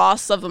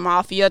boss of a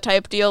mafia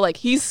type deal. Like,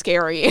 he's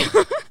scary.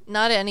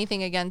 Not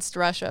anything against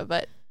Russia,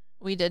 but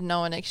we did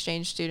know an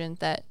exchange student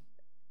that,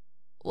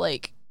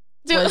 like,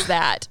 was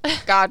that.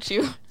 Got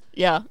you.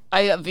 Yeah.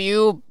 I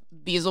view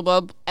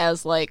Beelzebub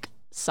as, like,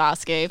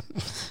 Sasuke.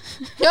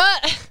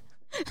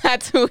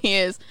 That's who he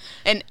is.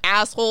 An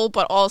asshole,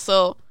 but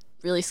also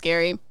really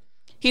scary.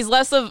 He's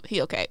less of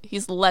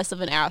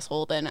an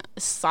asshole than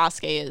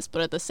Sasuke is,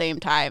 but at the same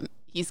time,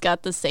 he's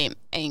got the same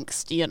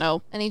angst, you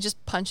know? And he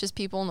just punches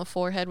people in the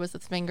forehead with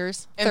his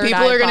fingers. And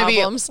people are gonna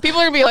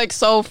be like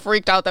so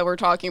freaked out that we're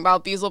talking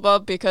about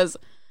Beelzebub because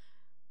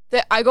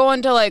I go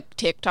into, like,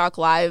 TikTok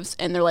lives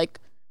and they're like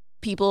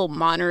people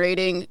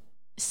moderating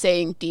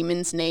saying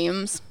demons'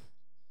 names,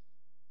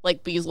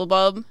 like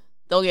Beelzebub.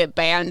 They'll get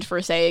banned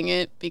for saying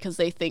it because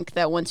they think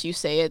that once you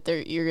say it,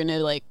 you're gonna,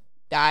 like,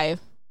 die.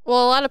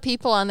 Well, a lot of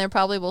people on there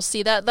probably will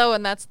see that, though,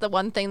 and that's the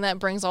one thing that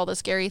brings all the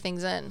scary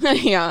things in.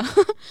 Yeah.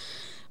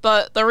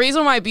 But the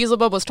reason why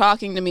Beelzebub was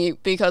talking to me,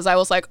 because I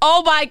was like,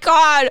 oh my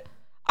God,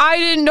 I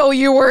didn't know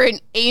you were an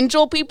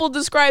angel. People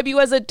describe you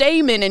as a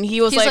daemon. And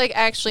he's like,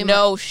 actually,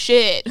 no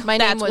shit.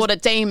 That's what a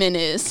daemon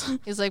is.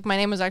 He's like, my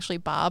name was actually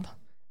Bob.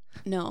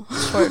 No.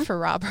 Short for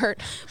Robert.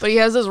 But he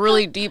has this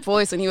really deep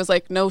voice, and he was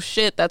like, no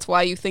shit, that's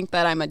why you think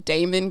that I'm a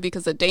daemon,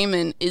 because a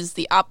daemon is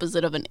the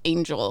opposite of an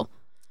angel.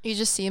 You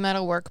just see him at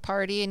a work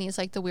party, and he's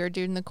like the weird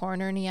dude in the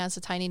corner, and he has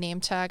a tiny name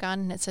tag on,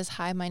 and it says,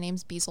 "Hi, my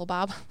name's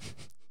Beelzebub."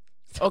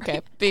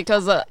 Okay,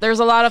 because there's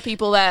a lot of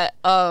people that...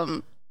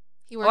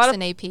 he works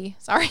in AP.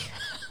 Sorry.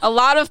 A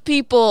lot of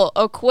people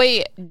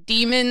equate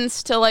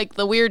demons to, like,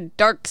 the weird,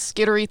 dark,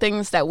 skittery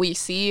things that we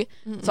see.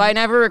 Mm-mm. So I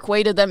never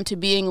equated them to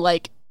being,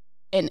 like,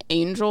 an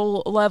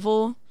angel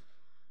level.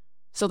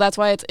 So that's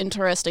why it's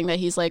interesting that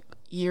he's like,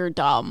 you're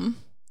dumb.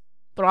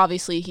 But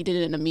obviously he did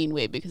it in a mean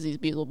way because he's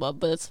Beelzebub,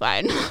 but it's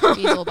fine.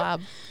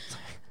 Beelzebub.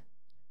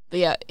 But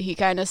yeah, he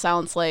kind of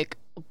sounds like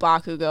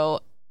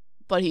Bakugo,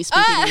 but he's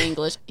speaking in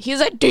English.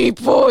 He's a deep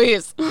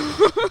voice.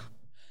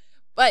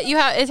 But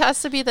it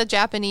has to be the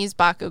Japanese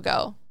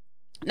Bakugo.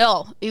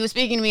 No, he was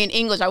speaking to me in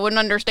English. I wouldn't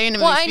understand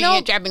him if he was speaking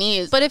in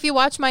Japanese. But if you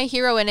watch My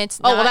Hero and it's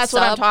not that's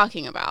what I'm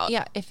talking about.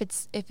 Yeah, if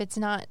it's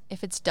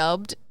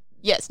dubbed,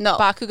 yes, no.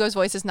 Bakugo's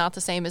voice is not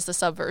the same as the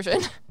sub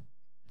version.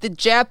 The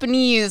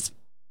Japanese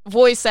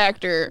voice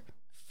actor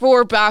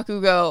for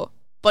Bakugo,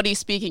 but he's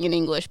speaking in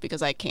English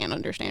because I can't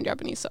understand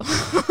Japanese, so.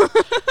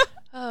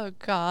 Oh,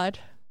 God.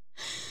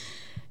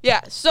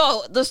 Yeah,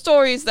 so the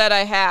stories that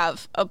I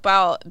have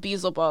about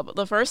Beelzebub,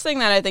 the first thing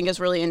that I think is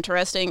really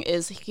interesting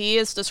is he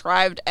is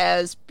described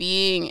as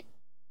being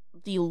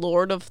the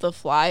Lord of the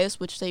Flies,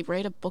 which they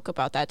write a book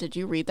about that. Did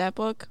you read that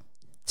book?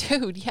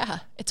 Dude, yeah.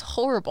 It's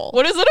horrible.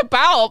 What is it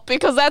about?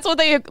 Because that's what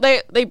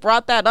they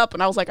brought that up,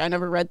 and I was like, I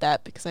never read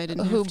that because I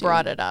didn't Who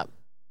brought it up?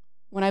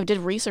 When I did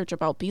research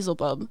about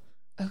Beelzebub.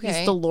 Okay.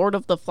 He's the Lord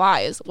of the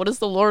Flies. What is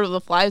the Lord of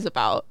the Flies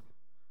about?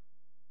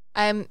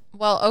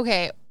 Well,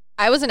 okay.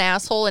 I was an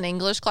asshole in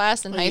English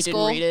class in high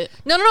school. Didn't read it?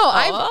 No.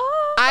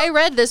 I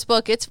read this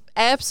book. It's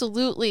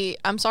absolutely,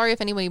 I'm sorry if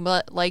anybody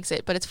likes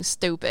it, but it's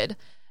stupid.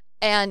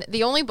 And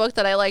the only book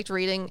that I liked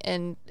reading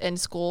in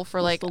school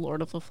for The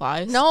Lord of the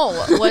Flies?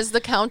 No, was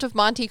The Count of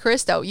Monte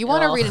Cristo. You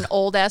want to read an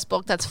old ass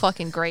book that's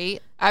fucking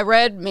great? I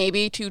read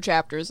maybe 2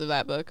 chapters of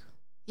that book.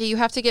 Yeah, you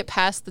have to get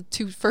past the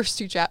first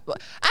two chapters.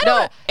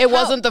 It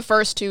wasn't the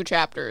first 2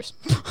 chapters.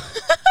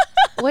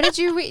 What did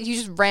you read? You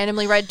just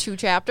randomly read 2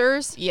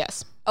 chapters?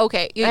 Yes.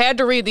 Okay. I had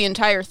to read the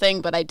entire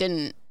thing, but I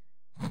didn't.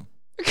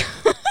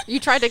 You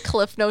tried to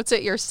Cliff Notes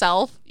it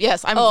yourself?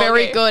 Yes, I'm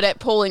very good at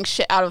pulling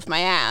shit out of my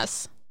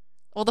ass.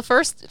 Well, the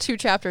first 2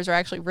 chapters are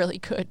actually really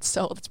good,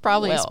 so that's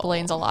probably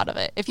explains a lot of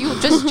it. If you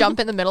just jump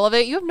in the middle of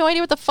it, you have no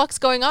idea what the fuck's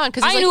going on.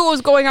 I knew what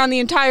was going on the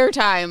entire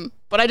time,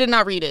 but I did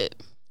not read it.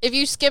 If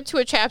you skip to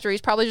a chapter,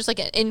 he's probably just like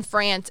in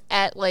France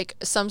at like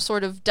some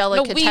sort of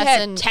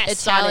delicatessen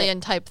Italian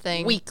type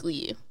thing.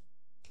 Weekly.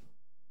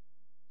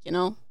 You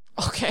know?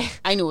 Okay.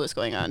 I knew what was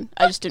going on.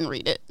 I just didn't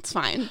read it. It's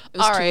fine. It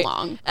was too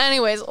long.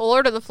 Anyways,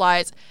 Lord of the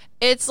Flies.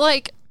 It's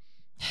like,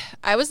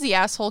 I was the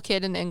asshole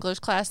kid in English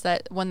class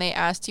that when they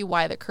asked you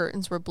why the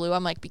curtains were blue,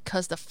 I'm like,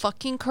 because the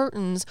fucking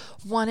curtains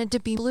wanted to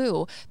be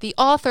blue. The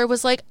author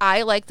was like,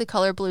 I like the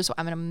color blue, so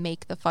I'm going to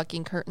make the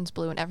fucking curtains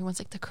blue. And everyone's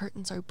like, the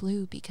curtains are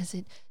blue because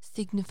it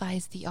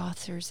signifies the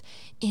author's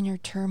inner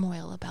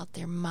turmoil about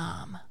their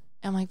mom.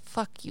 I'm like,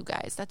 fuck you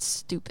guys. That's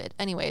stupid.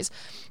 Anyways,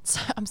 so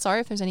I'm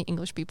sorry if there's any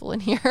English people in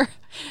here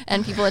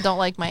and people that don't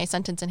like my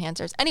sentence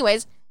enhancers.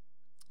 Anyways,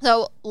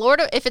 so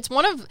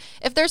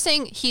if they're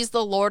saying he's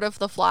the Lord of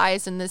the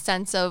Flies in the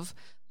sense of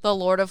the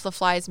Lord of the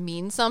Flies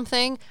means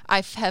something,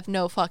 I have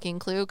no fucking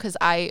clue because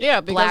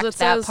blacked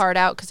that part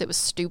out because it was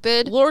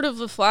stupid. Lord of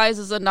the Flies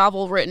is a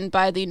novel written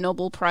by the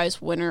Nobel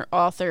Prize winner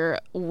author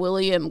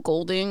William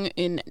Golding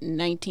in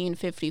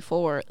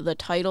 1954. The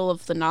title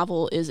of the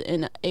novel is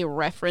in a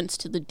reference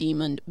to the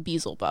demon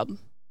Beelzebub.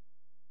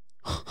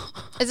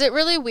 Is it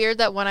really weird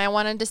that when I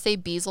wanted to say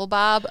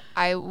Beelzebub,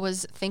 I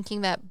was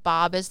thinking that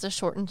Bob is the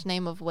shortened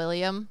name of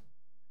William?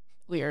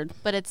 Weird.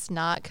 But it's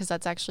not because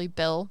that's actually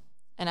Bill.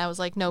 And I was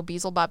like, no,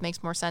 Beelzebub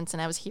makes more sense.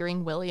 And I was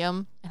hearing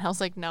William. And I was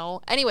like,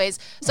 no. Anyways,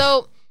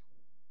 so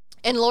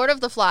in Lord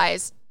of the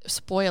Flies,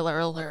 spoiler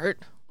alert.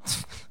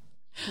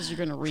 Because you're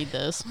going to read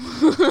this.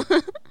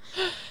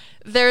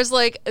 There's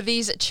like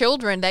these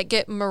children that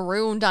get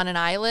marooned on an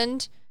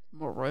island.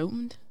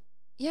 Marooned?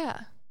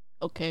 Yeah.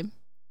 Okay.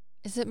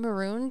 Is it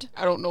marooned?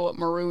 I don't know what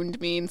marooned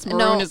means.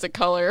 Maroon is a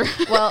color.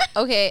 Well,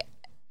 okay.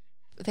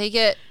 They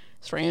get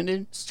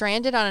stranded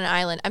on an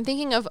island. I'm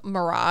thinking of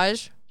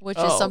Mirage, which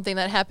is something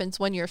that happens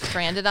when you're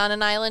stranded on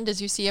an island,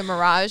 is you see a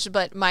mirage.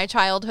 But my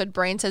childhood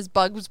brain says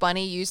Bugs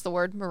Bunny used the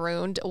word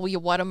marooned.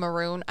 What a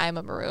maroon. I'm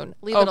a maroon.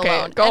 Leave it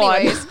alone. Go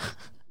on.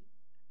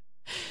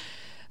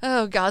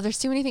 Oh, God, there's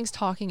too many things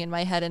talking in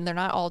my head, and they're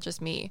not all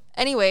just me.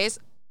 Anyways,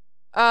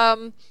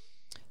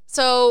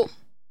 so...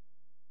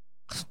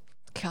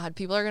 God,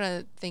 people are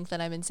going to think that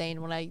I'm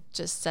insane when I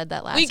just said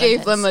that last sentence. We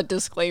gave them a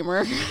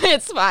disclaimer.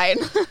 It's fine.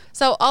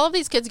 So all of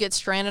these kids get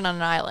stranded on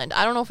an island.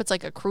 I don't know if it's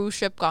like a cruise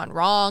ship gone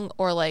wrong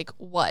or like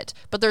what,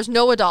 but there's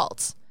no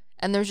adults.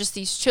 And there's just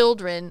these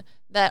children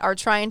that are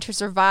trying to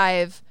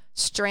survive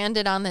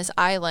stranded on this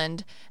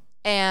island.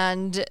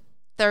 And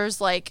there's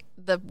like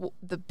the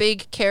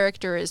big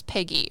character is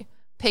Piggy.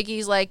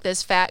 Piggy's like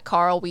this fat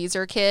Carl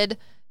Weezer kid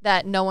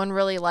that no one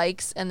really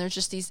likes, and there's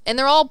just these, and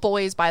they're all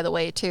boys, by the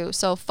way, too,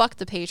 so fuck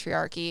the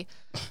patriarchy.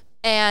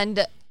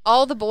 And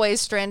all the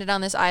boys stranded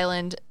on this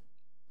island,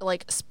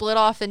 like, split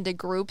off into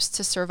groups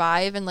to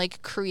survive and,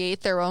 like,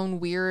 create their own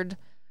weird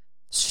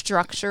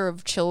structure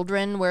of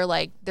children where,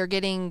 like, they're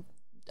getting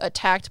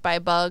attacked by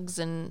bugs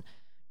and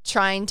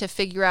trying to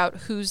figure out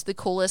who's the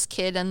coolest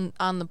kid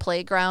on the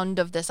playground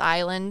of this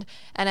island.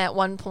 And at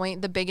one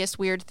point, the biggest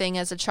weird thing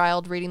as a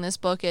child reading this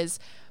book is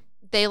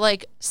they,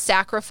 like,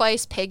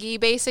 sacrifice Piggy,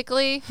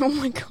 basically. Oh,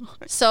 my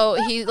God. So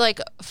he, like,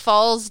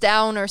 falls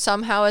down or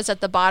somehow is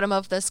at the bottom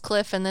of this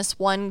cliff, and this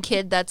one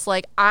kid that's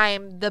like,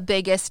 I'm the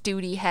biggest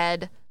duty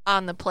head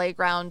on the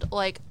playground,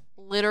 like,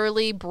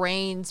 literally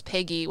brains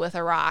Piggy with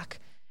a rock.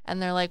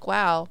 And they're like,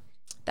 wow,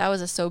 that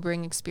was a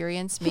sobering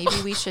experience.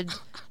 Maybe we should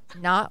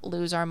not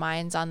lose our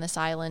minds on this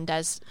island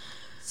as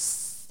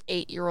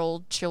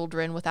 8-year-old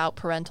children without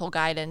parental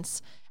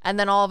guidance. And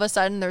then all of a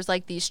sudden, there's,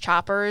 like, these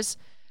choppers.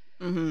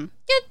 Mm-hmm.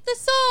 Get the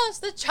sauce!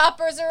 The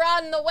choppers are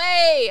on the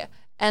way!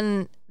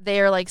 And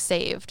they're, like,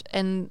 saved.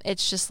 And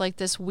it's just, like,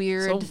 this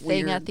weird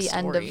thing at the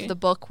end of the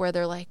book where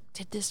they're like,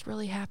 did this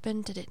really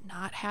happen? Did it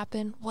not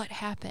happen? What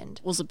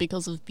happened? Was it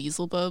because of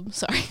Beelzebub?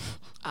 Sorry.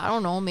 I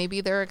don't know.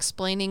 Maybe they're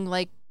explaining,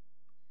 like,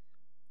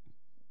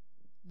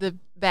 the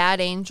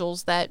bad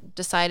angels that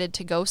decided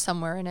to go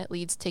somewhere and it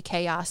leads to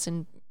chaos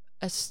and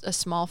a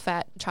small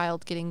fat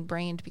child getting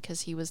brained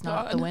because he was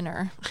not the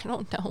winner. I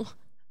don't know.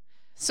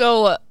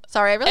 So,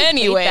 sorry, I really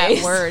hate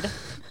that word.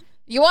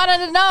 You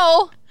wanted to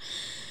know.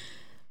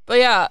 But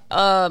yeah,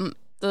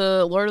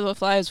 the Lord of the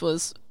Flies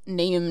was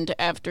named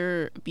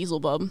after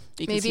Beelzebub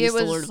because he's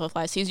the Lord of the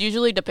Flies. He's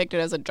usually depicted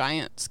as a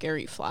giant,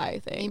 scary fly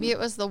thing. Maybe it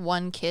was the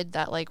one kid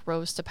that, like,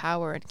 rose to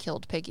power and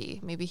killed Piggy.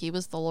 Maybe he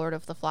was the Lord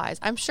of the Flies.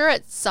 I'm sure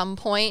at some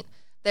point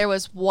there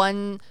was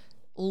one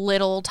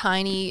little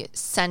tiny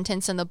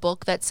sentence in the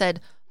book that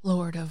said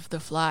Lord of the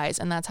Flies,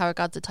 and that's how it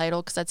got the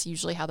title, because that's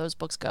usually how those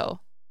books go.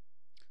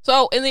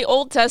 So in the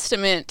Old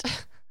Testament,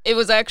 it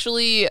was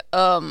actually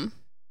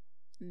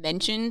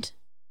mentioned.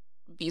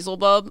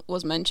 Beelzebub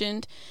was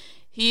mentioned.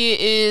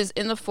 He is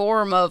in the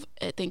form of,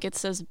 I think it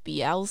says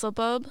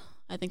Beelzebub.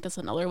 I think that's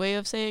another way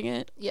of saying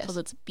it. Yes. Because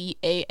it's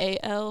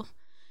Baal.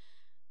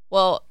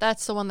 Well,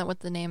 that's the one that with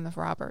the name of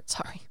Robert.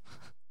 Sorry.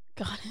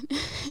 Got it.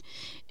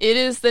 It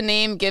is the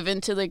name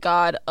given to the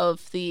god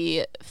of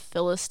the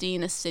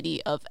Philistine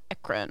city of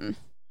Ekron.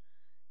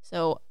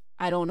 So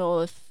I don't know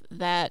if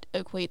that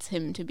equates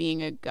him to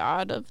being a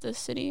god of the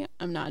city.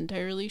 I'm not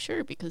entirely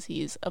sure because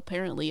he's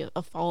apparently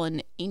a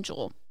fallen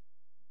angel.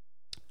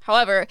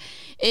 However,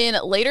 in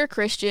later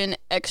Christian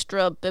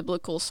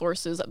extra-biblical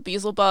sources,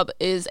 Beelzebub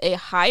is a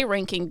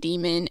high-ranking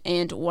demon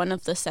and one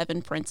of the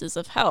 7 princes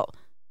of hell.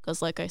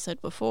 Because, like I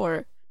said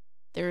before,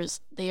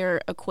 they are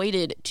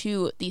equated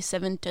to the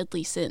 7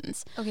 deadly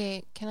sins.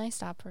 Okay, can I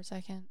stop for a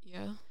second?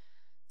 Yeah.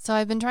 So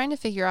I've been trying to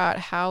figure out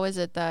how is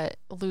it that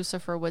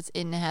Lucifer was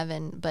in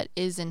heaven, but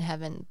is in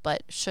heaven,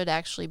 but should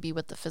actually be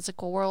with the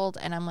physical world.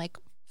 And I'm, like,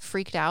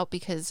 freaked out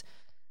because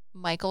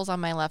Michael's on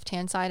my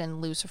left-hand side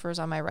and Lucifer's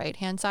on my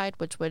right-hand side,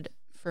 which would,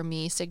 for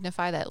me,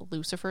 signify that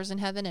Lucifer's in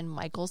heaven and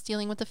Michael's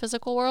dealing with the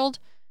physical world.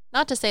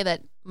 Not to say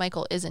that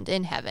Michael isn't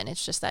in heaven.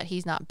 It's just that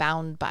he's not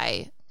bound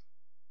by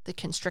the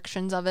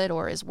constrictions of it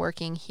or is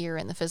working here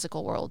in the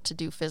physical world to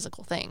do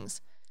physical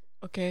things.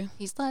 Okay.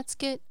 He's, let's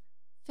get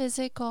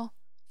physical.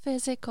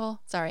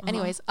 Sorry. Uh-huh.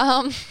 Anyways,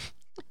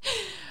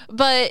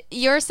 but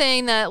you're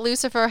saying that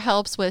Lucifer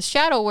helps with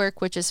shadow work,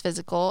 which is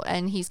physical,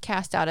 and he's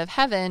cast out of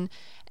heaven,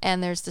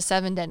 and there's the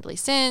 7 deadly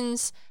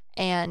sins,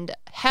 and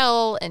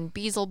hell, and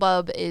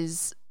Beelzebub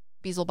is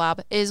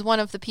one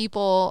of the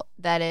people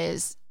that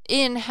is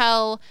in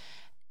hell,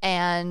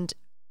 and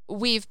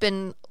we've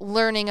been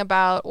learning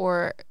about,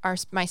 or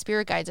my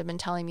spirit guides have been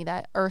telling me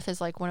that Earth is,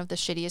 like, one of the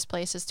shittiest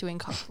places to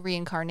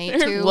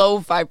reincarnate to. Low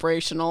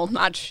vibrational,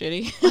 not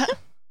shitty.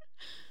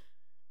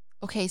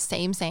 Okay,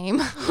 same. You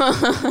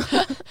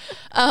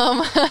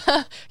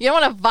don't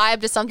want to vibe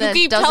to something you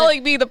keep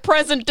telling me the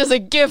present is a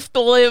gift,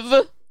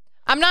 Liv.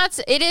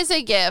 It is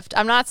a gift.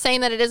 I'm not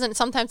saying that it isn't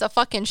sometimes a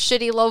fucking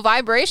shitty low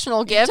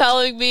vibrational gift. You're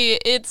telling me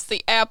it's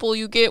the apple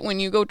you get when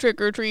you go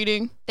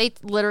trick-or-treating? They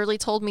literally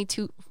told me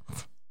to...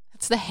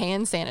 It's the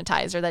hand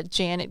sanitizer that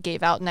Janet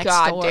gave out next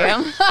door.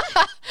 Goddamn.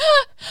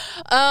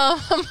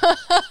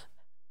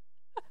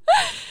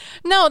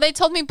 No, they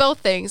told me both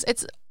things.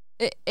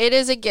 It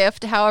is a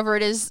gift. However,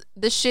 it is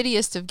the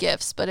shittiest of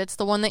gifts, but it's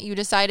the one that you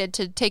decided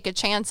to take a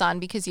chance on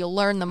because you'll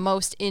learn the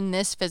most in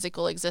this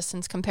physical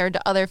existence compared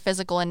to other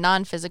physical and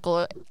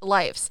non-physical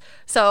lives.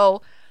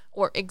 So,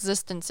 or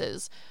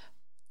existences.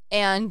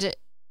 And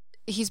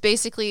he's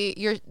basically,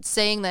 you're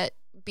saying that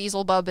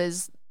Beelzebub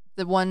is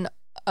the one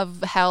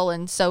of hell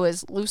and so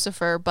is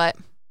Lucifer, but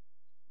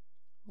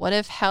what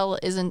if hell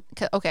isn't...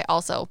 Okay,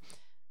 also,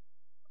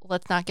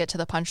 let's not get to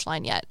the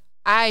punchline yet.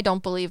 I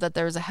don't believe that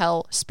there's a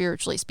hell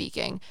spiritually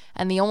speaking.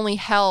 And the only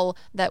hell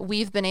that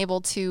we've been able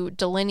to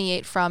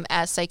delineate from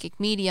as psychic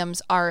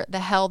mediums are the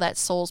hell that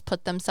souls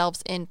put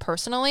themselves in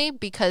personally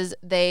because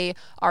they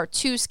are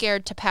too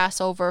scared to pass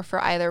over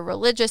for either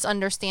religious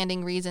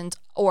understanding reasons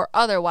or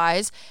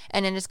otherwise.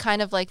 And it is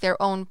kind of like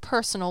their own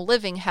personal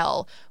living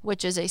hell,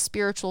 which is a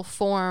spiritual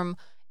form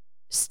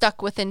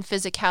stuck within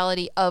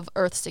physicality of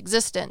Earth's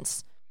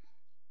existence.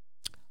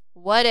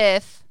 What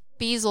if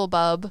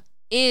Beelzebub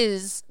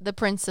is the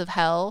prince of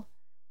hell,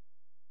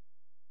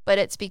 but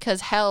it's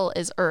because hell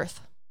is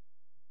Earth?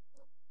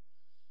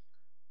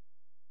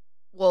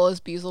 Well, is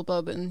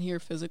Beelzebub in here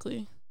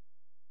physically?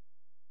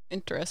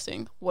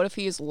 Interesting. What if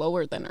he is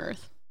lower than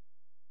Earth?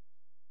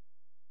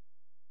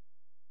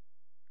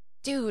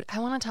 Dude, I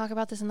want to talk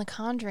about this in the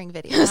Conjuring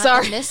video, not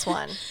Sorry. in this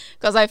one.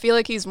 Because I feel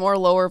like he's more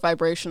lower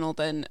vibrational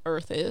than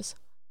Earth is.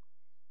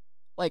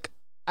 Like,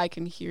 I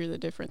can hear the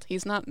difference.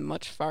 He's not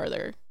much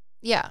farther.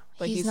 Yeah,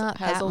 But he's he's not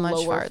has that a much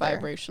lower farther.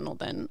 vibrational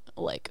than,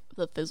 like,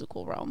 the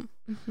physical realm.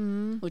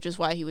 Mm-hmm. Which is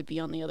why he would be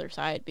on the other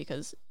side,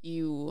 because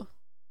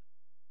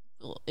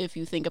if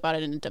you think about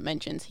it in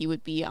dimensions, he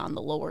would be on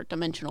the lower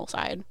dimensional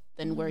side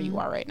than where you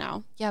are right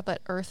now. Yeah,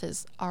 but Earth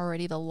is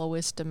already the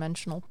lowest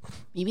dimensional.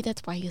 Maybe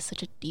that's why he has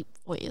such a deep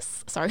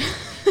voice. Sorry.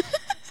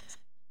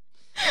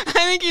 I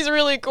think he's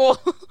really cool.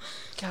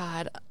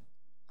 God,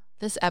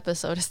 this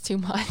episode is too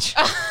much.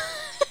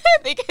 I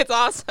think it's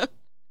awesome.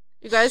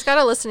 You guys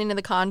gotta listen to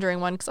the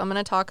Conjuring one because I'm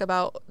gonna talk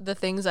about the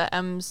things that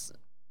M's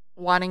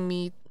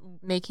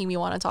making me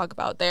want to talk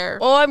about there.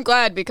 Well, I'm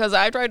glad because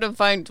I tried to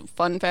find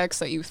fun facts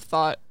that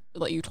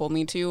you told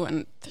me to,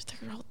 and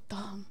they're all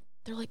dumb.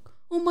 They're like,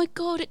 oh my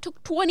god, it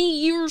took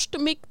 20 years to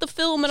make the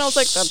film, and I was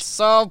like, that's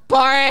so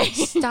boring.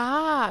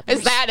 Stop.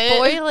 Is that it?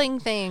 Spoiling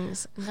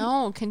things.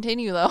 No,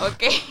 continue though.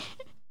 Okay.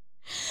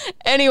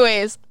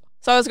 Anyways,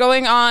 so I was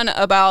going on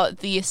about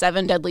the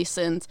 7 deadly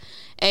sins,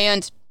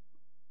 and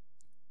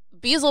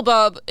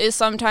Beelzebub is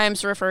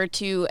sometimes referred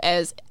to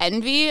as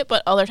envy,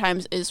 but other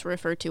times is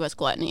referred to as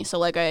gluttony. So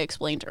like I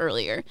explained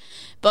earlier.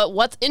 But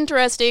what's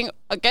interesting,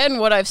 again,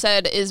 what I've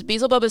said is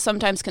Beelzebub is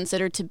sometimes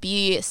considered to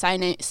be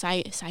I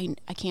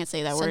can't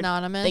say that word.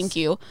 Synonymous. Thank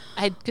you.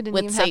 I couldn't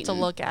With even Satan. have to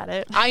look at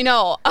it. I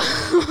know.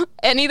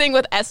 Anything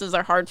with S's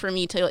are hard for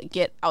me to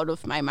get out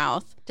of my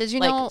mouth. Did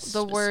you like know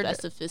the word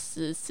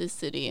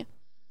specificity?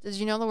 Did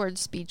you know the word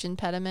speech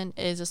impediment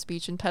is a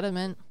speech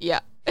impediment? Yeah,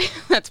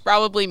 that's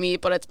probably me,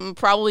 but it's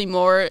probably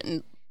more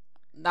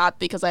not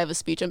because I have a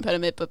speech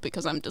impediment, but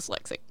because I'm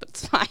dyslexic, but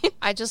it's fine.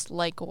 I just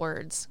like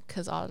words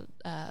because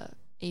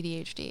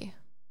ADHD.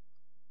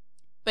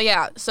 But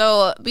yeah,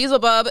 so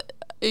Beelzebub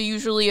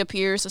usually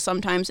appears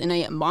sometimes in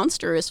a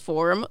monstrous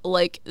form,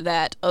 like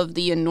that of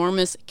the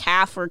enormous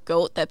calf or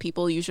goat that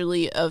people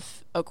usually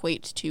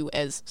equate to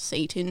as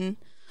Satan.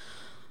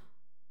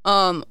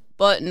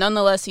 But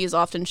nonetheless, he is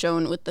often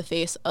shown with the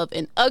face of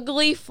an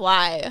ugly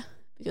fly,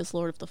 because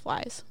Lord of the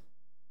Flies.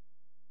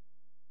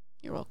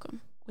 You're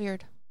welcome.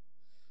 Weird.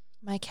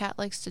 My cat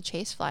likes to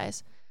chase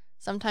flies.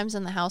 Sometimes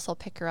in the house, I'll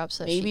pick her up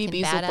so Maybe she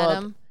can bat at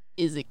Beelzebub them.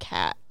 is a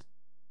cat,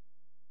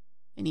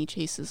 and he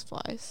chases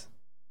flies.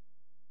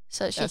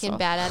 So she That's can all.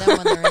 bat at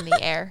them when they're in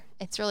the air.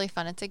 It's really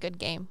fun. It's a good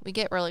game. We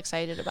get real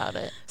excited about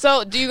it.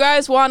 So, do you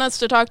guys want us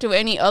to talk to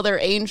any other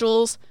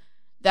angels?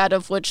 That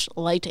of which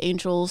light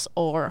angels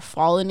or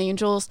fallen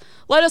angels?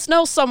 Let us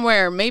know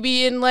somewhere.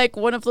 Maybe in like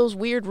one of those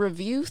weird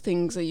review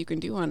things that you can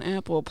do on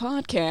Apple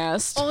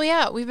Podcast. Oh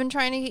yeah, we've been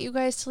trying to get you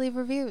guys to leave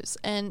reviews,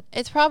 and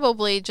it's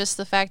probably just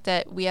the fact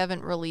that we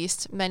haven't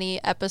released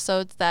many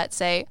episodes that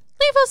say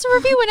leave us a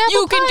review in Apple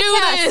You can Podcasts.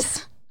 do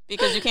this!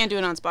 Because you can't do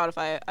it on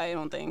Spotify, I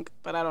don't think.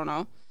 But I don't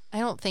know. I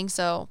don't think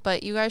so,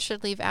 but you guys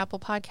should leave Apple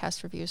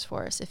Podcast reviews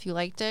for us. If you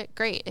liked it,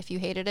 great. If you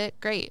hated it,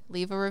 great.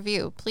 Leave a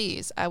review,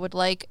 please. I would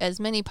like as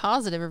many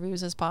positive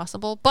reviews as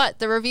possible, but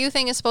the review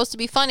thing is supposed to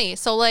be funny,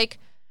 so like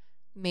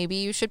maybe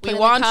you should put in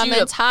the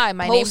comments, hi,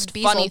 my name's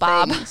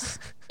Beelzebub.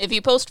 If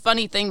you post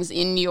funny things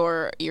in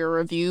your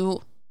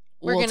review,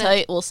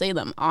 we'll say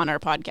them on our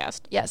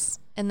podcast. Yes,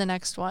 in the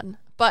next one.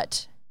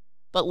 But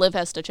Liv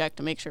has to check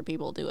to make sure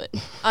people do it.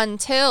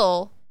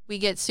 Until we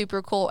get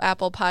super cool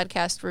Apple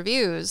Podcast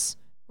reviews,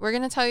 we're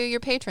going to tell you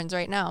your patrons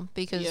right now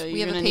because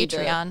we have a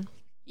Patreon.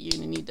 You're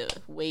going to need to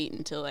wait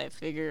until I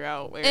figure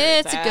out where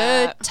it's at. a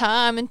good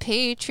time in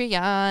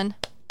Patreon.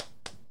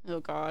 Oh,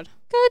 God.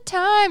 Good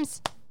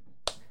times.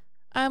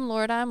 I'm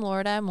Lord, I'm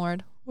Lord, I'm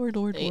Lord.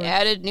 Lord. They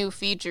added new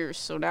features,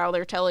 so now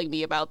they're telling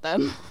me about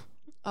them.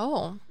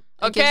 Oh.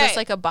 Okay. It gives us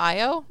like a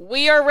bio?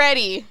 We are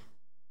ready.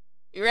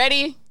 You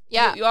ready?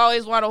 Yeah. You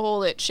always want to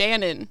hold it.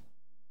 Shannon.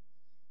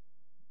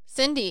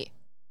 Cindy.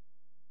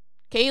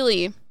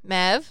 Kaylee.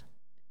 Mev.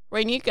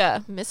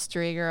 Rainika.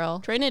 Mystery Girl.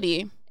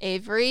 Trinity.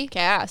 Avery.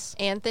 Cass.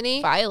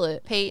 Anthony.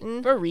 Violet.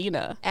 Peyton.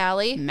 Verena.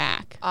 Allie.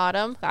 Mac.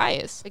 Autumn.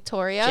 Caius.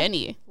 Victoria.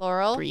 Jenny.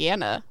 Laurel.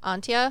 Brianna.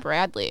 Antia.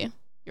 Bradley.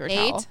 Your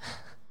Nate.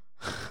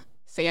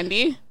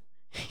 Sandy.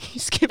 You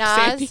skipped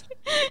Naz.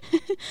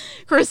 Sandy.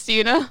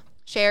 Christina.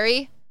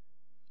 Sherry.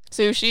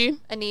 Sushi.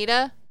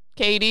 Anita.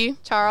 Katie.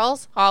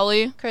 Charles.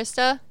 Holly.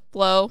 Krista.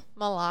 Flo.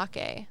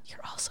 Malake. You're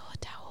also a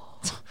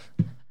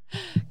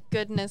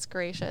Goodness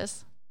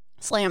gracious.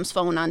 Slams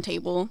phone on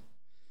table.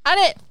 Got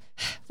it.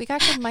 We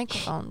got good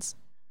microphones.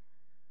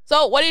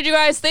 So, what did you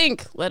guys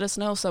think? Let us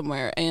know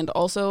somewhere. And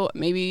also,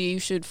 maybe you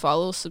should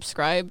follow,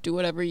 subscribe, do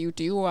whatever you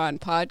do on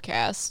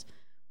podcasts.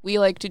 We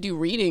like to do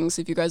readings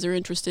if you guys are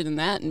interested in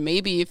that. And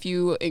maybe if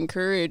you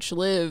encourage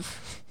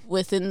Liv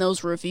within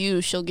those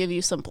reviews, she'll give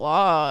you some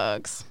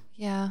blogs.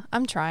 Yeah,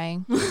 I'm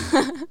trying.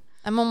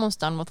 I'm almost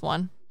done with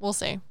one. We'll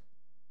see.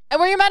 And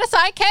we're your meta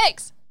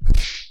sidekicks.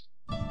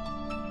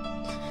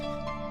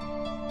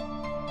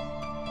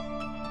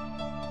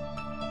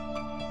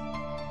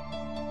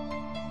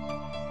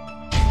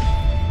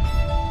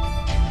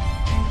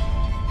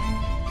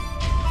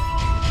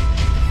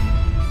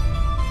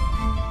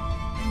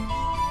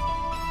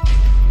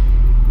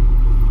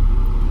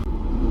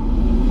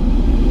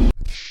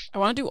 I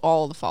want to do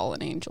all the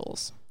fallen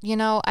angels. You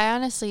know, I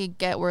honestly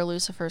get where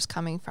Lucifer's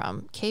coming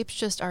from. Capes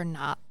just are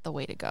not the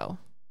way to go.